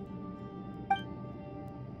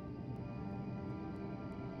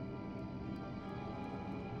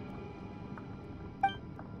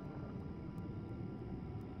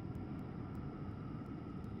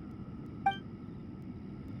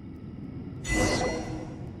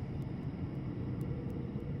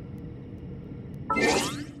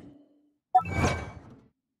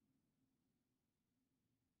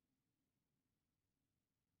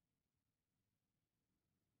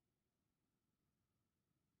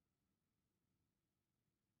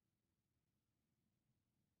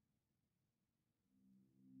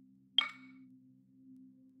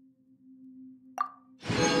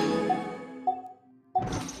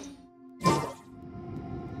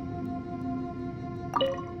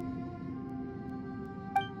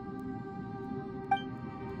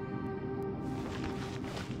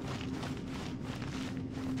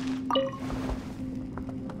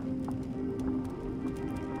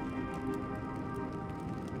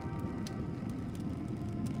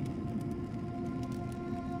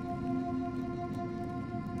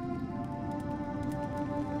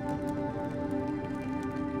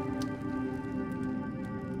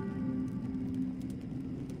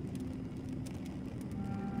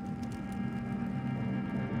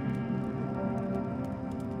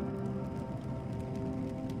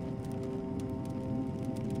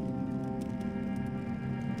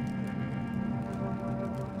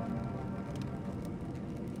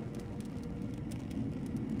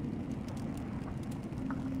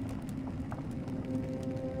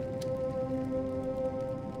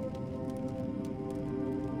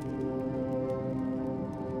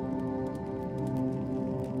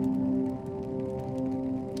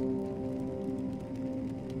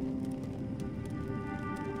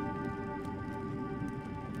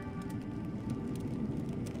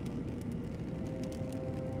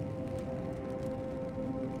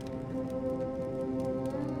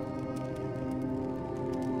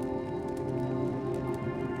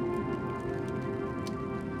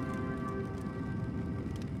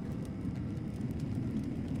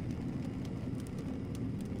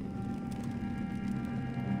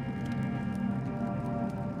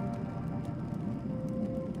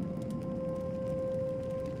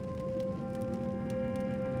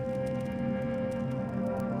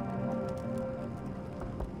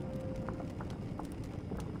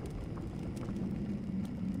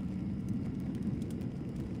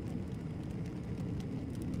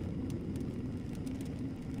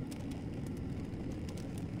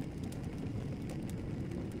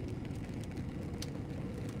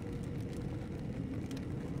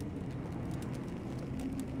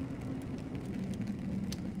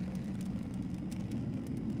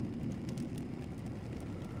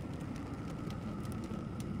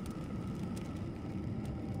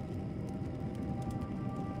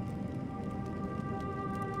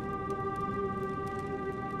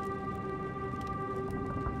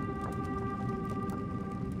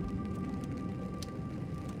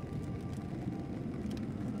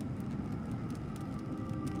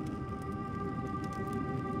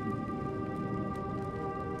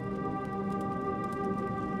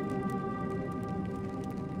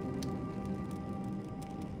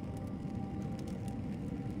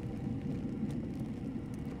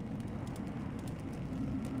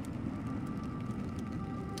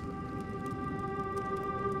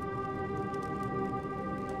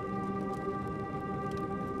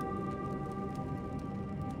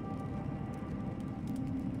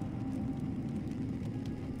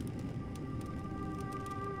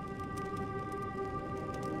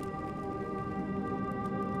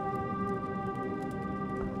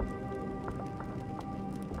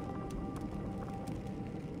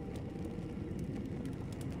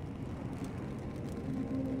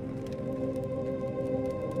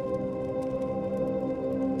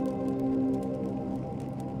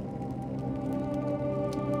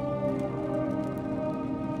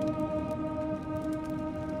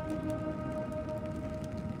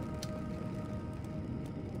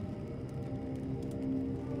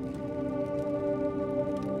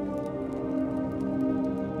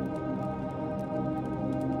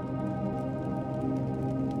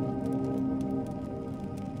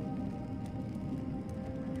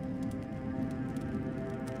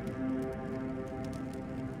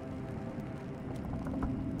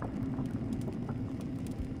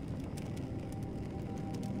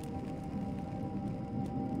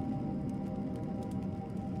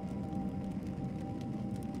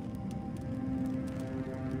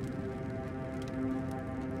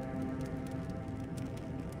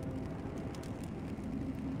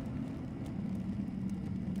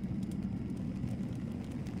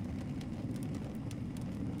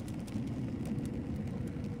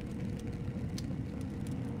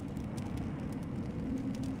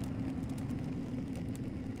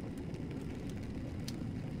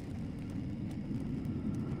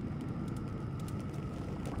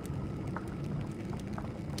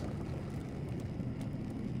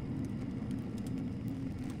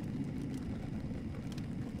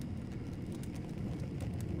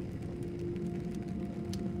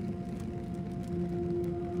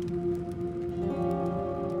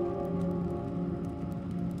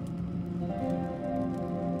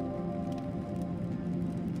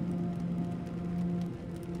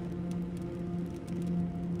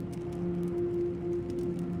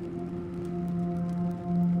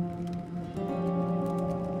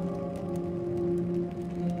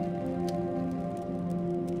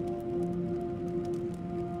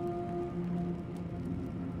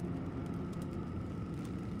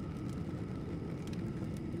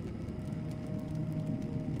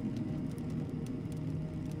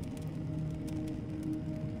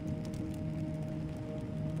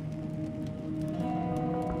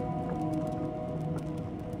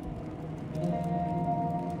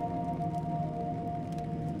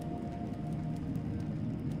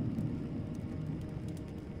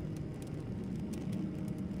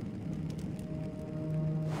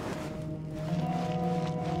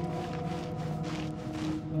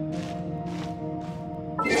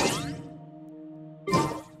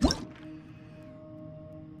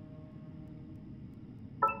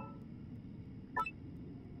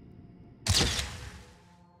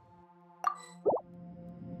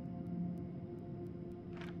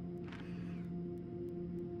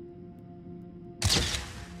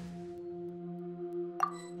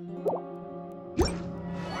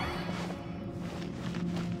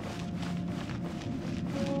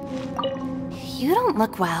 You don't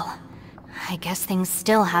look well. I guess things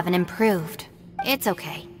still haven't improved. It's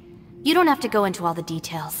okay. You don't have to go into all the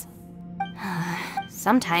details.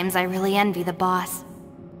 Sometimes I really envy the boss.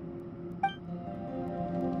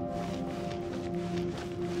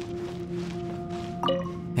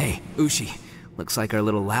 Hey, Ushi. Looks like our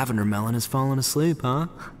little lavender melon has fallen asleep, huh?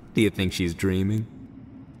 Do you think she's dreaming?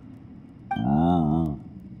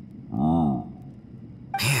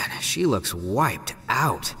 Man, she looks wiped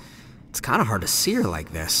out. It's kind of hard to see her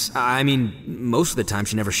like this. I mean, most of the time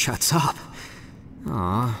she never shuts up.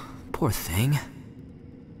 Aw, poor thing.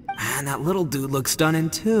 Man, that little dude looks done in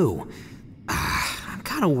too. I'm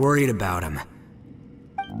kind of worried about him.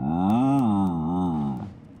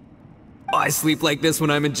 I sleep like this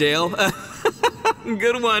when I'm in jail.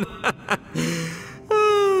 Good one.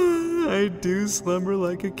 I do slumber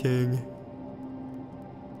like a king.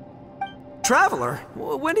 Traveler,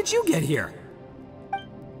 when did you get here?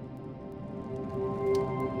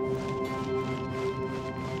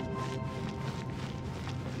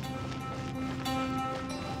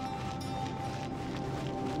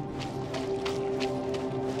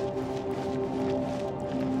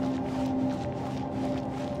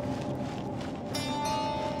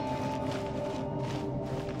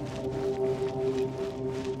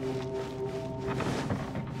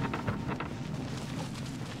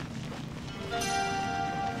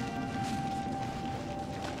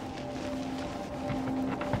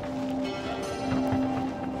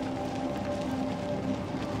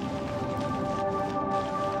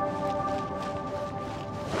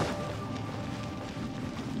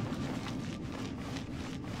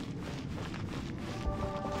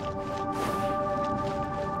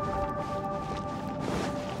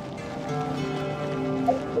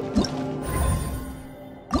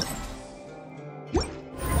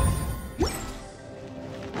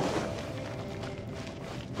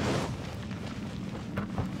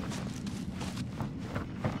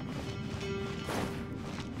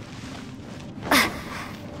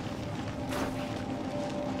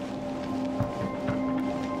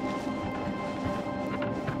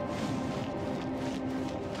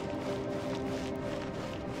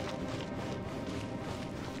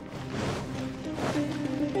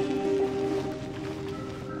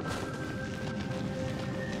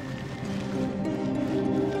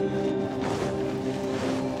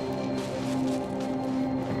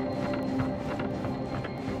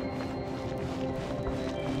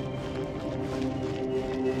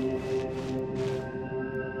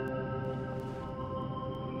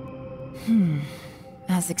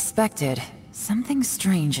 As expected, something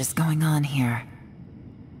strange is going on here.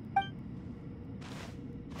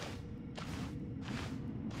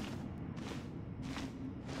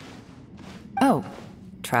 Oh,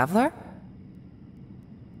 Traveler?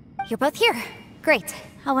 You're both here. Great.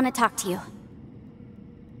 I want to talk to you.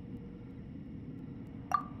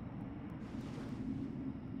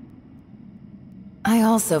 I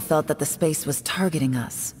also felt that the space was targeting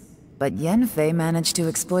us, but Yenfei managed to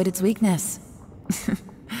exploit its weakness.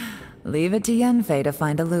 Leave it to Yenfei to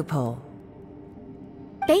find a loophole.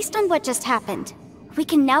 Based on what just happened, we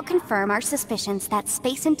can now confirm our suspicions that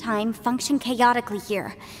space and time function chaotically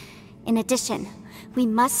here. In addition, we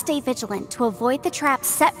must stay vigilant to avoid the traps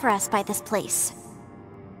set for us by this place.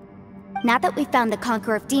 Now that we've found the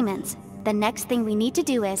Conqueror of Demons, the next thing we need to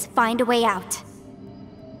do is find a way out.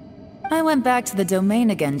 I went back to the domain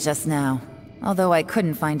again just now. Although I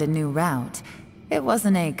couldn't find a new route, it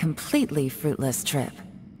wasn't a completely fruitless trip.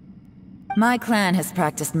 My clan has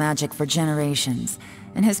practiced magic for generations,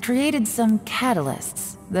 and has created some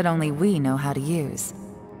catalysts that only we know how to use.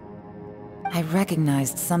 I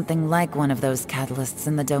recognized something like one of those catalysts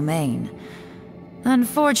in the domain.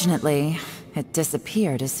 Unfortunately, it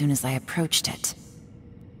disappeared as soon as I approached it.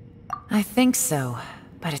 I think so,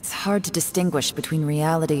 but it's hard to distinguish between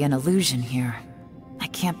reality and illusion here. I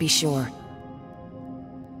can't be sure.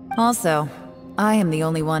 Also, I am the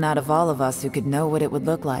only one out of all of us who could know what it would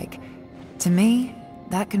look like. To me,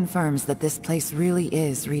 that confirms that this place really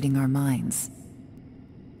is reading our minds.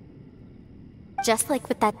 Just like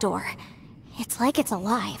with that door. It's like it's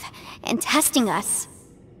alive, and testing us.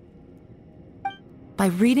 By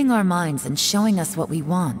reading our minds and showing us what we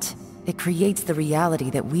want, it creates the reality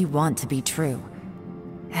that we want to be true.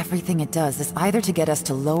 Everything it does is either to get us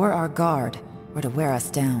to lower our guard, or to wear us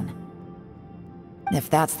down. If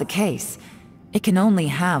that's the case, it can only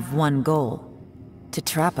have one goal. To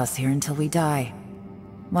trap us here until we die.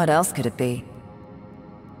 What else could it be?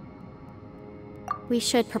 We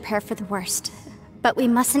should prepare for the worst, but we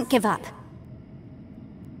mustn't give up.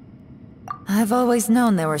 I've always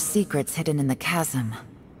known there were secrets hidden in the chasm,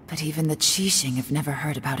 But even the Qixing have never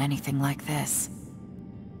heard about anything like this.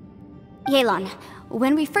 Yelan,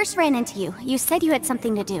 when we first ran into you, you said you had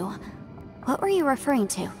something to do. What were you referring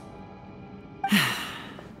to?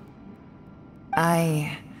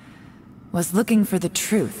 I was looking for the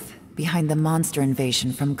truth behind the monster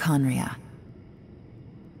invasion from Conria.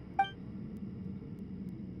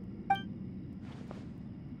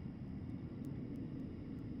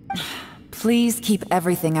 Please keep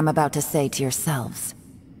everything I'm about to say to yourselves.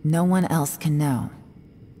 No one else can know.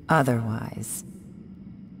 Otherwise...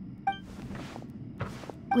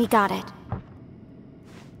 We got it.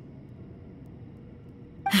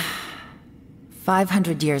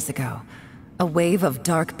 500 years ago, a wave of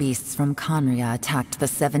dark beasts from Conria attacked the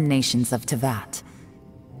 7 nations of Tevat.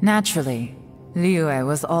 Naturally, Liyue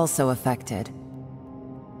was also affected.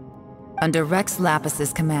 Under Rex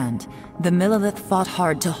Lapis's command, the Millelith fought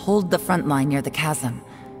hard to hold the front line near the chasm.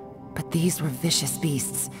 But these were vicious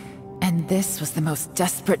beasts, and this was the most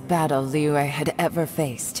desperate battle Liyue had ever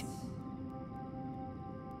faced.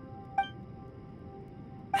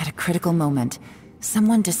 At a critical moment,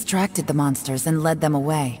 someone distracted the monsters and led them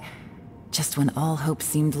away. Just when all hope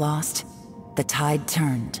seemed lost, the tide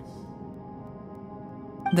turned.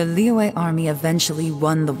 The Liyue army eventually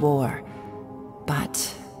won the war,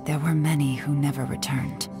 but there were many who never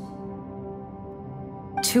returned.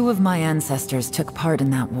 2 of my ancestors took part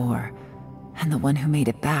in that war, and the one who made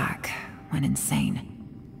it back went insane.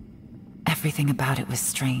 Everything about it was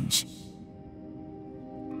strange.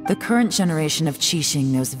 The current generation of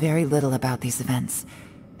Qixing knows very little about these events,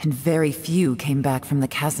 and very few came back from the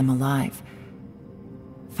chasm alive.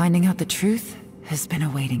 Finding out the truth has been a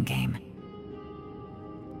waiting game.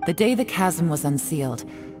 The day the chasm was unsealed,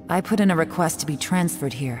 I put in a request to be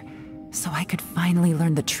transferred here, so I could finally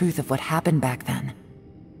learn the truth of what happened back then.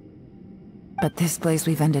 But this place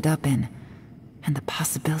we've ended up in, and the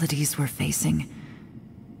possibilities we're facing,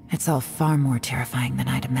 it's all far more terrifying than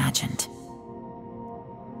I'd imagined.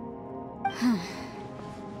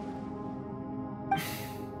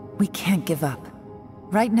 We can't give up.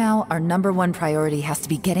 Right now, our #1 priority has to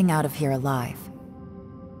be getting out of here alive.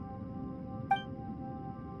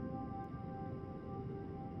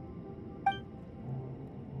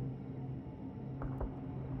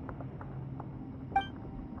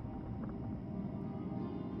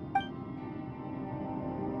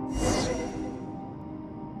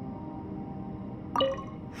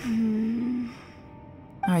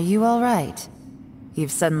 Are you all right?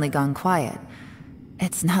 You've suddenly gone quiet.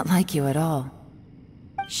 It's not like you at all.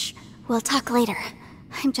 Shh, we'll talk later.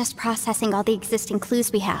 I'm just processing all the existing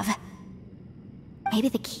clues we have. Maybe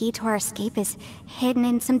the key to our escape is hidden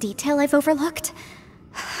in some detail I've overlooked?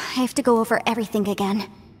 I have to go over everything again.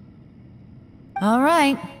 All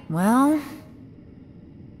right, well...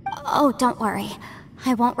 Oh, don't worry.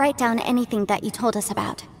 I won't write down anything that you told us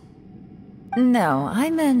about. No, I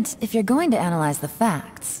meant if you're going to analyze the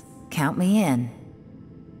facts, count me in.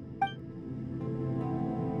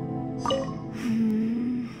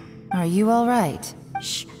 Are you all right?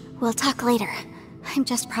 Shh, we'll talk later. I'm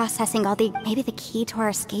just processing all the... Maybe the key to our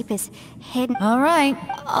escape is hidden... All right.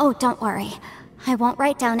 Oh, don't worry. I won't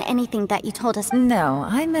write down anything that you told us... No,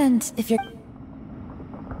 I meant if you're...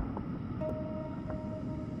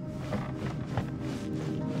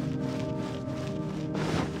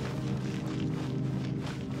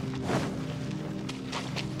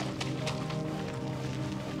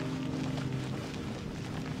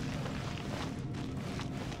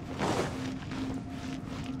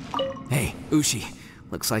 Hey, Ushi.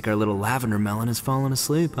 Looks like our little lavender melon has fallen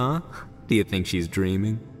asleep, huh? Do you think she's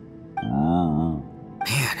dreaming?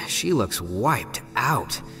 Man, she looks wiped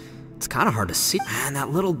out. It's kind of hard to see. Man, that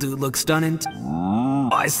little dude looks done in...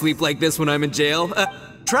 I sleep like this when I'm in jail.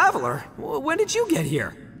 Traveler, when did you get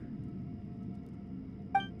here?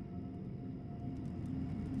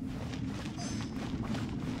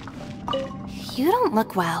 You don't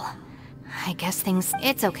look well. I guess things...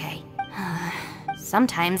 It's okay.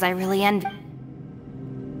 Sometimes I really envy...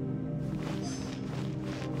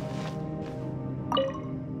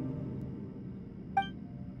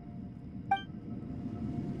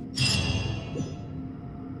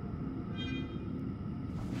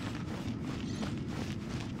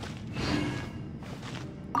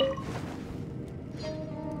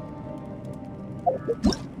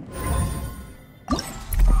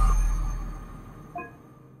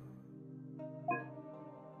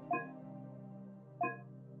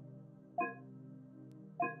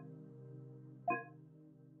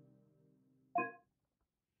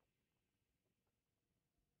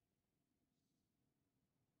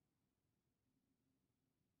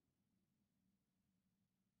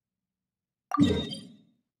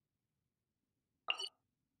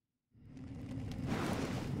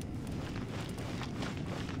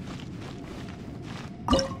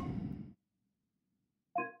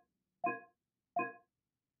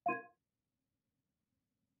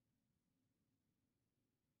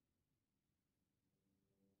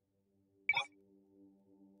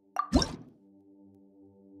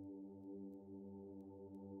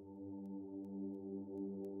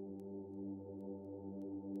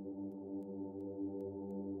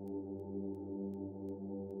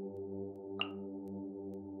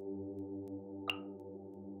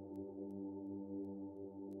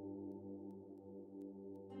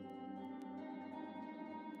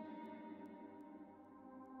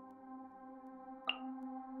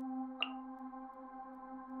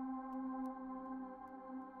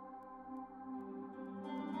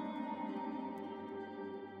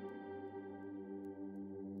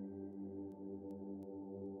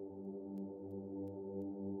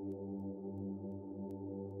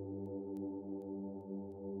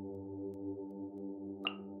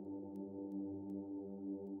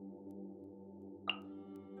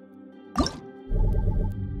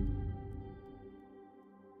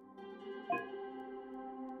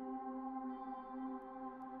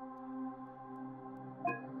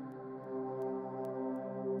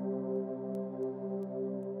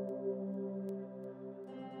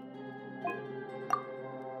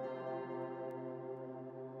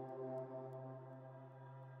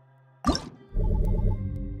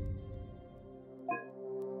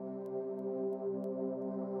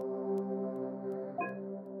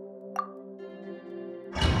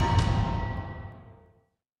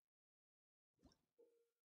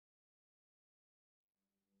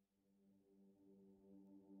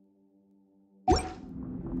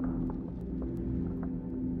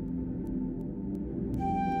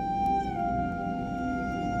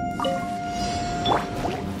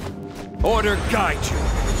 Order guide you.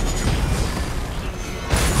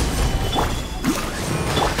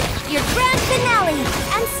 Your grand finale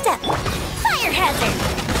and step. Fire hazard.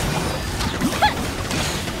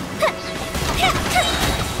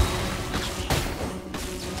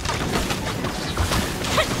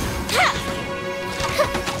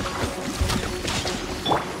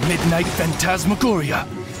 Midnight Phantasmagoria.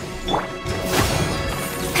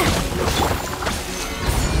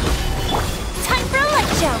 Time for a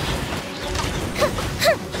light show.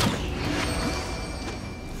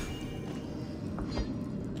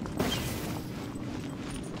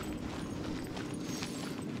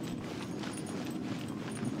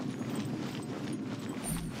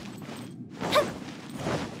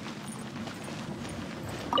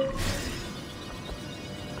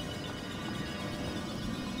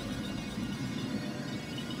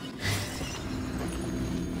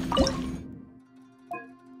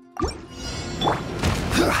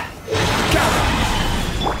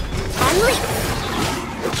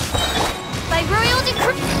 By royal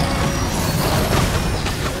decree.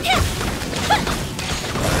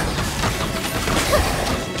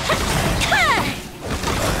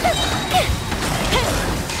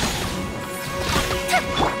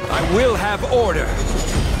 I will have order.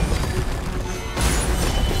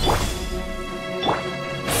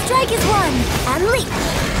 Strike is one and leap.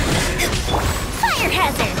 Fire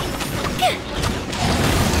hazard.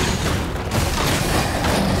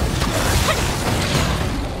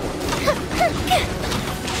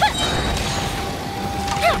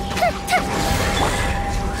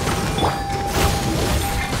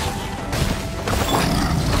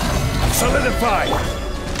 Solidify!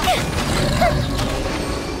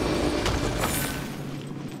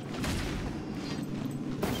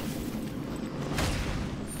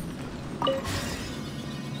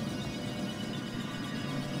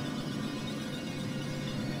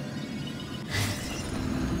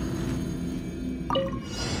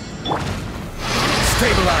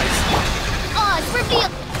 Stabilize! Oz, reveal!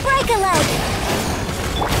 Break a leg!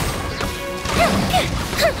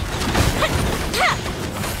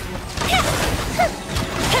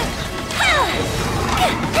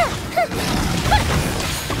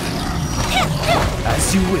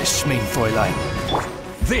 As you wish, main Fräulein.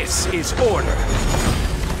 This is order.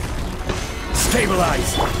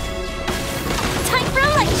 Stabilize! Time for a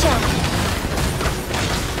light show!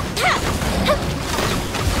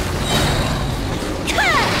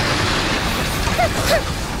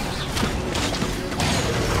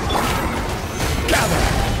 Gather!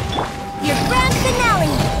 Your grand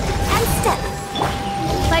finale and step.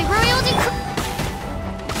 By royal decree.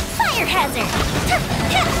 Fire hazard.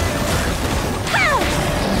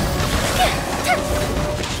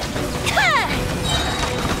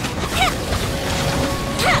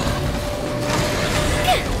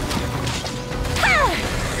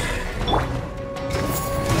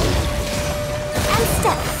 And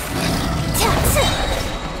step.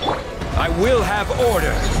 I will have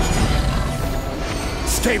order.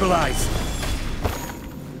 Stabilize!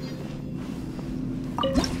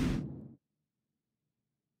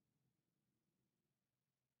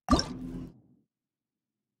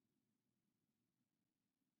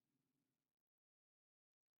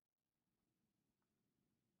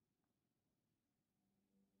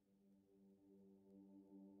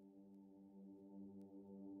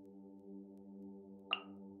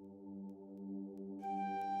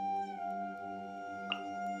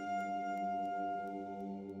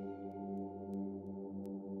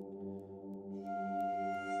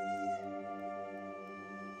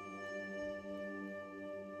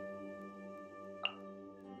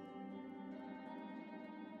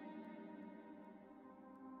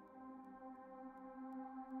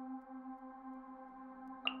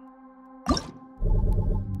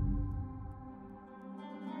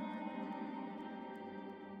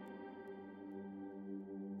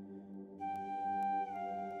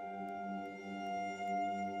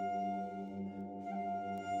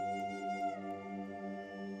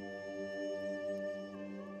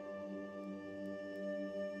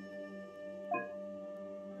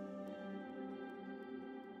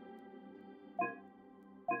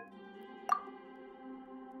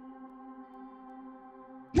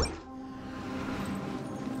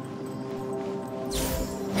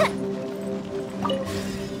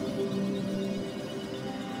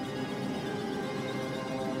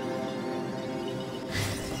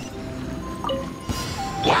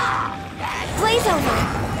 Blaze over.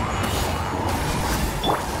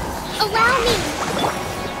 Allow me.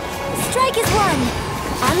 Strike is one.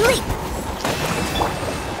 And leap.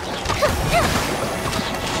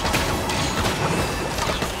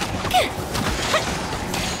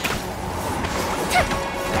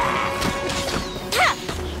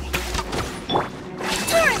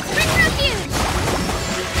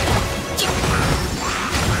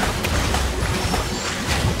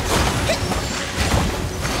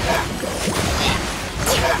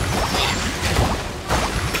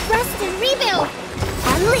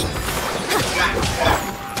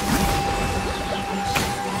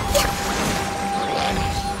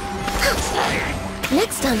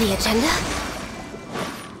 on the agenda?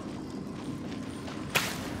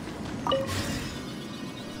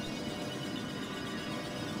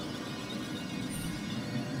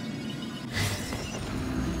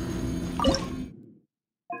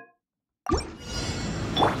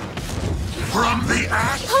 From the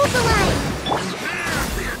ash. Hold the line!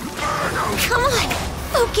 Come on!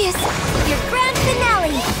 Focus! Your grand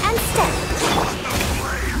finale and step!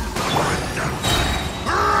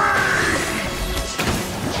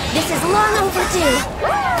 This is long overdue!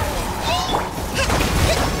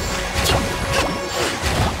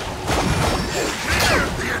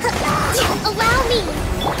 Allow me!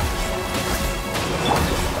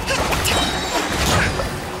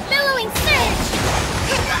 Billowing surge!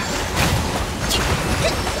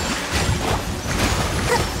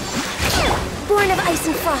 Born of ice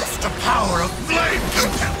and frost. The power of flame!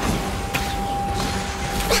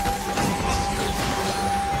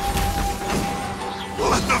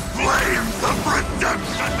 Let the flames of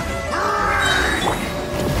redemption burn!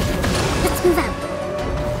 Let's move out.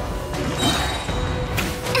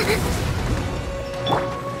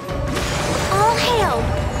 All hail!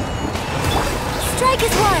 Strike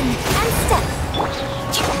as one, and step.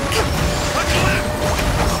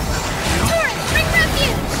 Torrent, bring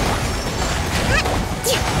refuge!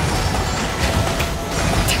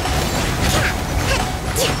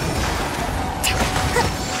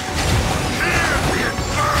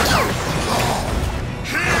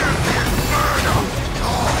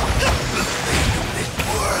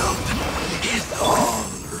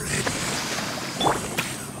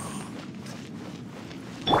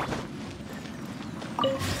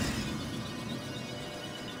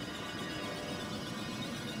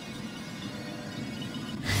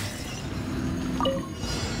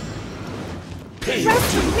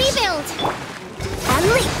 Rest, rebuild, and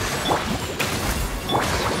leap.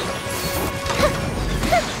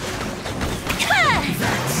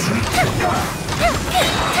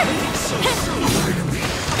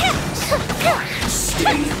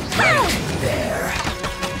 There.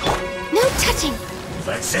 No touching.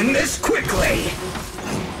 Let's end this quickly!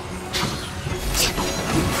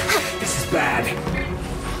 This is bad.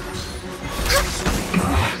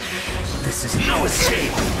 This is no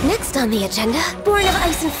escape! Next on the agenda, Born of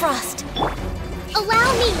ice and frost.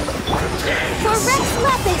 Allow me. For Rex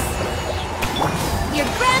Lapis. Your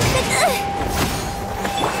grand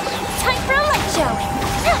time for a light show.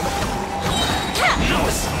 No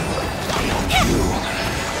escape. You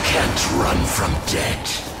can't run from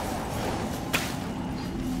death.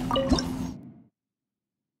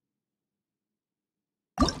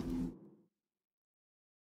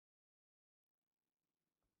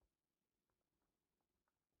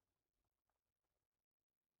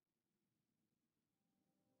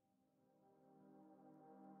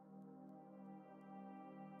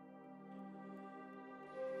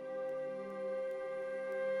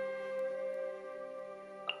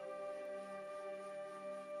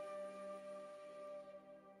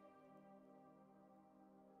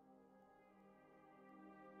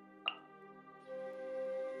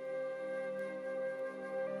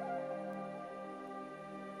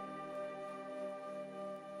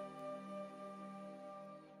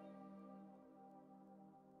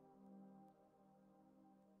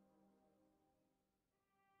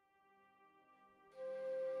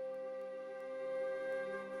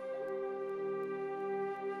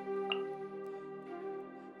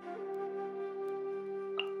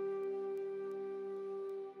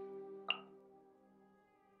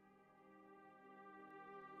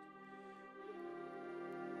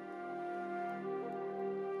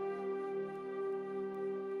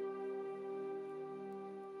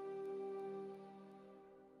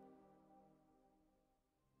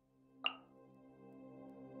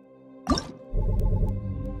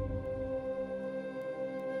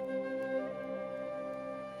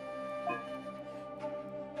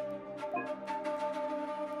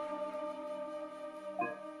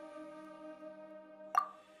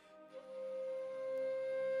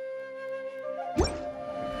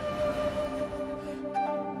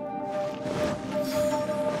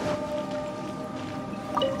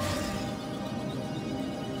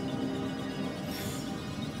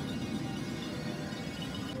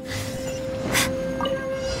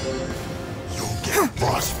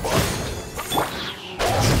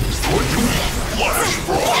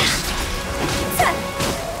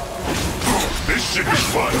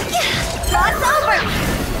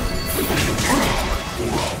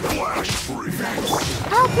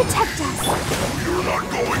 I'll protect us. You're not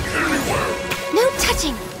going anywhere. No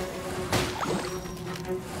touching.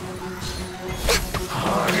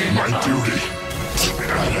 My duty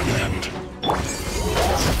at an end.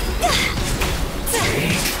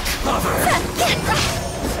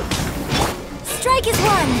 Strike is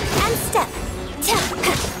one, and step.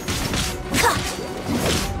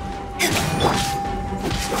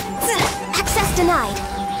 Access denied.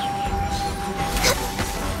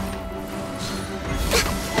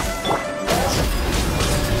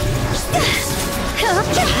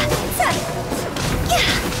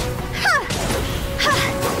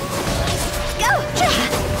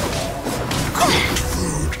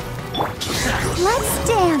 Let's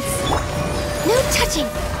dance. No touching.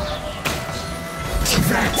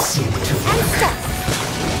 That seemed to And step.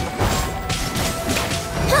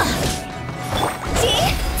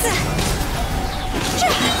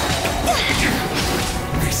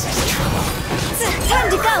 This is trouble. Time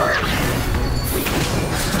to go.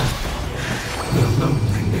 The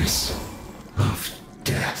loneliness of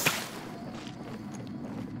death.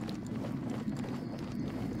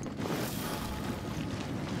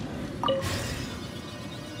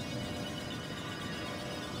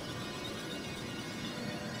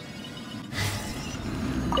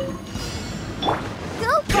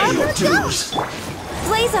 Go, Pay your go! dues.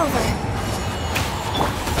 Blaze over.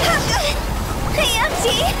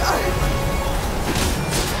 Empty.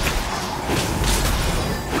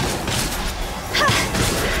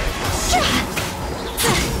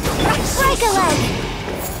 Break a leg.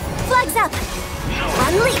 Flags up.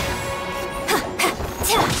 One leap.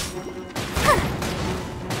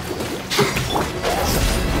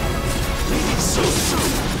 So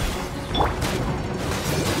soon.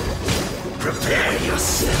 Prepare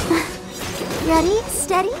yourself. Ready,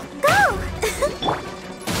 steady, go!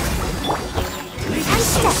 And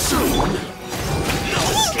So soon.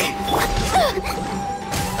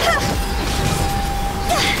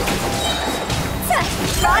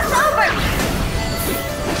 Cross over!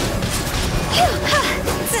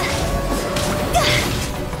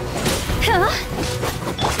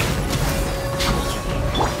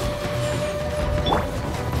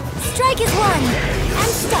 Strike is one,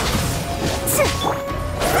 and step.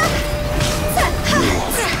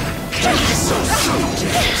 So soon.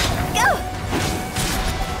 Go!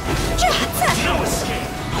 No escape.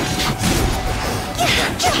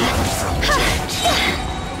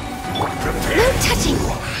 No touching.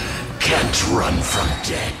 Can't run from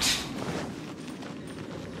death.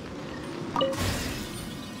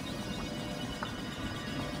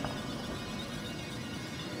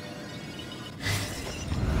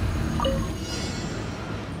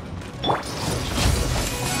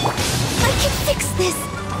 I can fix this.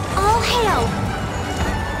 All hail.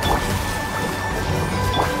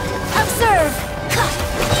 Observe.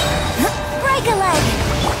 Break a leg.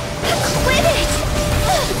 Quit it.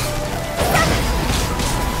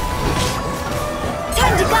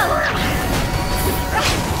 Time to go.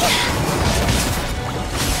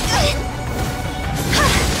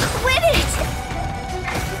 Quit it.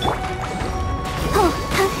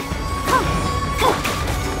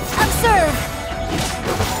 Observe.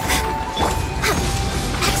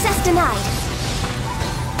 Access denied.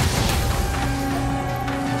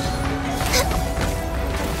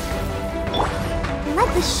 Let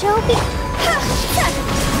the show be.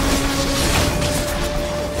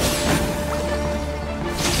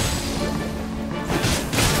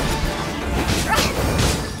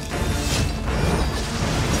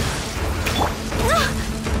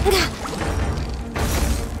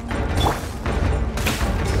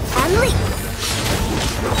 And leap.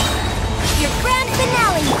 Your grand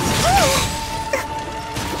finale.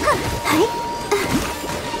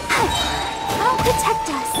 I'll protect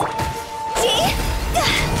us. See?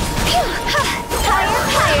 Fire,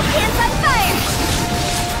 fire, hands on fire!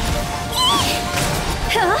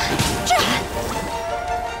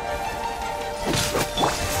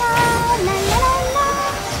 La la la la la.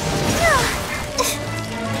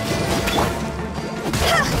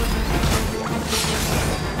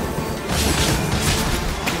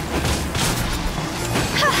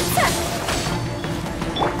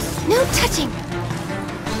 No touching!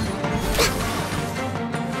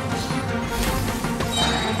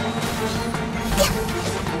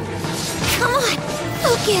 Come on,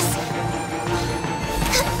 focus!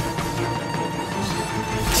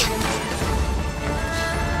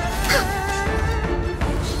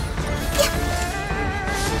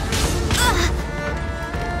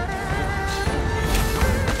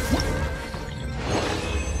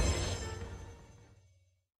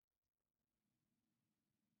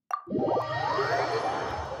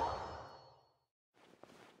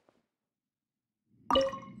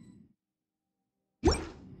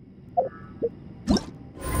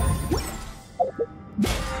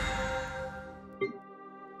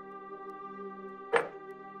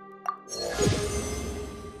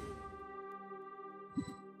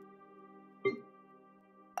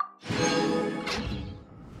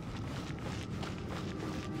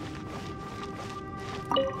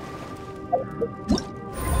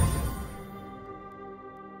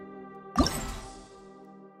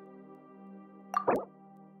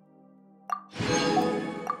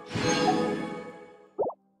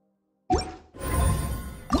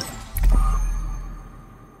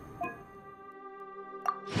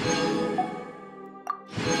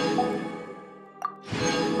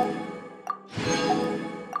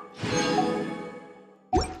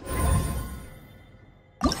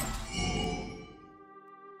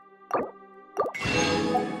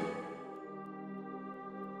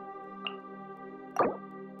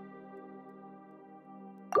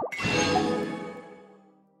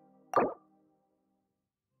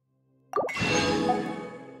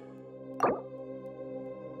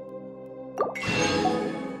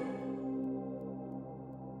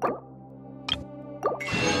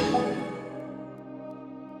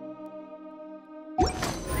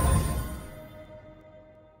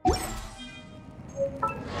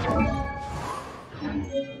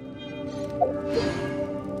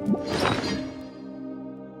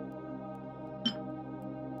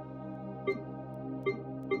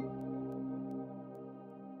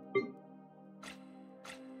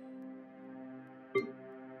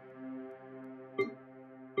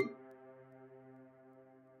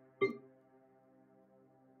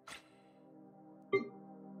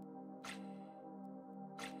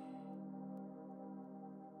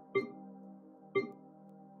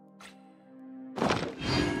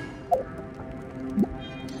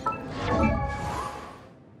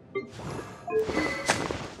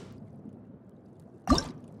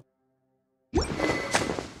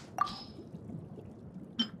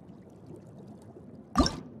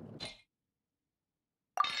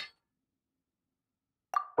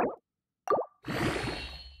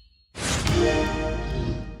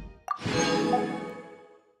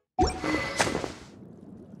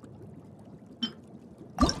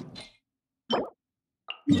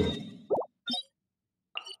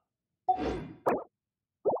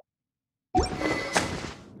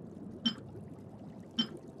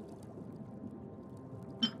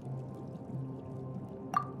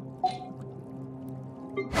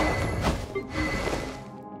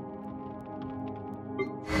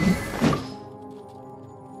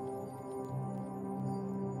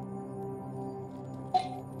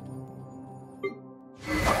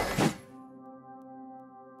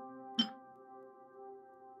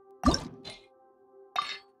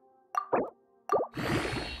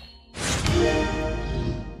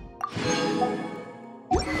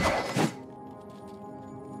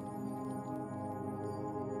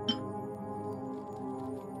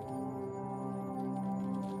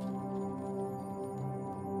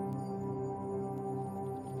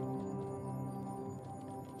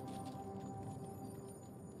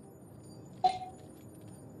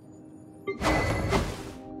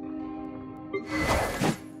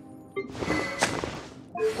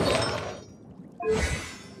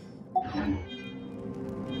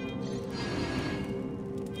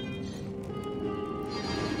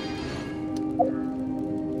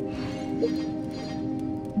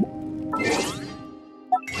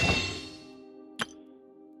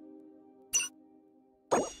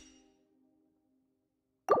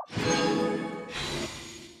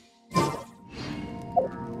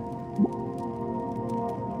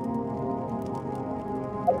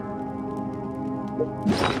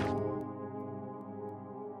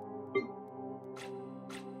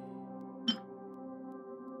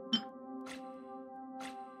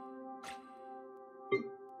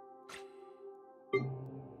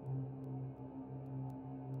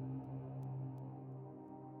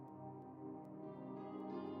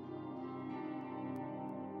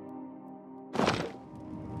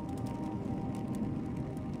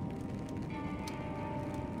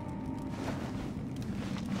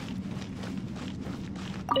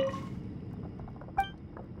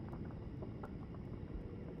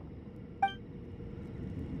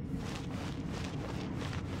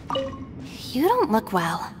 You don't look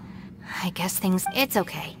well. I guess things... It's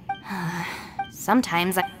okay.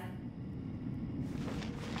 Sometimes I...